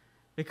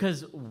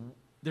 Because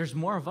there's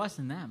more of us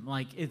than them.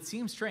 Like, it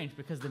seems strange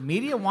because the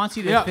media wants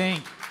you to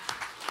think.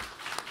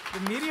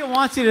 The media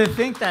wants you to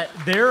think that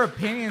their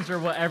opinions are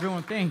what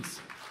everyone thinks.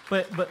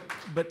 But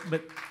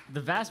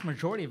the vast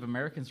majority of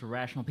Americans are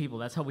rational people.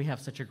 That's how we have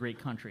such a great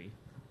country.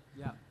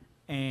 Yeah.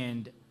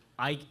 And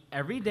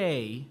every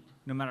day,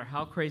 no matter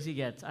how crazy it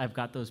gets, I've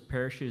got those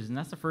pair of shoes. And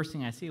that's the first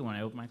thing I see when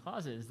I open my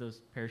closet is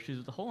those pair of shoes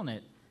with a hole in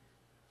it.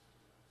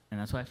 And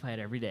that's why I fight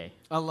every day.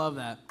 I love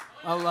that.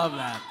 I love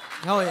that.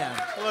 Hell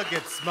yeah. Look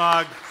at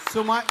Smug.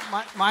 So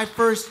my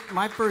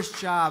first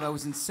job, I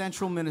was in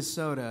central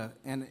Minnesota,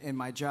 and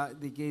my job,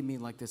 they gave me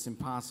like this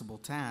impossible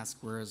task,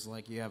 whereas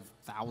like you have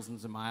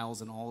thousands of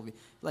miles and all of it.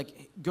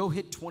 Like, go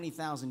hit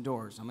 20,000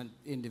 doors. I'm an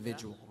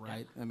individual,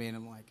 right? I mean,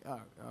 I'm like,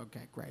 oh,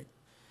 okay, great.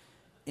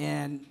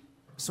 And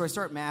so I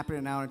start mapping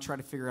it out and try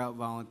to figure out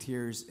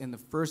volunteers. And the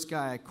first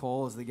guy I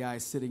call is the guy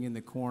sitting in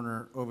the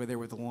corner over there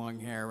with the long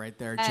hair right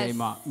there, Jay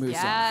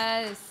Musa.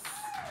 Yes.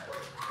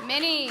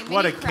 Mini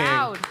What a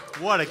crowd.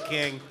 king. What a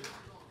king.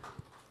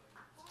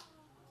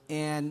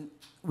 And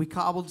we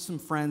cobbled some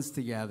friends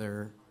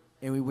together,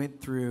 and we went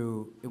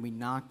through, and we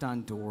knocked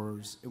on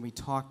doors, and we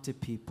talked to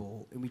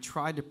people, and we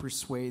tried to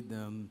persuade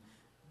them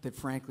that,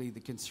 frankly,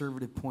 the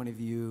conservative point of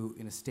view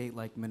in a state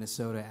like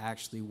Minnesota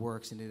actually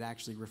works, and it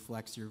actually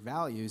reflects your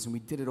values. And we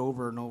did it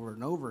over and over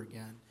and over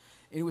again.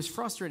 And it was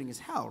frustrating as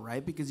hell,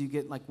 right? Because you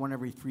get like one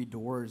every 3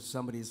 doors,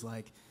 somebody's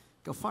like,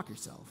 go fuck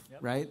yourself,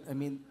 right? I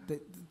mean,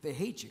 they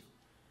hate you.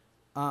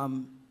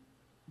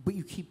 But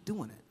you keep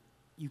doing it.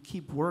 You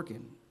keep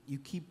working. You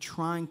keep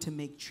trying to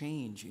make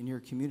change in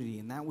your community,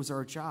 and that was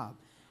our job.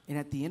 And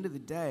at the end of the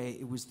day,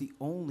 it was the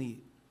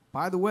only,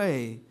 by the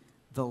way,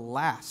 the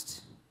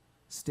last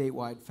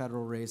statewide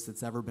federal race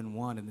that's ever been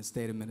won in the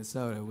state of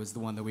Minnesota was the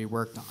one that we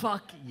worked on.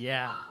 Fuck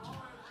yeah.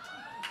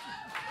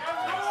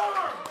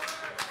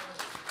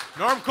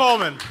 Norm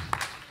Coleman.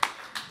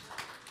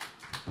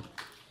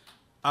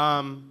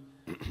 I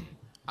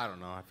don't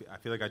know. I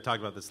feel like I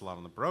talked about this a lot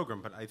on the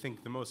program, but I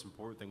think the most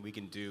important thing we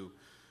can do,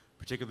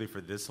 particularly for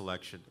this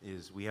election,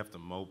 is we have to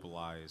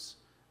mobilize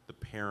the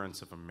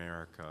parents of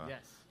America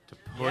to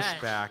push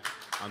back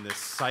on this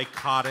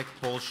psychotic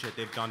bullshit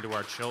they've done to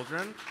our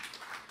children.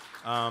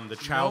 The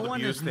child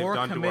abuse they've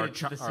done to our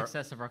to the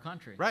success of our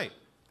country. Right.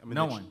 I mean,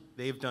 no one.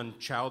 They've done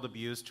child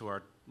abuse to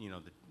our,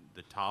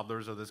 the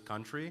toddlers of this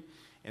country,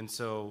 and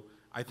so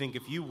I think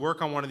if you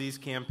work on one of these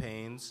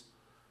campaigns,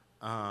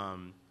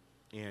 and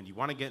you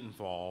want to get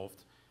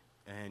involved,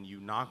 and you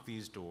knock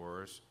these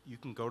doors, you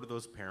can go to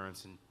those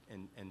parents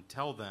and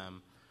tell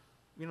them,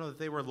 that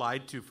they were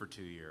lied to for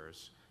 2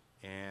 years,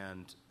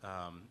 and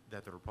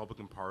that the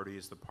Republican Party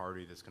is the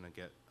party that's going to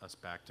get us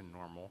back to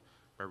normal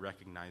by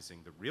recognizing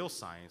the real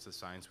science, the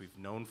science we've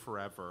known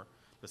forever,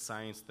 the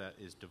science that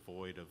is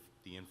devoid of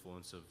the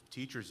influence of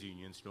teachers'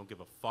 unions who don't give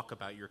a fuck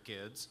about your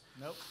kids.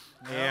 Nope.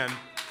 And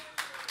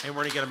we're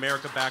going to get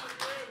America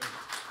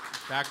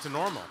back to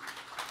normal.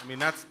 I mean,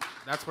 that's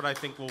what I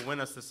think will win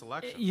us this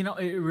election.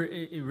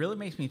 It really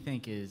makes me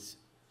think is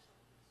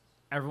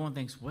everyone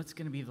thinks what's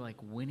going to be the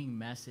winning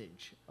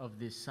message of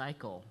this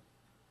cycle,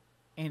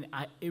 and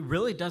it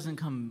really doesn't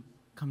come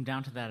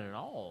down to that at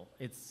all.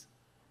 It's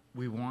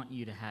we want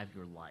you to have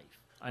your life,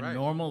 a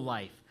normal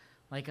life.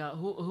 Like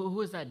who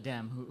was that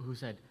Dem who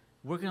said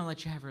we're going to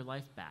let you have your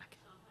life back?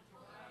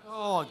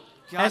 Oh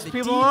God,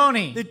 SP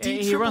Maloney.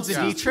 He runs the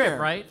D Trip,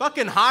 right?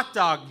 Fucking hot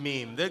dog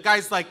meme. The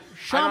guy's like,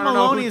 Sean I don't know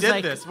Maloney who is did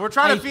like, this. We're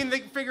trying to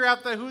figure out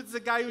who's the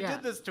guy who Yeah.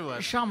 did this to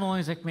us. Sean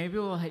Maloney's like, maybe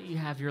we'll let you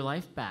have your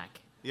life back.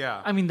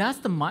 Yeah. I mean, that's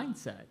the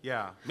mindset.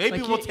 Yeah. Maybe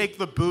Like, we'll take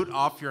the boot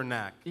off your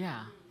neck.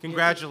 Yeah.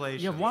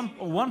 Congratulations. You have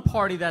one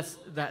party that's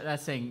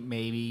saying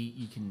maybe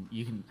you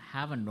can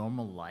have a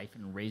normal life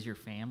and raise your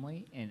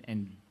family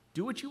and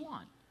do what you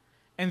want,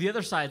 and the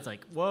other side's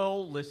like,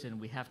 well, listen,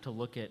 we have to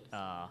look at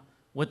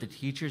what the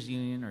teachers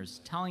union is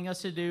telling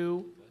us to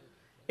do.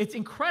 It's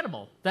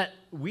incredible that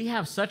we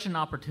have such an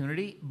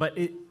opportunity, but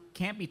it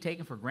can't be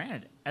taken for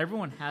granted.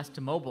 Everyone has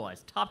to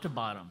mobilize, top to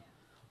bottom.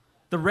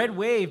 The red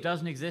wave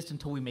doesn't exist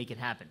until we make it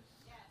happen.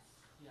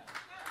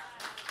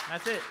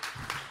 That's it.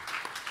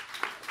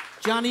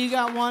 Johnny, you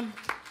got one?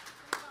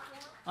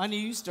 I knew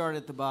you started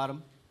at the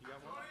bottom.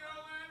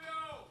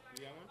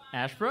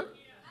 Ashbrook?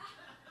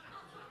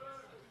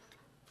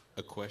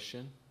 A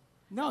question?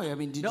 No, I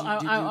mean,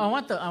 I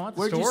want the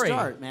where'd story. Where'd you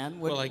start, man?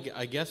 Well,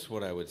 I guess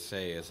what I would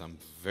say is I'm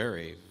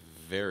very,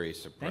 very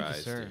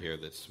surprised sir. to hear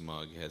that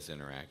Smug has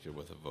interacted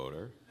with a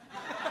voter.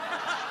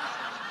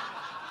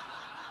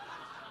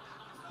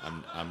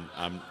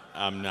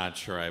 I'm not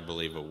sure I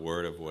believe a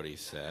word of what he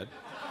said.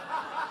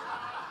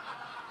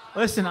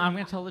 Listen, I'm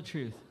going to tell the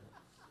truth.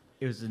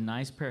 It was a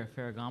nice pair of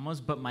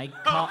Ferragamos, but my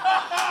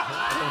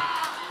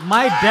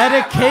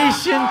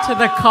dedication to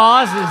the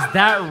cause is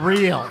that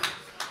real.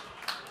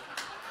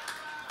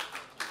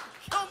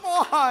 Come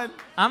on. on.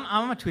 I'm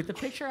gonna tweet the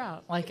picture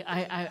out. Like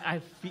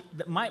I feel,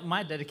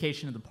 my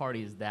dedication to the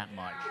party is that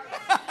much.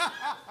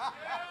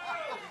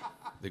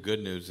 The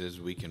good news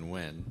is we can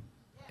win,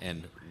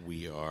 and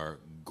we are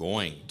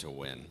going to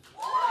win.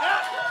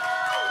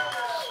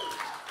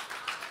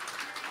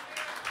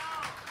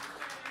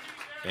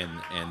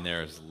 And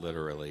there's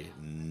literally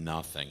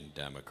nothing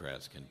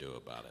Democrats can do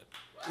about it.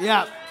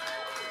 Yeah.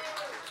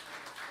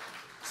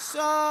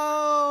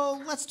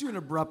 So let's do an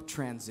abrupt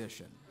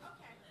transition.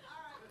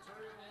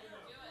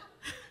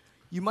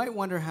 You might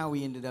wonder how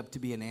we ended up to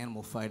be an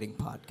animal fighting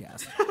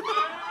podcast.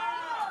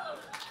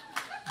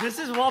 This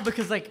is well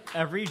because like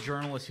every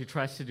journalist who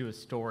tries to do a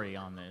story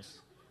on this,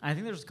 I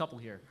think there's a couple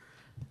here.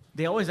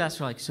 They always ask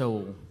for like,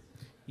 so,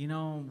 you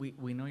know,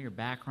 we know your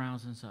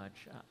backgrounds and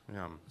such.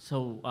 Yeah.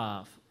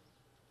 So,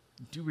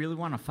 do you really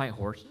want to fight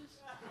horses?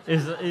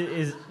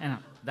 And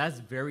that's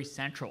very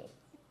central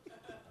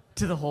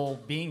to the whole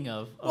being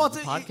of the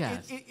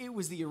podcast. It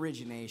was the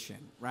origination,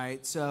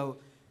 right? So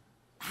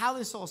how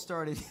this all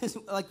started is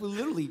like we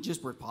literally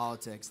just were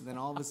politics, and then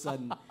all of a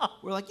sudden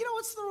we're like, you know,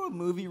 let's throw a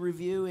movie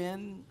review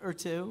in or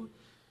two.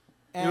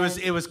 And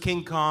It was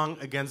King Kong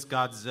against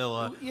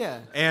Godzilla. Yeah.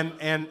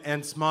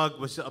 And Smug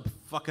was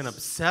fucking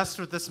obsessed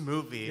with this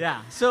movie.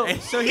 Yeah. So And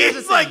here's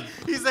the thing.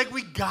 he's like,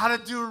 we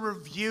gotta do a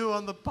review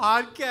on the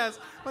podcast.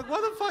 I'm like,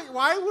 what the fuck?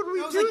 Why would we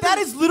do like, that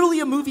is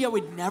literally a movie I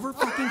would never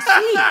fucking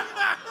see.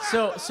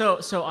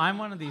 So I'm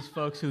one of these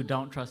folks who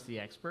don't trust the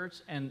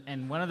experts,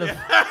 and one of the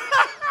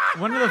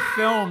one of the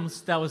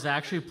films that was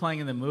actually playing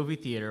in the movie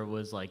theater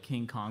was like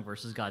King Kong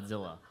versus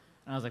Godzilla,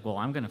 and I was like, well,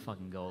 I'm gonna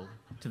fucking go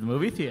to the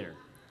movie theater.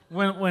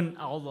 When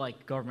all the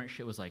like government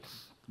shit was like,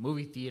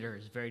 movie theater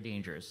is very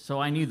dangerous, so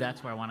I knew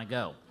that's where I want to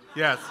go.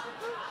 Yes.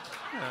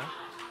 Yeah.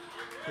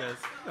 Yes,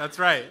 that's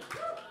right.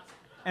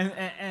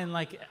 And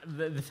like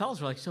the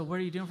fellas were like, so what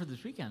are you doing for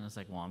this weekend? I was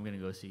like, well, I'm gonna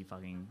go see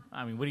fucking.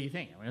 I mean, what do you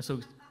think? I mean, so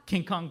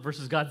King Kong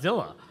versus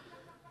Godzilla.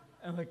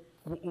 And I'm like,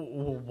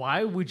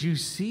 why would you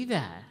see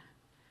that?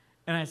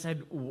 And I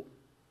said,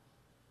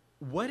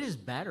 what is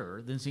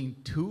better than seeing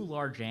two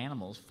large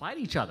animals fight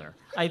each other?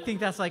 I think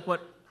that's like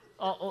what.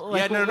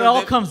 It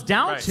all comes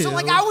down to. So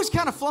like I was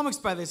kind of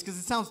flummoxed by this because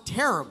it sounds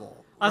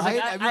terrible. I was right?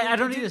 like, I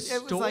don't need a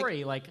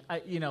story. Like,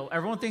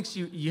 everyone thinks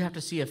you have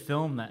to see a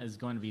film that is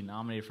going to be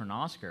nominated for an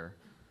Oscar.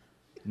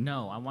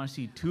 No, I want to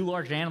see two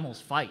large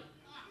animals fight,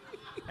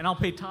 and I'll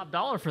pay top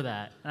dollar for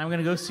that, and I'm going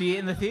to go see it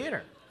in the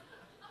theater.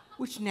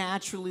 which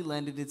naturally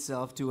lended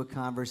itself to a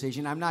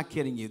conversation. I'm not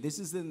kidding you. This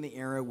is in the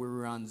era where we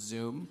were on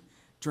Zoom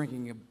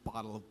drinking a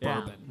bottle of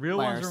bourbon. Real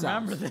by ones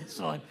ourselves. remember this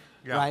one.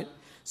 Yeah. Right?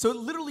 So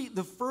literally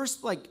the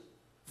first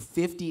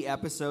 50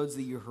 episodes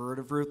that you heard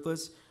of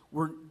Ruthless,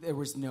 there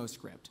was no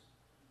script.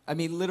 I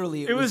mean,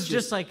 literally, it was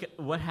just like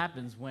what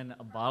happens when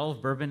a bottle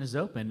of bourbon is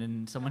opened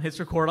and someone hits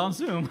record on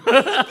Zoom.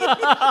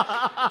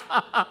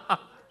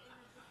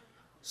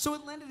 So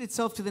it lended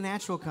itself to the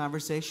natural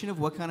conversation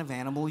of what kind of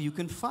animal you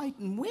can fight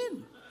and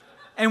win.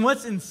 And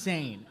what's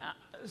insane,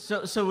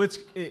 so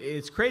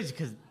it's crazy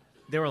because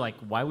they were like,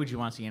 why would you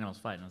want to see animals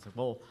fight? And I was like,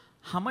 well,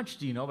 how much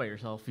do you know about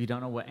yourself if you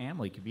don't know what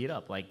animal you could beat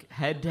up? Like,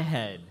 head to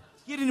head.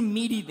 You get an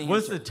immediate answer.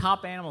 What's the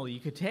top animal you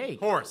could take?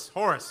 Horse.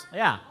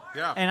 Yeah.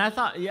 Yeah. And I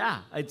thought,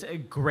 it's a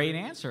great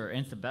answer, and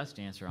it's the best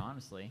answer,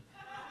 honestly.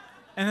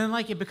 And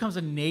then, it becomes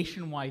a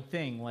nationwide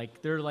thing.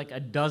 There are,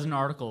 a dozen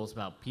articles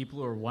about people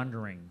who are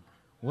wondering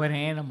what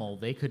animal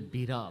they could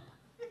beat up.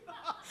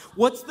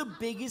 What's the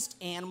biggest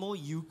animal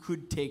you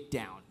could take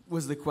down,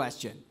 was the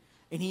question.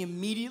 And he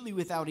immediately,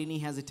 without any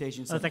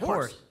hesitation, said,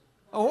 horse.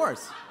 A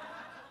horse.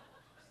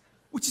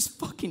 Which is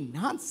fucking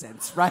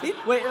nonsense, right?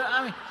 Wait,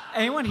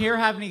 anyone here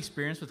have any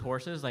experience with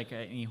horses?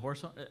 Any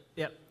horse?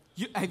 Yep.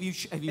 Have you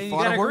and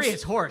fought a horse? Agree,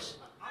 it's horse.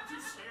 I'm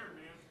too scared,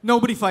 man.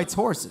 Nobody fights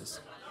horses.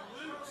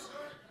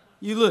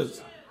 You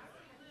lose.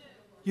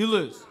 You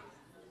lose.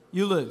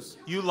 You lose.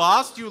 You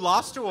lost? You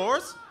lost to a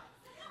horse?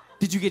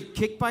 Did you get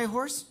kicked by a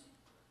horse?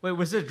 Wait,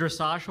 was it a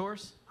dressage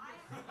horse?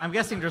 I'm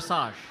guessing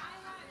dressage.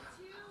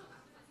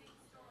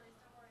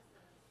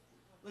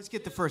 Let's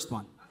get the first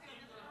one.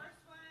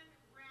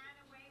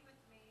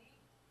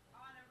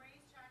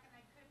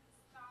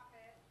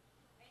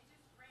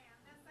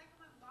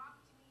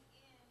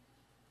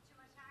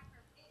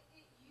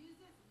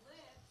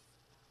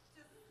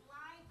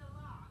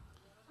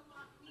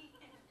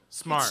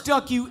 Smart.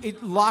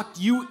 It locked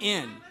you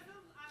in.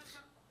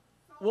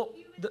 Well,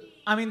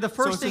 the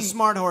first so thing. it's a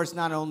smart horse,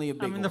 not only a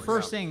big horse. The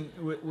first thing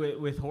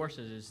with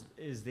horses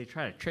is they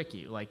try to trick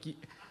you. I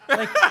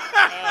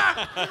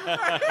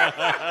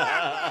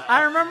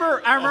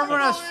remember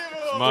when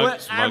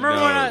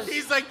I was.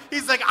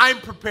 He's like, I'm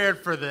prepared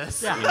for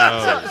this.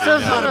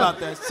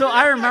 Yeah. So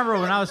I remember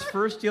when I was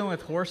first dealing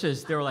with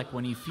horses, they were like,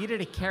 when you feed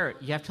it a carrot,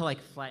 you have to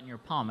flatten your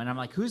palm, and I'm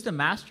like, who's the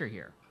master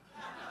here?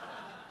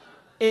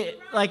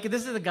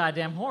 This is a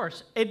goddamn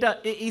horse. It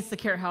eats the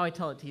carrot how I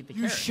tell it to eat the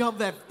carrot. You shove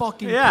that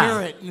fucking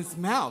carrot in its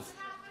mouth.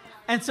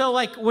 And so,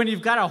 when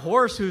you've got a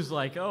horse who's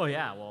like, oh,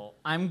 yeah, well,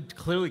 I'm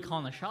clearly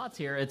calling the shots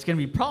here, it's going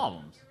to be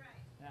problems.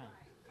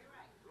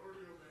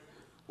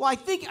 Well, I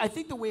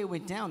think the way it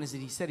went down is that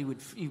he said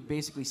he'd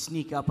basically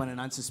sneak up on an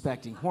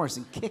unsuspecting horse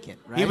and kick it,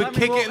 right? He would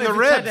kick it in the if it's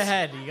ribs.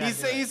 head-to-head, you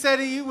gotta He said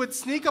he would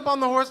sneak up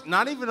on the horse.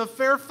 Not even a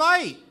fair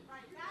fight.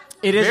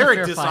 It is very a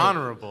fair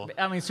dishonorable. Fight.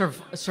 I mean,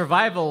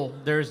 survival.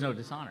 There is no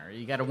dishonor.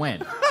 You got to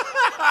win.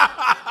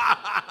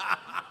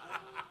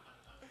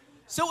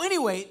 So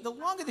anyway, the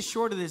long and the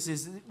short of this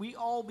is that we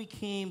all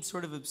became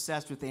sort of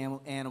obsessed with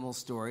animal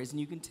stories, and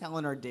you can tell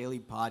in our daily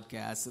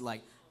podcasts that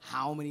like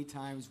how many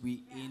times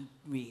we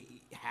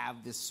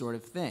have this sort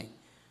of thing.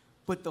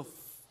 But the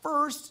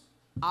first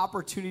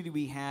opportunity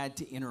we had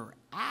to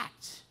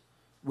interact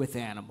with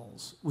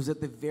animals was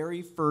at the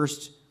very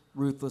first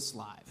Ruthless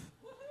Live.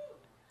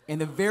 And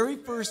the very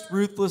first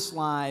Ruthless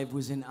Live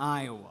was in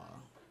Iowa.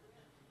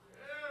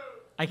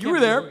 I can't You were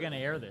there. We're gonna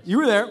air this. You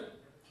were there.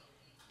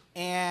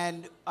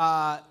 And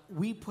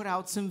we put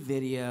out some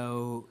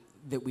video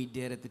that we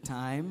did at the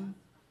time.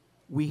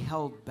 We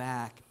held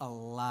back a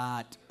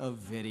lot of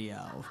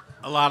video.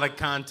 A lot of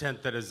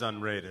content that is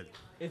unrated.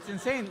 It's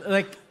insane.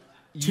 Like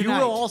you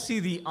Tonight. will all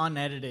see the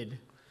unedited.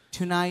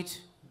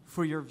 Tonight,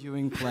 for your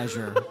viewing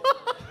pleasure,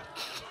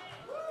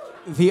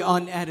 the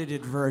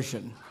unedited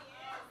version.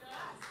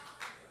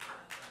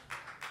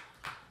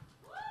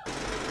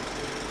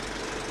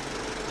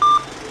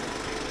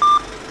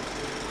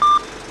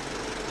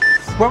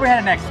 Where we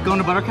headed next? Going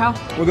to Butter Cow?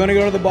 We're gonna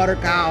go to the Butter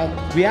Cow.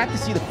 We have to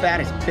see the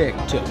fattest pig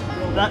too.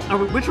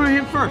 Which one are we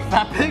hitting first?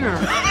 Fat pig or?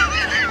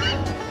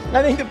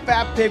 I think the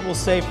fat pig will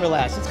save for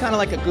last. It's kind of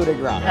like a coup de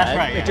grace. That's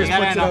right. It just You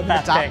gotta puts it end on over the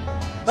fat top. pig.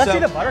 Let's So- see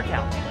the Butter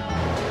Cow.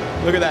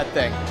 Look at that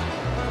thing.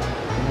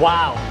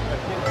 Wow.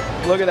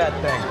 Look at that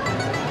thing.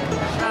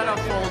 Shut up,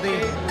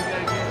 Foldy.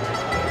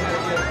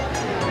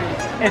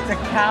 It's a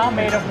cow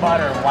made of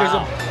butter.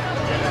 Wow.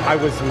 I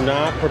was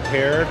not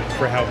prepared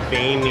for how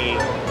veiny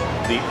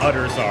the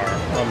udders are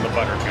on the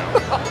butter cow.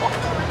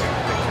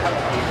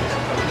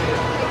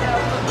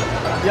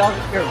 Y'all,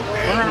 here,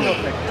 run around real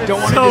quick.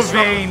 Don't want to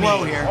disrupt the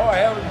flow here. Oh,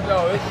 heavens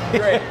no, this is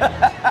great.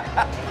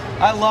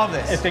 I love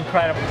this. It's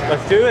incredible.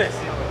 Let's do this.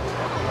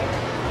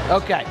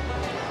 Okay.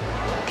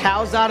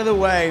 Cow's out of the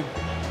way.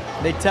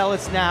 They tell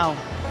us now.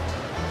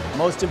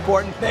 Most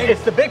important thing.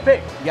 It's the big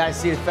pig. You gotta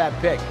see the fat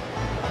pig.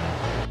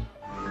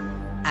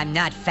 I'm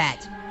not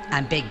fat.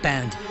 I'm big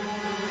boned.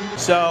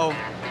 So,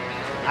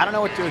 I don't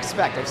know what to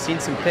expect. I've seen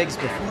some pigs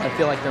before. I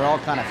feel like they're all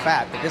kind of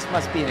fat, but this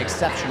must be an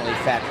exceptionally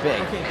fat pig.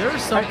 Okay, there are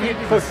some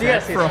people for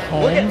for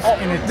Holmes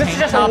in a this tank is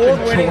just top and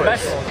award-winning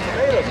shorts.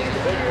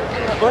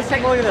 vegetables. Let's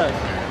take a look at those.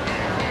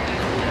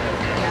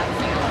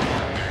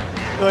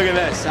 Look at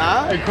this,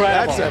 huh?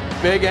 Incredible. That's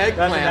a big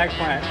eggplant. That's an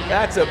eggplant.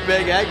 That's a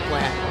big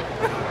eggplant.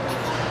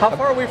 How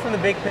far are we from the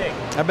big pig?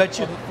 I bet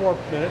you 4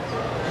 minutes.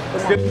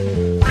 Let's do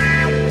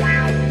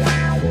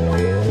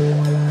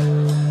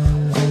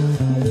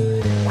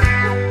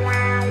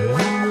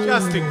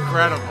Just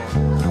incredible.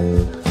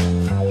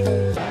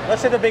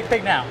 Let's see the big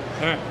pig now.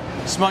 All right.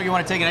 Smug, you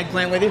want to take an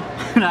eggplant with you?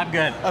 No, I'm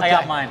good. I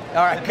got mine. All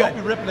right, good. Don't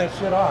be ripping that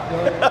shit off.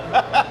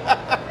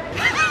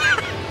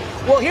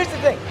 Well, here's the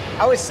thing.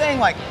 I was saying,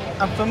 like,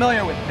 I'm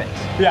familiar with pigs.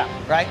 Yeah.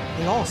 Right?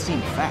 They all seem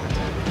fat.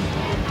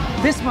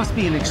 This must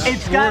be an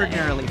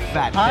extraordinarily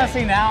fat pig.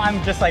 Honestly, now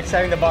I'm just like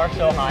setting the bar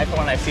so high for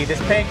when I see this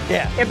pig.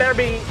 Yeah. It better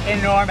be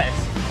enormous.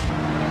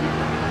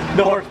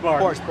 The horse barn.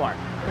 Horse barn.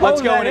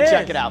 Let's go in and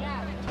check it out.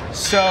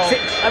 So, See,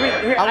 I mean,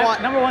 here, I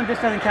want- number one, this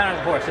doesn't count as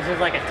a horse. This is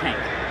like a tank.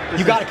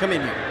 you got to come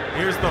in here.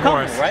 Here's the Comfortable,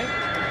 horse. right?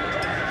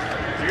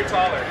 You're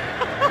taller.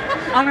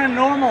 On a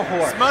normal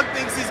horse. Smug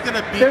thinks he's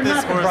gonna beat They're this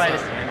not the horse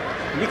brightest. up.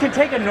 Man. You can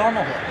take a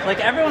normal horse. Like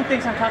everyone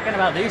thinks I'm talking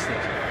about these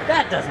things.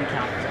 That doesn't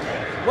count as a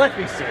horse. Let's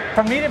be serious.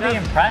 For me to be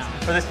impressed,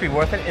 for this to be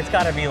worth it, it's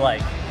got to be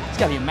like It's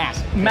got to be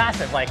massive.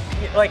 massive, like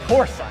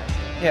horse size.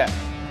 Yeah.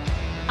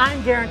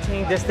 I'm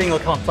guaranteeing this thing will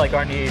come up to like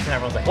our knees, and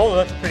everyone's like, "Oh,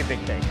 that's a pretty big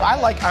thing."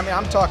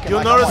 I'm talking. You'll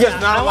like notice I want-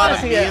 there's not I a lot wanna of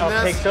see me a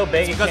in pig this. so big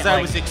It's it because can't,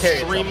 I was like, carry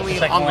itself. extremely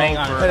It's like laying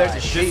on hungover its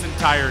side. this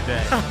entire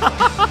day.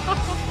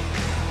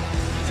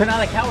 So now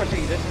the cow we're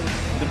seeing, this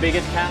is the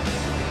biggest cow.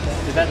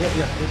 Is that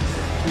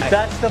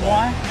That's the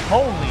one.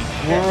 Holy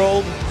shit.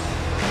 World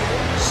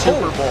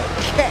Super Bowl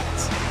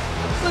cats.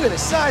 Look at the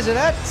size of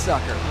that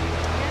sucker.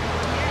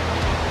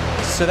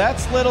 So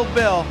that's little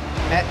Bill.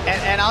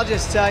 And I'll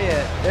just tell you,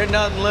 there's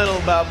nothing little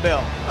about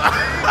Bill.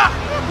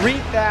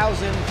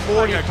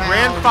 3,040 Like a pounds.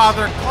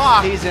 grandfather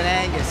clock. He's an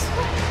Angus.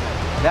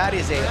 That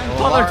is a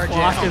Grandfather large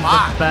clock animal.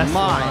 is the best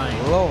My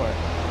line. Lord.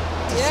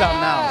 It's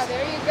something else.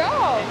 there you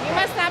go. You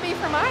must not be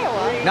from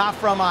Iowa. Not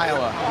from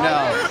Iowa,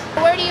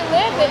 no. Where do you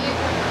live that you...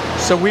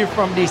 So we're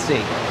from D.C.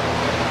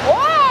 Whoa!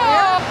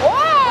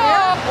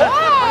 Whoa!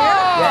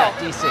 Whoa! Yeah,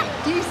 D.C.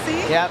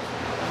 DC? Yep.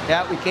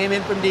 Yeah, we came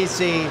in from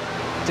D.C.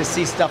 to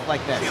see stuff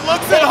like this. He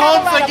looks at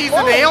Holmes like he's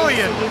an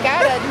alien. You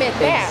gotta admit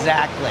that.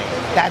 Exactly.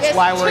 That's It's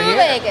why we're here.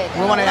 two-legged.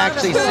 We want to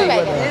actually see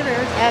what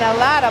And a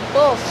lot of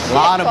bullshit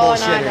lot of going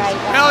on bullshitters. right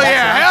now. Hell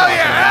yeah, hell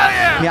yeah,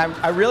 hell yeah. Yeah,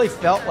 I really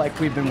felt like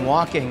we've been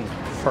walking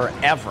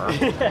forever.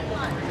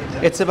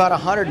 It's about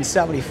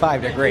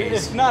 175 degrees.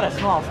 It's not a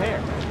small fair.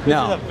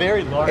 No. This is a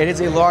very large. It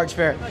is a large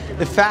fair.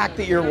 The fact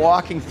that you're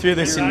walking through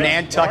this in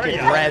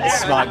Nantucket red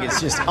smug is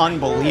just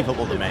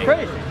unbelievable to me.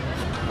 Crazy.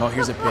 Oh,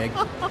 here's a pig.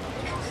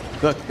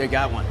 Look, they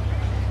got one.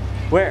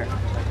 Where?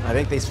 I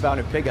think they found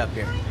a pig up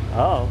here.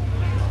 Oh.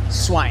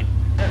 Swine.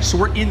 So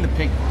we're in the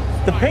pig.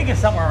 The pig is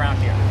somewhere around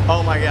here.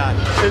 Oh my God.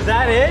 Is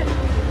that it?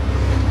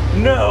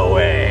 No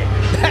way.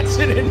 That's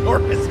an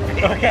enormous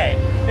pig. Okay.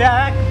 Yeah,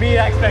 that could beat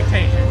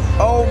expectations.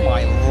 Oh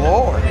my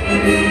Lord.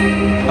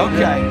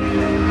 Okay.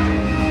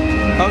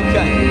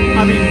 Okay.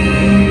 I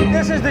mean,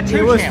 this is the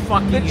true was champ.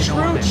 fucking The true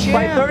enormous. champ.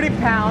 By 30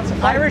 pounds,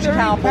 Irish 30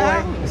 cowboy,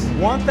 pounds.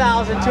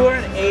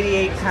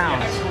 1,288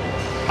 pounds.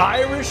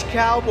 Irish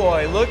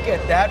cowboy. Look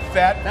at that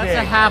fat pig. That's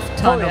a half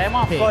ton of I'm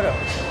on pig. photos.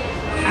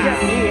 You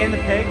got me and the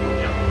pig.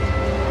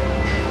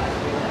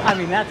 I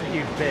mean, that's a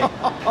huge pig.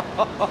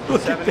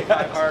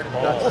 75 hard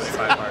balls.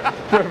 75 hard.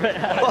 Perfect.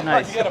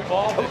 Nice. You got a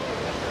ball.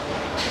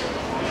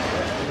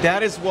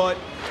 That is what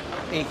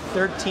a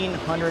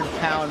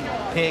 1,300-pound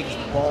pig's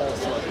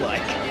balls look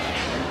like.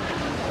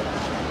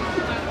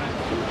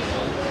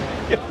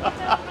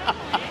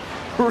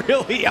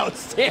 Really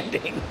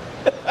outstanding.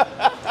 It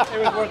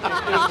was worth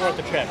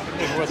the trip.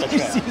 It was worth the Did you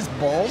trip. see his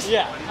balls?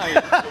 Yeah. I mean,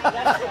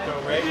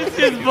 that's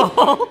his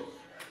ball.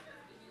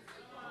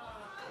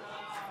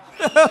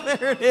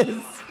 There it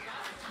is.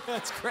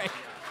 That's great.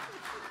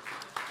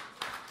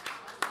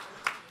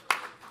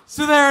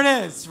 So there it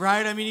is,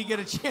 right? I mean, you get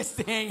a chance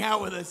to hang out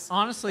with us.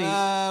 Honestly, we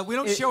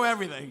don't show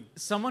everything.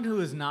 Someone who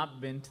has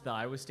not been to the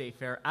Iowa State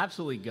Fair,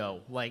 absolutely go.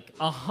 Like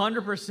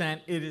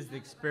 100%, it is the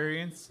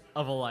experience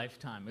of a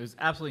lifetime. It was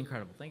absolutely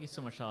incredible. Thank you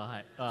so much,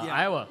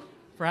 Iowa,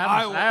 for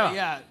having us.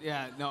 Iowa.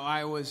 Yeah. No,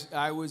 I was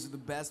the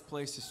best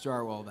place to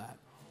start all that.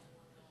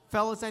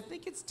 Fellas, I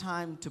think it's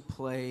time to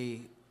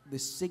play the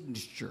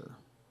signature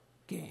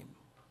game.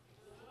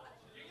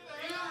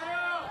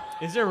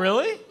 Is it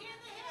really?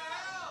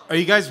 Are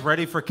you guys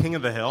ready for King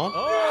of the Hill?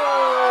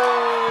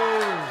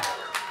 Oh!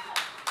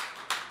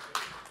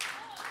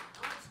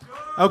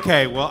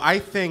 Okay, well, I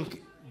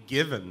think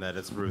given that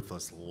it's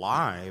Ruthless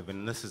live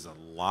and this is a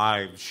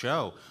live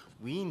show,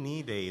 we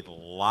need a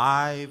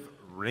live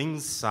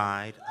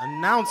ringside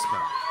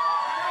announcement.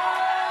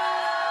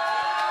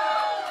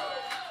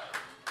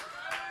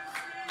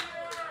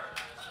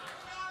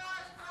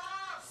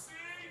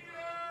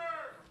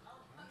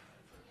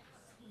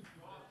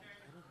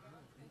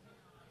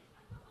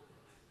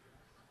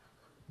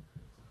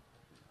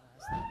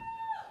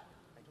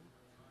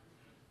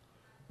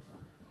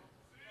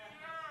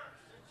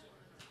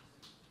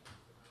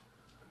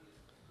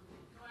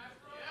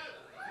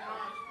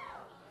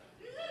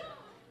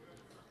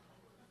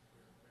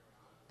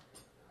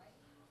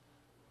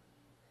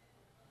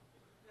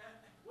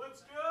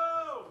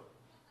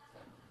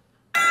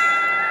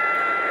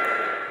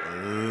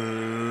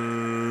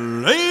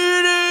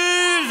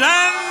 Ladies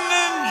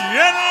and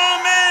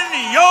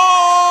gentlemen, your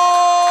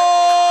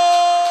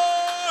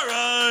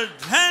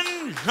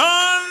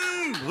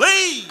attention,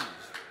 please.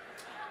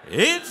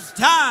 It's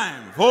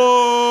time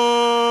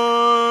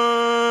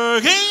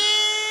for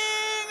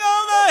King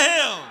of the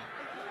Hill.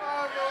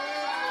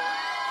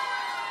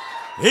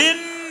 In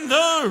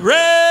the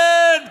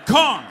red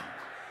corner,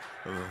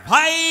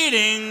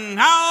 fighting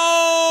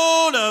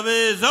out of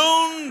his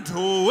own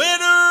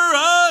Twitter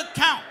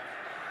account,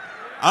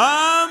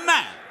 a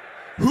man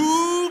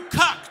who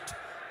cucked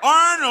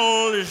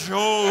Arnold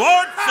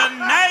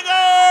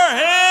Schwarzenegger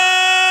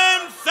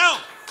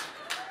himself,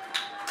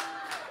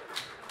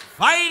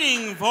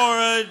 fighting for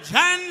a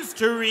chance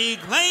to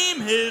reclaim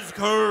his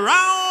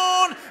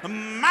crown,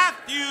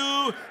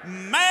 Matthew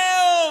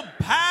Male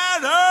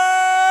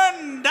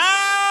Pattern down.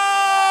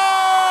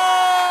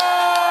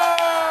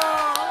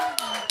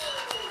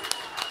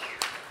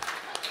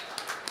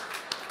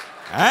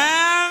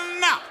 And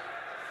now,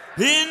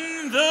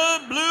 in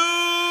the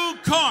blue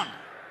corner,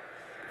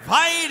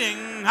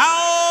 fighting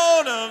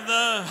out of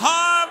the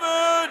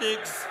Harvard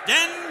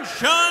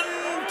Extension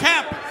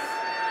campus,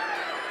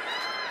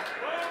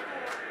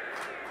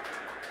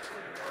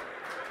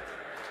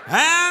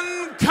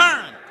 and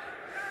current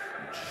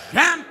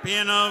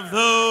champion of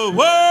the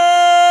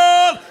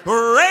world,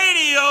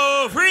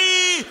 Radio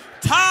Free,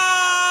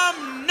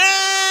 Tom Nichols.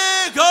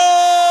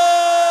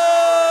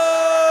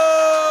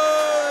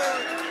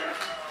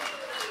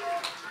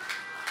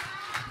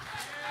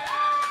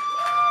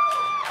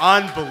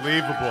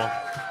 Unbelievable.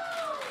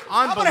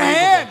 How about a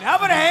hand? How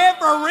about a hand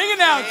for a ring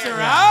announcer,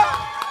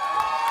 huh?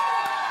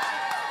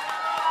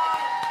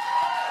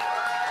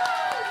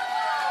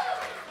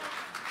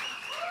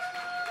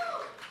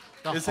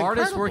 The It's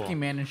hardest incredible. working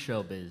man in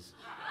showbiz.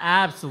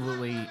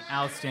 Absolutely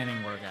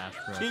outstanding work,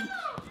 Ashbrook.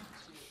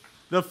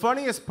 The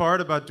funniest part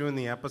about doing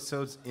the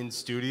episodes in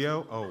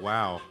studio, oh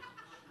wow,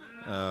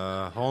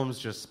 Holmes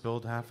just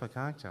spilled half a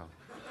cocktail.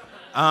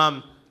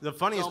 The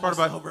funniest part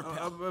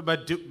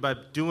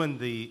about doing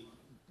the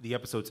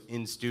episodes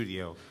in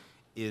studio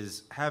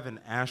is having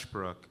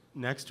Ashbrook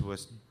next to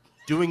us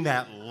doing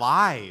that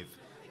live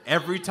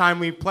every time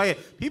we play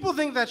it. People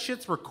think that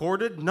shit's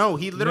recorded. No,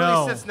 he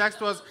literally sits next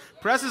to us,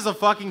 presses a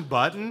fucking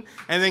button,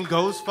 and then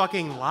goes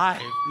fucking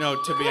live.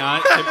 No, to be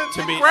honest,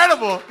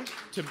 incredible.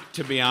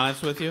 To be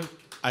honest with you,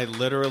 I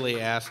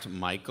literally asked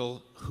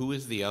Michael, who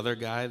is the other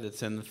guy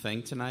that's in the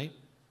thing tonight?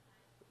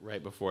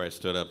 Right before I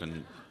stood up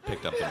and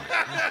picked up the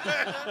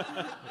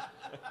mic.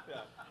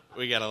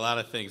 We got a lot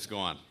of things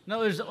going.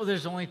 No,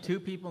 there's only two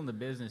people in the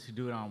business who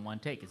do it on one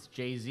take. It's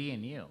Jay-Z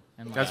and you.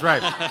 And That's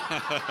right.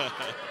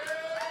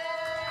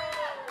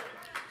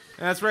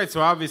 That's right. So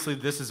obviously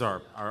this is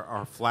our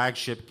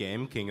flagship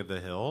game, King of the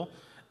Hill.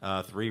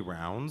 3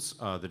 rounds.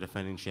 The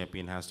defending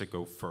champion has to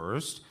go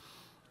first.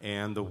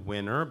 And the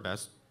winner,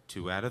 best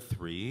 2 out of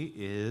 3,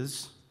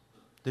 is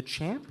the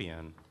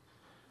champion.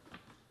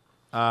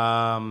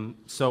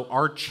 So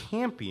our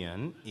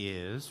champion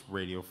is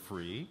Radio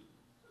Free,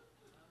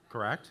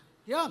 correct?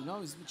 Yeah, no,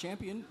 he's the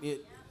champion.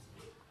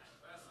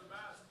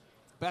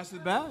 Best of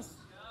the best.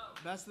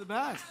 Best of the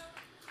best.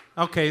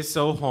 Okay,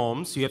 so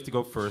Holmes, you have to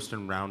go first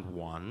in round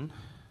 1.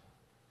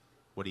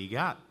 What do you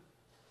got?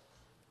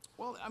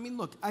 Well, I mean,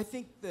 look, I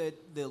think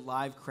that the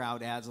live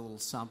crowd adds a little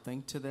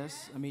something to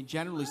this. I mean,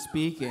 generally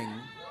speaking,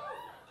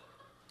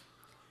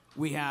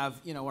 we have,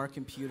 our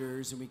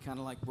computers and we kind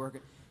of like work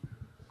it.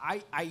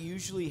 I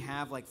usually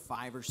have like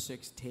 5 or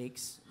 6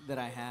 takes that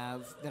I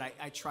have that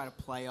I try to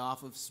play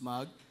off of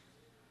Smug.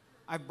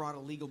 I brought a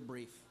legal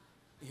brief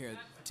here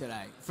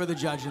today for the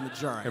judge and the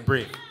jury. A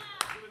brief.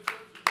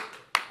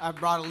 I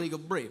brought a legal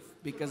brief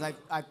because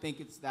I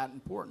think it's that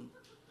important.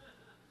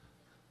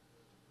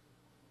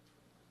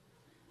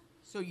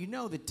 So you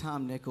know that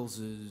Tom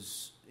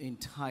Nichols'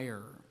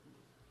 entire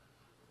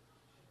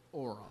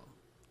aura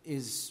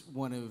is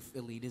one of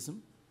elitism.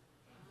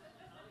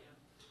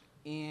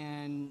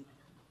 And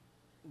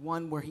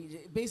one where he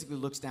basically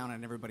looks down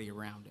on everybody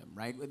around him,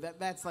 right?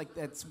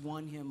 That's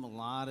won him a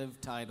lot of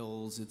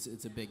titles.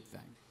 It's a big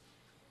thing.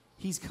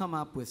 He's come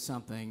up with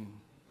something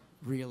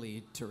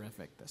really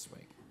terrific this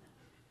week.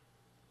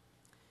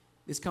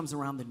 This comes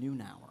around the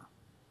noon hour.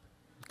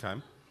 Okay.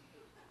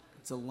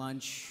 It's a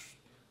lunch,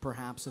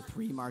 perhaps a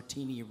 3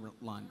 martini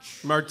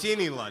lunch.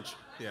 Martini lunch,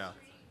 yeah.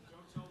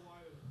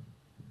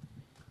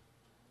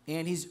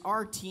 And he's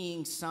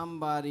RTing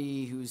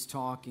somebody who's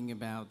talking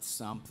about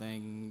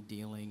something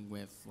dealing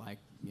with,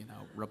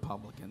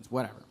 Republicans,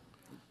 whatever.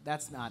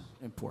 That's not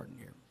important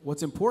here.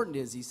 What's important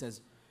is he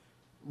says,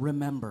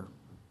 remember.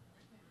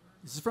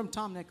 This is from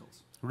Tom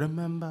Nichols.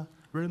 Remember.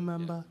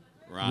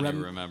 Ronnie,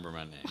 remember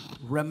my name.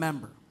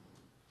 Remember,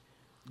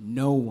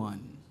 no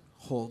one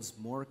holds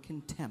more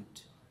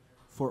contempt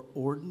for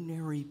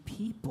ordinary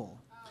people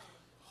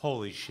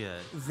Holy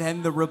shit.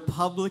 than the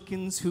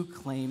Republicans who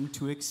claim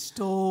to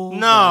extol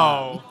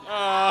No.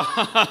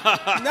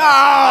 them.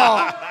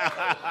 No!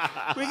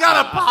 We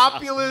got a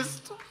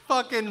populist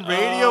fucking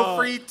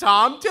radio-free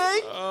Tom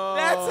take?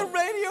 That's a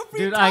radio-free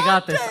Dude, Tom I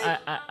got this. take.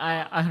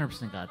 I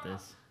 100% got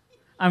this.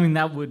 I mean,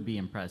 that would be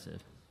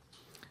impressive.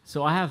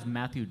 So I have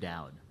Matthew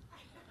Dowd.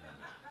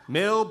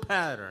 Mill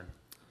Pattern.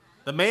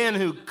 The man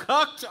who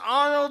cucked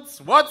Arnold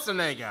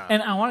Schwarzenegger.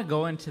 And I want to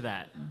go into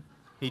that.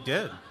 He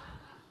did.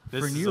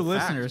 This For is new a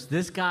fact. listeners,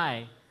 this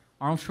guy,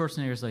 Arnold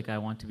Schwarzenegger's like, I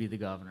want to be the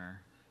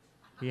governor.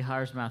 He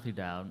hires Matthew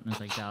Dowd, and it's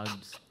like, Dowd,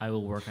 I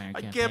will work on your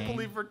I campaign. can't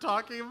believe we're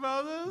talking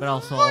about this. But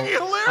also, Fucking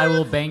hilarious. I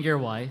will bang your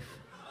wife.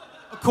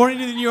 According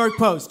to the New York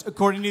Post.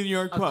 According to the New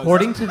York Post.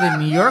 According to the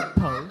New York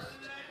Post.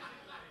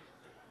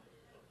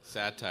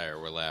 Satire,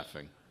 we're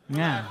laughing.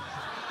 Yeah.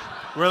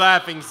 We're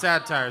laughing.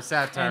 Satire,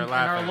 And laughing.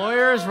 our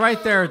lawyer is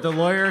right there. The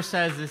lawyer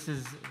says this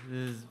is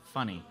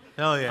funny.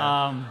 Hell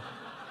yeah.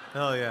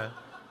 Hell yeah.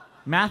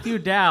 Matthew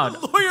Dowd.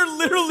 The lawyer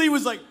literally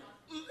was like,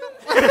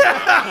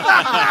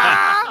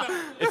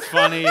 It's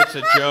funny. It's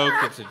a joke.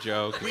 It's a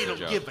joke. We It's a don't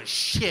joke. give a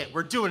shit.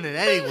 We're doing it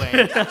anyway.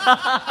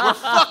 We're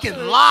fucking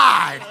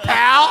live,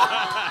 pal.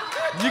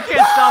 You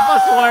can't stop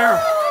us, lawyer.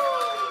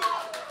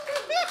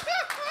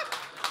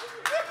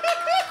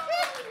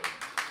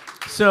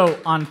 So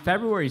on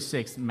February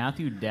 6th,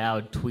 Matthew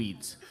Dowd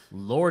tweets,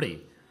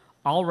 Lordy,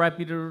 all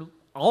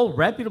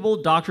reputable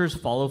doctors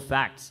follow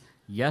facts.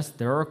 Yes,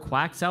 there are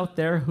quacks out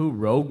there who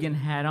Rogan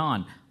had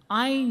on.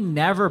 I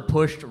never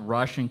pushed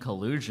Russian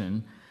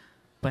collusion,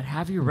 but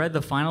have you read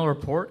the final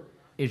report?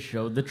 It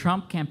showed the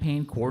Trump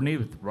campaign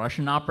coordinated with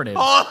Russian operatives.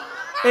 Oh.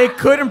 It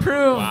could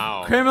improve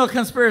Wow. criminal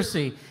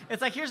conspiracy.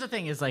 It's like, here's the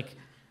thing, is like,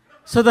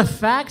 so the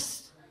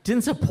facts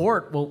didn't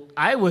support what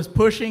I was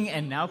pushing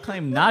and now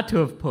claim not to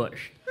have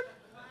pushed.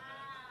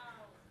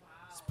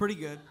 it's pretty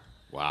good.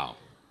 Wow.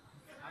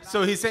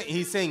 So he's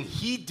saying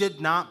he did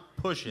not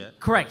push it.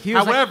 Correct. He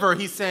was However,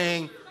 he's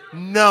saying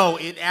no,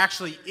 it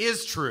actually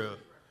is true.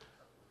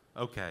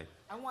 Okay.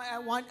 I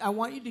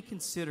want you to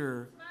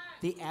consider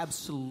the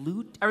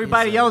absolute.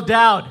 Everybody yell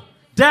Dowd.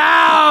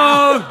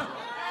 Dowd!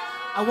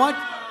 I want.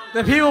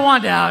 The people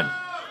want Dowd.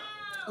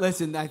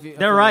 Listen,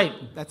 They're right.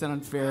 That's an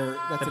unfair.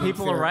 That's The an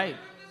people unfair, are right.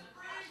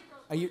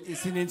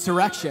 It's an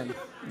insurrection.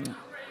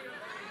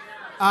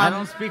 I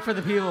don't speak for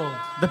the people.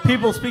 The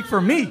people speak for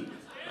me.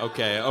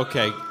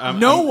 Okay.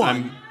 No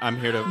one. I'm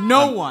here to.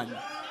 No one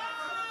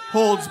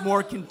holds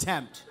more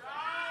contempt.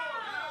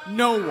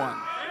 No one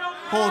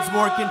holds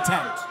more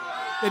contempt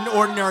than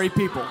ordinary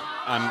people,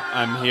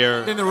 I'm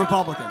here. than the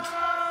Republicans.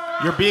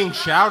 You're being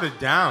shouted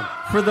down.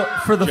 For the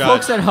Judge.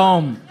 folks at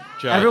home,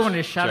 Judge, everyone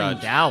is shouting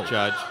Judge,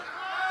 Dowd.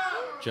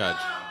 Judge.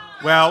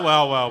 Well.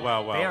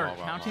 They are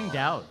counting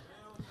Dowd.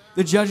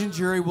 The judge and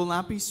jury will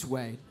not be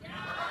swayed.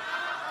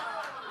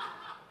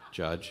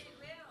 Judge.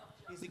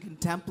 He's a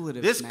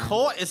contemplative This man.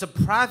 court is a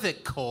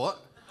private court.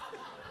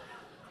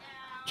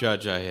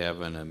 Judge, I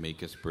have an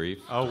amicus brief.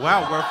 Oh,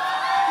 wow.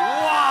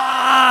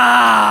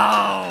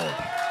 Wow!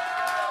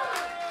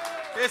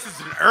 This is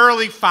an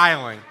early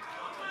filing.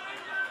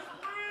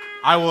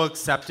 I will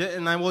accept it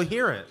and I will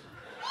hear it.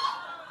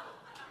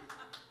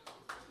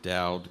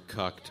 Dowd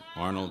cucked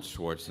Arnold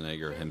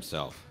Schwarzenegger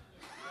himself.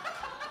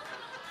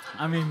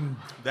 I mean,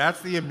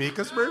 that's the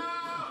amicus brief?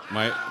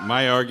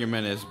 My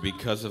argument is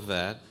because of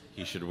that,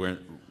 he should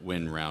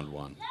win round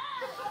one.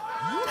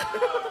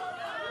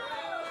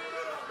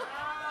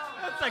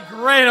 That's a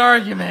great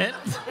argument.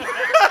 That's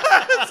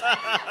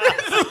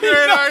a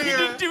great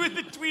argument. To do with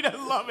the tweet, I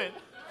love it.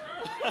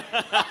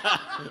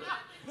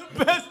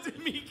 The best to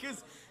me,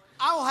 because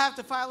I will have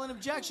to file an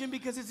objection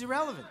because it's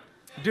irrelevant.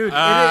 Dude,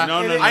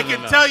 I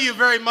can tell you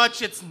very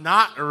much it's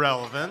not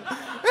irrelevant.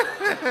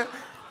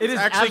 It is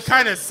actually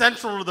kind of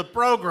central to the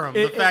program,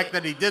 the fact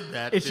that he did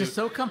that. It's just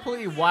so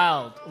completely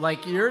wild.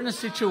 Like, you're in a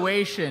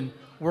situation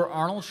where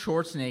Arnold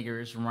Schwarzenegger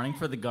is running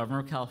for the governor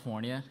of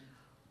California,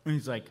 and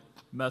he's like,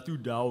 Matthew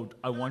Dowd,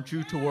 I want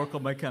you to work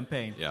on my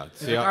campaign. Yeah.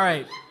 He's like, all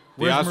right, the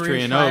where's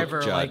Austrian Maria oak,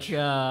 Shriver? Judge.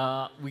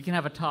 Like, we can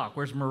have a talk.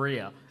 Where's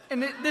Maria?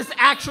 And this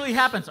actually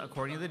happens,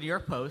 according to the New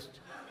York Post.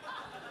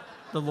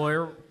 The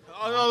lawyer...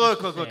 Oh,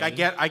 look. I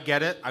get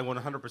it. I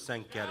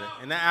 100% get it.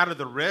 And out of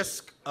the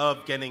risk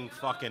of getting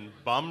fucking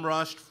bum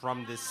rushed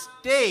from this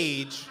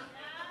stage,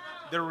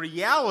 the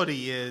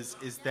reality is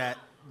that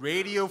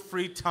Radio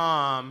Free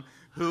Tom,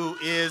 who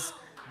is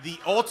the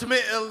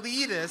ultimate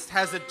elitist,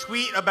 has a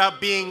tweet about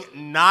being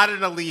not an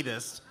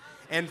elitist.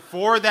 And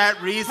for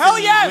that reason, Hell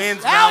he yes!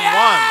 wins Hell round yeah!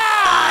 one.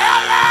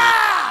 Hell yeah!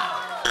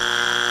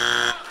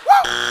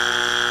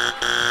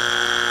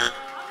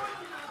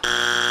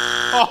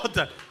 Oh,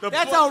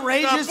 That's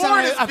outrageous. The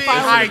board is I being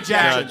file an hijacked.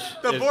 objection.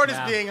 The board is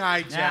being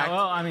hijacked. Yeah,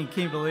 well, I mean,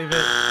 can you believe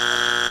it?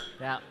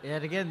 Yeah,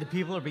 yet again, the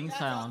people are being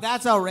silenced.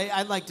 That's outrageous.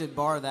 I'd like to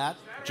bar that.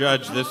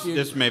 Judge,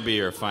 this may be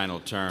your final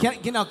term.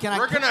 Can I?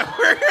 We're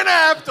gonna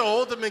have to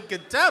hold him in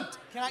contempt.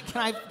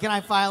 Can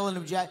I file an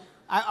objection?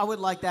 I would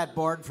like that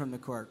barred from the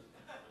court.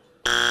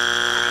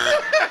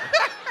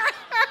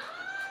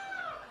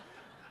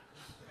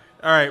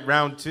 All right,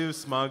 round two,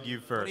 Smug, you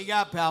first. What do you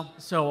got, pal?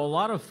 So a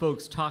lot of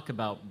folks talk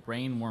about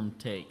brainworm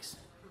takes.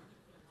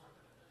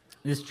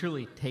 This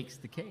truly takes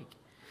the cake.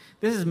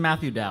 This is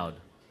Matthew Dowd.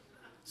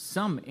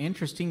 Some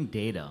interesting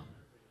data.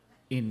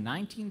 In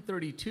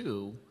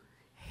 1932,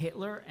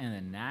 Hitler and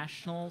the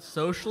National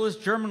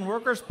Socialist German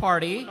Workers'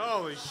 Party,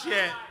 Holy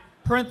shit.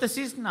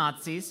 parentheses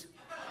Nazis,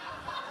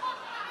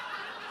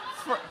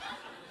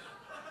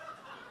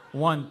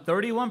 won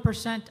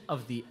 31%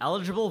 of the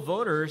eligible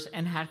voters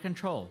and had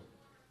control.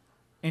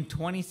 In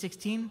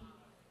 2016,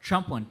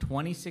 Trump won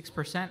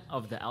 26%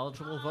 of the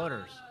eligible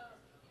voters.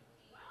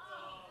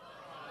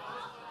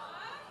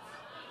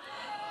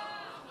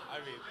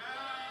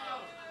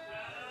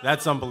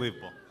 That's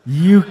unbelievable.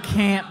 You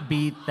can't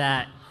beat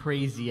that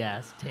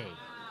crazy-ass take.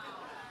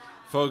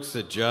 Folks,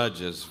 the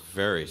judge is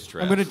very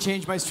stressed. I'm going to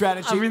change my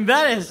strategy. I mean,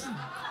 that is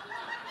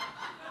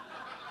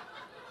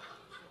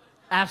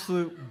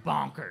absolute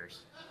bonkers.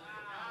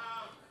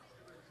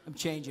 I'm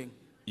changing.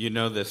 You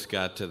know this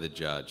got to the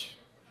judge.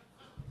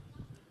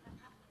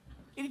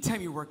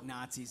 Anytime you work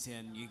Nazis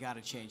in, you got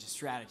to change the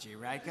strategy,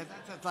 right? 'Cause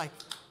that's like...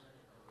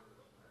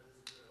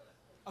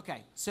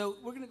 Okay, so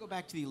we're going to go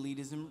back to the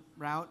elitism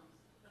route.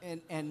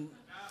 And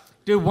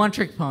Dude,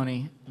 one-trick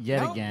pony,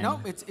 yet no, again.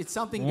 No, it's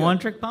something good.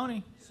 One-trick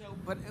pony. So,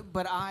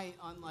 but I,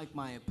 unlike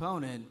my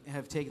opponent,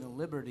 have taken the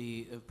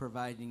liberty of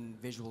providing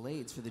visual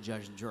aids for the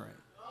judge and jury.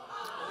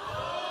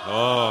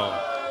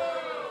 Oh.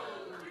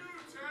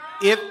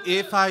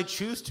 If I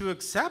choose to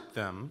accept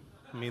them,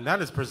 I mean,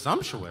 that is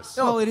presumptuous.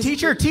 No, it is-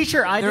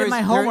 Teacher, I there did is- my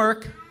there-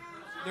 homework.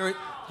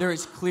 There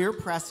is clear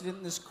precedent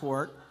in this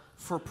court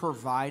for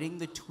providing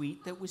the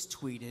tweet that was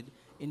tweeted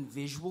in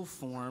visual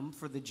form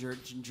for the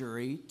judge and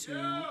jury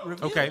to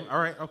review. Okay, all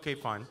right, okay,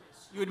 fine.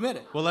 You admit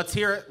it. Well, let's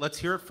hear it. Let's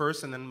hear it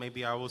first, and then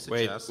maybe I will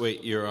suggest.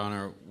 Wait, Your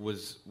Honor,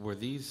 were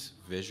these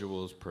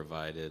visuals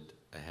provided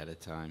ahead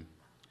of time?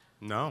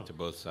 No. To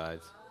both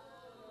sides?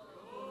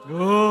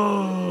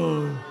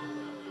 Oh.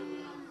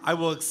 I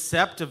will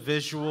accept a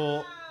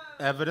visual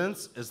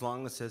evidence as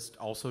long as it's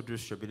also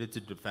distributed to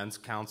defense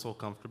counsel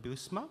comfortably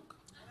smoke.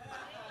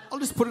 I'll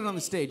just put it on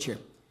the stage here.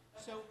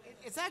 So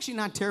it's actually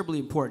not terribly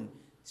important.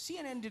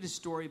 CNN did a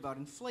story about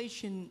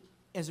inflation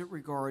as it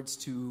regards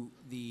to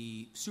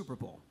the Super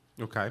Bowl.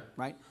 Okay.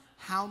 Right?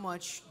 How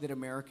much that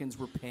Americans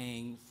were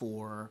paying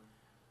for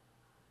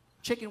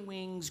chicken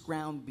wings,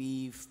 ground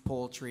beef,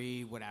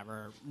 poultry,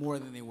 whatever, more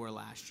than they were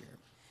last year.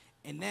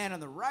 And then on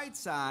the right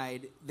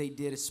side, they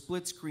did a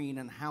split screen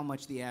on how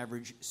much the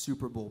average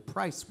Super Bowl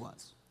price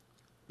was.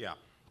 Yeah.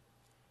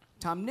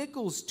 Tom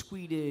Nichols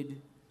tweeted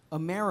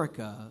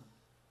America,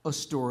 a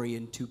story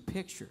in 2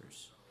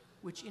 pictures,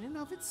 which in and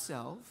of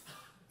itself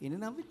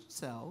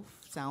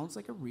sounds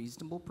like a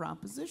reasonable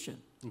proposition.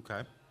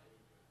 Okay.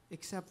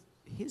 Except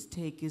his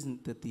take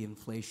isn't that the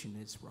inflation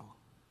is wrong.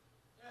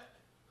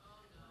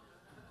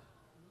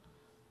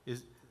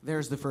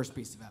 There's the first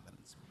piece of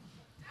evidence.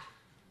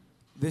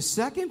 The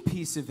second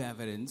piece of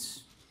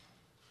evidence,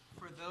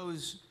 for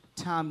those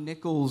Tom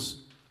Nichols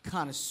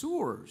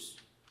connoisseurs,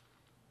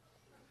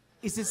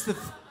 is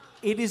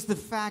it is the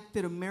fact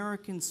that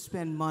Americans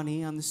spend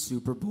money on the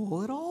Super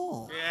Bowl at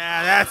all.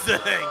 Yeah, that's the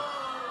thing.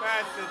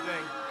 That's the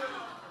thing.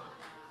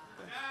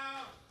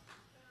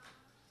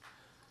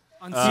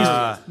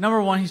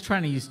 Number 1, he's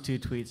trying to use 2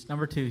 tweets.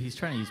 Number 2, he's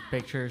trying to use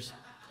pictures.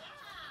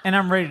 And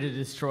I'm ready to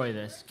destroy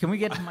this. Can we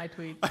get to my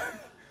tweet?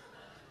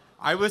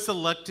 I was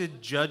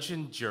elected judge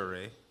and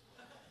jury,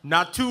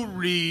 not to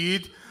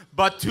read,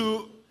 but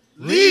to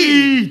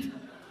lead.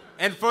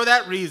 And for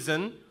that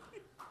reason,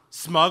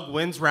 Smug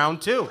wins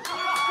round 2.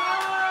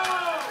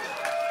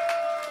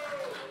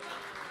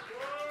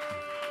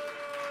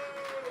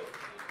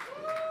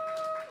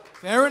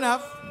 Fair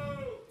enough.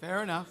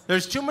 Fair enough.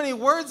 There's too many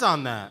words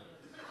on that.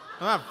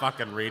 I'm not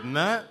fucking reading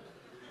that.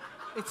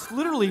 It's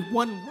literally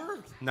 1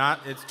 word.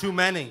 It's too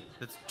many.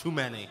 It's too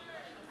many.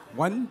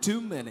 1 too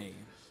many.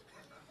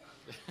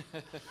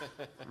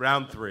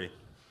 Round 3.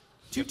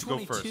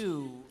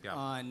 222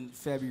 on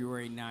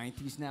February 9th.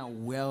 He's now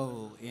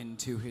well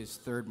into his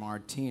 3rd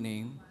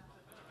martini.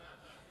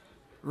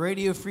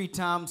 Radio Free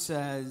Tom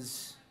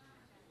says,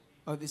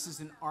 this is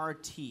an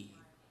RT.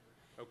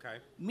 Okay.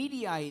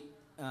 Mediaite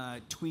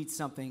tweets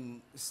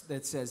something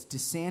that says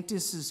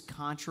DeSantis'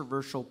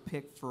 controversial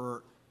pick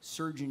for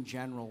Surgeon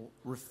General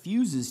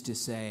refuses to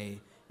say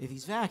if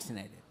he's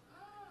vaccinated.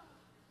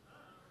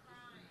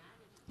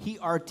 He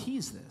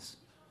RTs this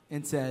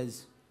and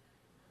says,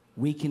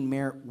 we can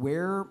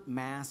wear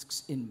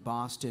masks in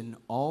Boston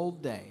all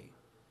day,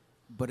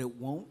 but it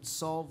won't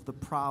solve the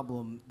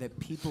problem that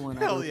people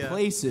in other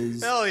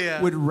places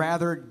would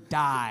rather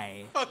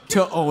die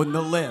to own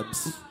the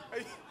libs.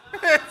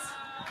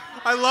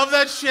 I love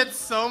that shit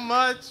so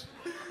much.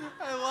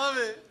 I love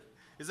it.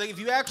 It's like if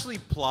you actually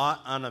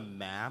plot on a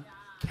map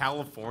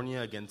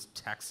California against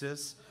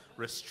Texas,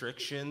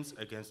 restrictions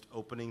against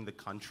opening the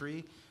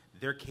country,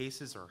 their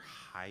cases are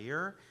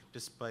higher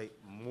despite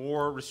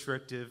more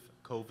restrictive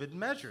COVID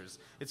measures.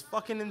 It's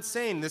fucking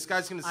insane. This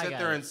guy's gonna sit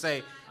there and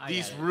say,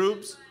 these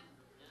rubes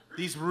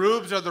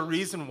are the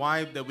reason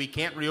why that we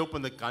can't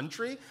reopen the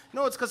country?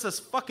 No, it's because of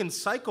fucking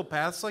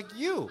psychopaths like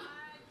you.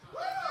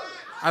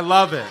 I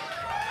love it.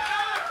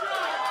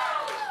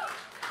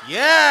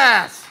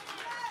 Yes!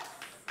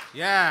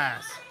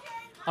 Yes!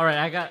 All right,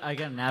 I got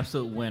an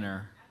absolute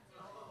winner.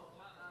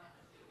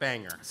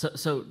 Banger.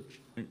 So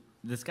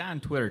this guy on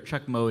Twitter,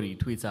 Chuck Modi,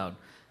 tweets out,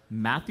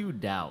 Matthew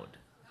Dowd,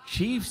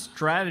 chief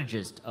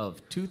strategist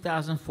of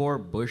 2004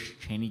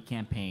 Bush-Cheney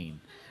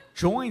campaign,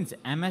 joins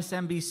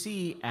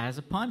MSNBC as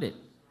a pundit.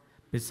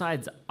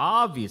 Besides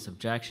obvious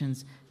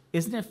objections,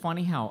 isn't it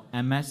funny how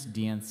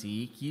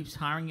MSDNC keeps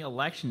hiring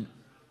election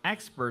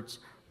experts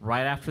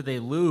right after they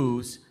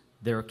lose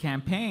their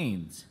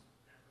campaigns?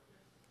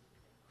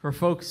 For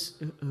folks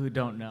who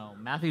don't know,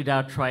 Matthew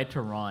Dowd tried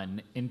to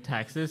run in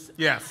Texas.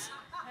 Yes.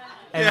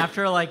 And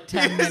after like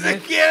 10 minutes... He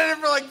was a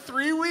candidate for like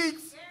 3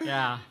 weeks.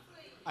 Yeah.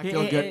 I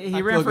feel good.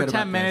 He ran for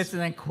 10 minutes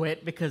and then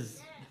quit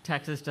because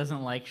Texas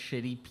doesn't like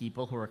shitty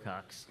people who are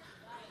cucks.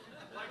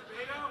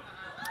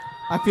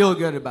 I feel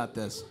good about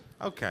this.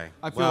 Okay.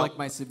 I feel like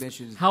my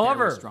submission is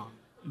However, very strong.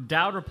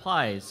 Dowd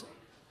replies...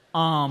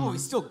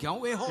 he's still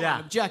going? Wait, hold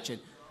on. Objection.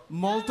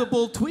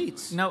 Multiple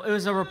tweets. No, it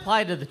was a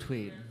reply to the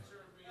tweet.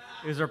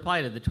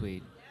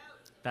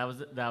 That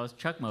was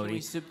Chuck Modi.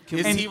 Is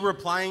he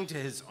replying to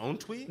his own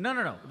tweet?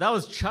 No. That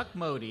was Chuck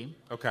Modi.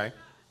 Okay.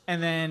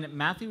 And then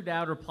Matthew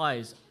Dowd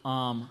replies,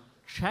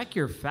 check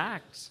your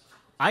facts.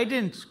 I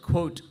didn't,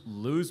 quote,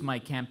 lose my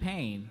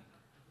campaign.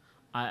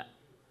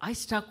 I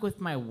stuck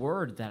with my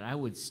word that I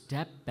would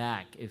step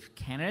back if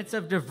candidates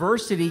of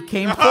diversity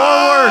came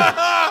forward.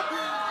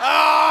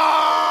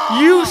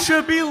 You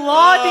should be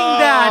lauding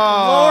that,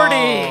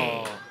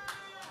 Lordy.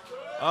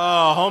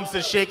 Oh, Holmes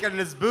is shaking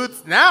his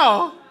boots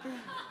now.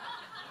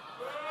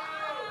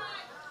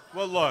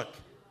 Well, look.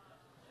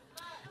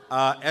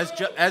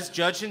 As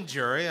judge and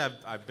jury,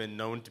 I've been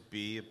known to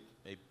be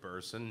a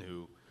person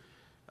who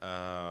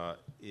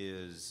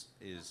is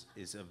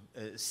an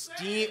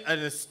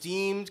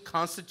esteemed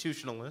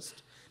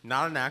constitutionalist,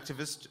 not an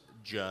activist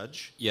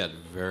judge. Yet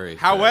very.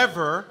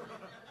 However,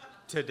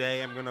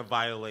 today I'm going to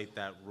violate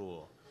that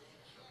rule.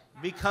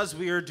 Because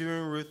we are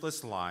doing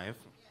Ruthless Live,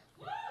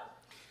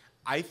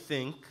 I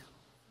think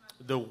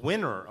the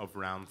winner of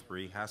round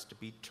 3 has to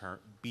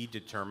be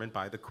determined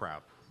by the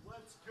crowd.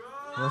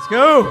 Let's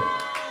go.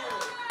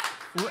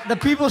 The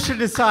people should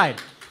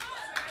decide.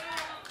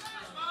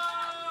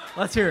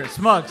 Let's hear it.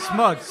 Smug.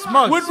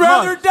 Would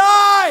rather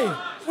die.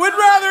 Would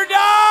rather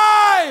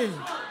die.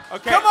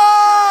 Okay. Come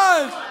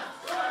on!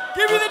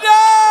 Give me the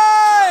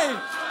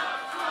die!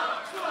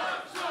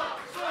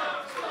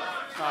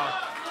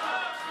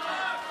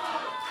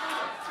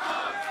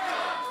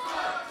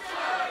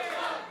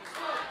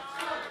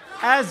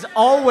 As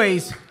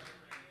always,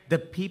 the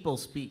people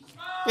speak.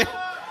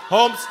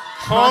 Holmes,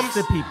 Trust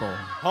the people.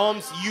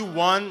 Holmes, you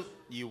won.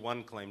 You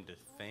won claim to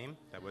fame.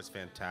 That was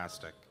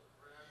fantastic.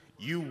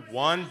 You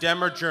won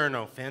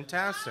Demerjourno.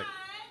 Fantastic.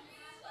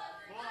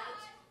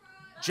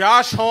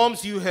 Josh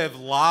Holmes, you have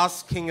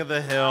lost King of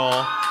the Hill.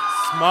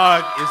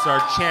 Smug is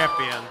our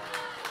champion.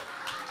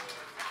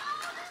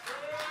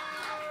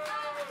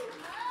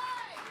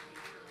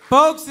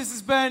 Folks, this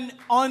has been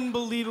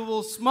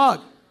unbelievable.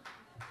 Smug.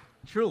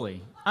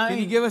 Truly. Can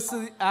you give us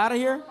out of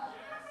here?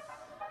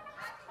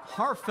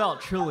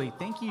 Heartfelt, truly.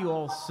 Thank you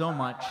all so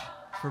much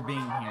for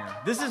being here.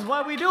 This is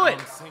why we do it.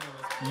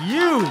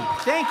 You.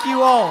 Thank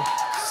you all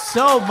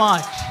so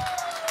much.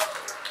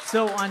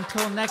 So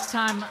until next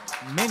time,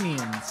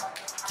 minions,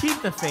 keep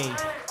the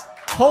faith,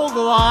 hold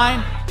the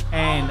line,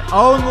 and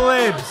own the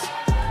libs.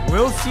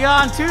 We'll see you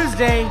on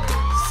Tuesday.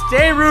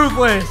 Stay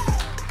ruthless.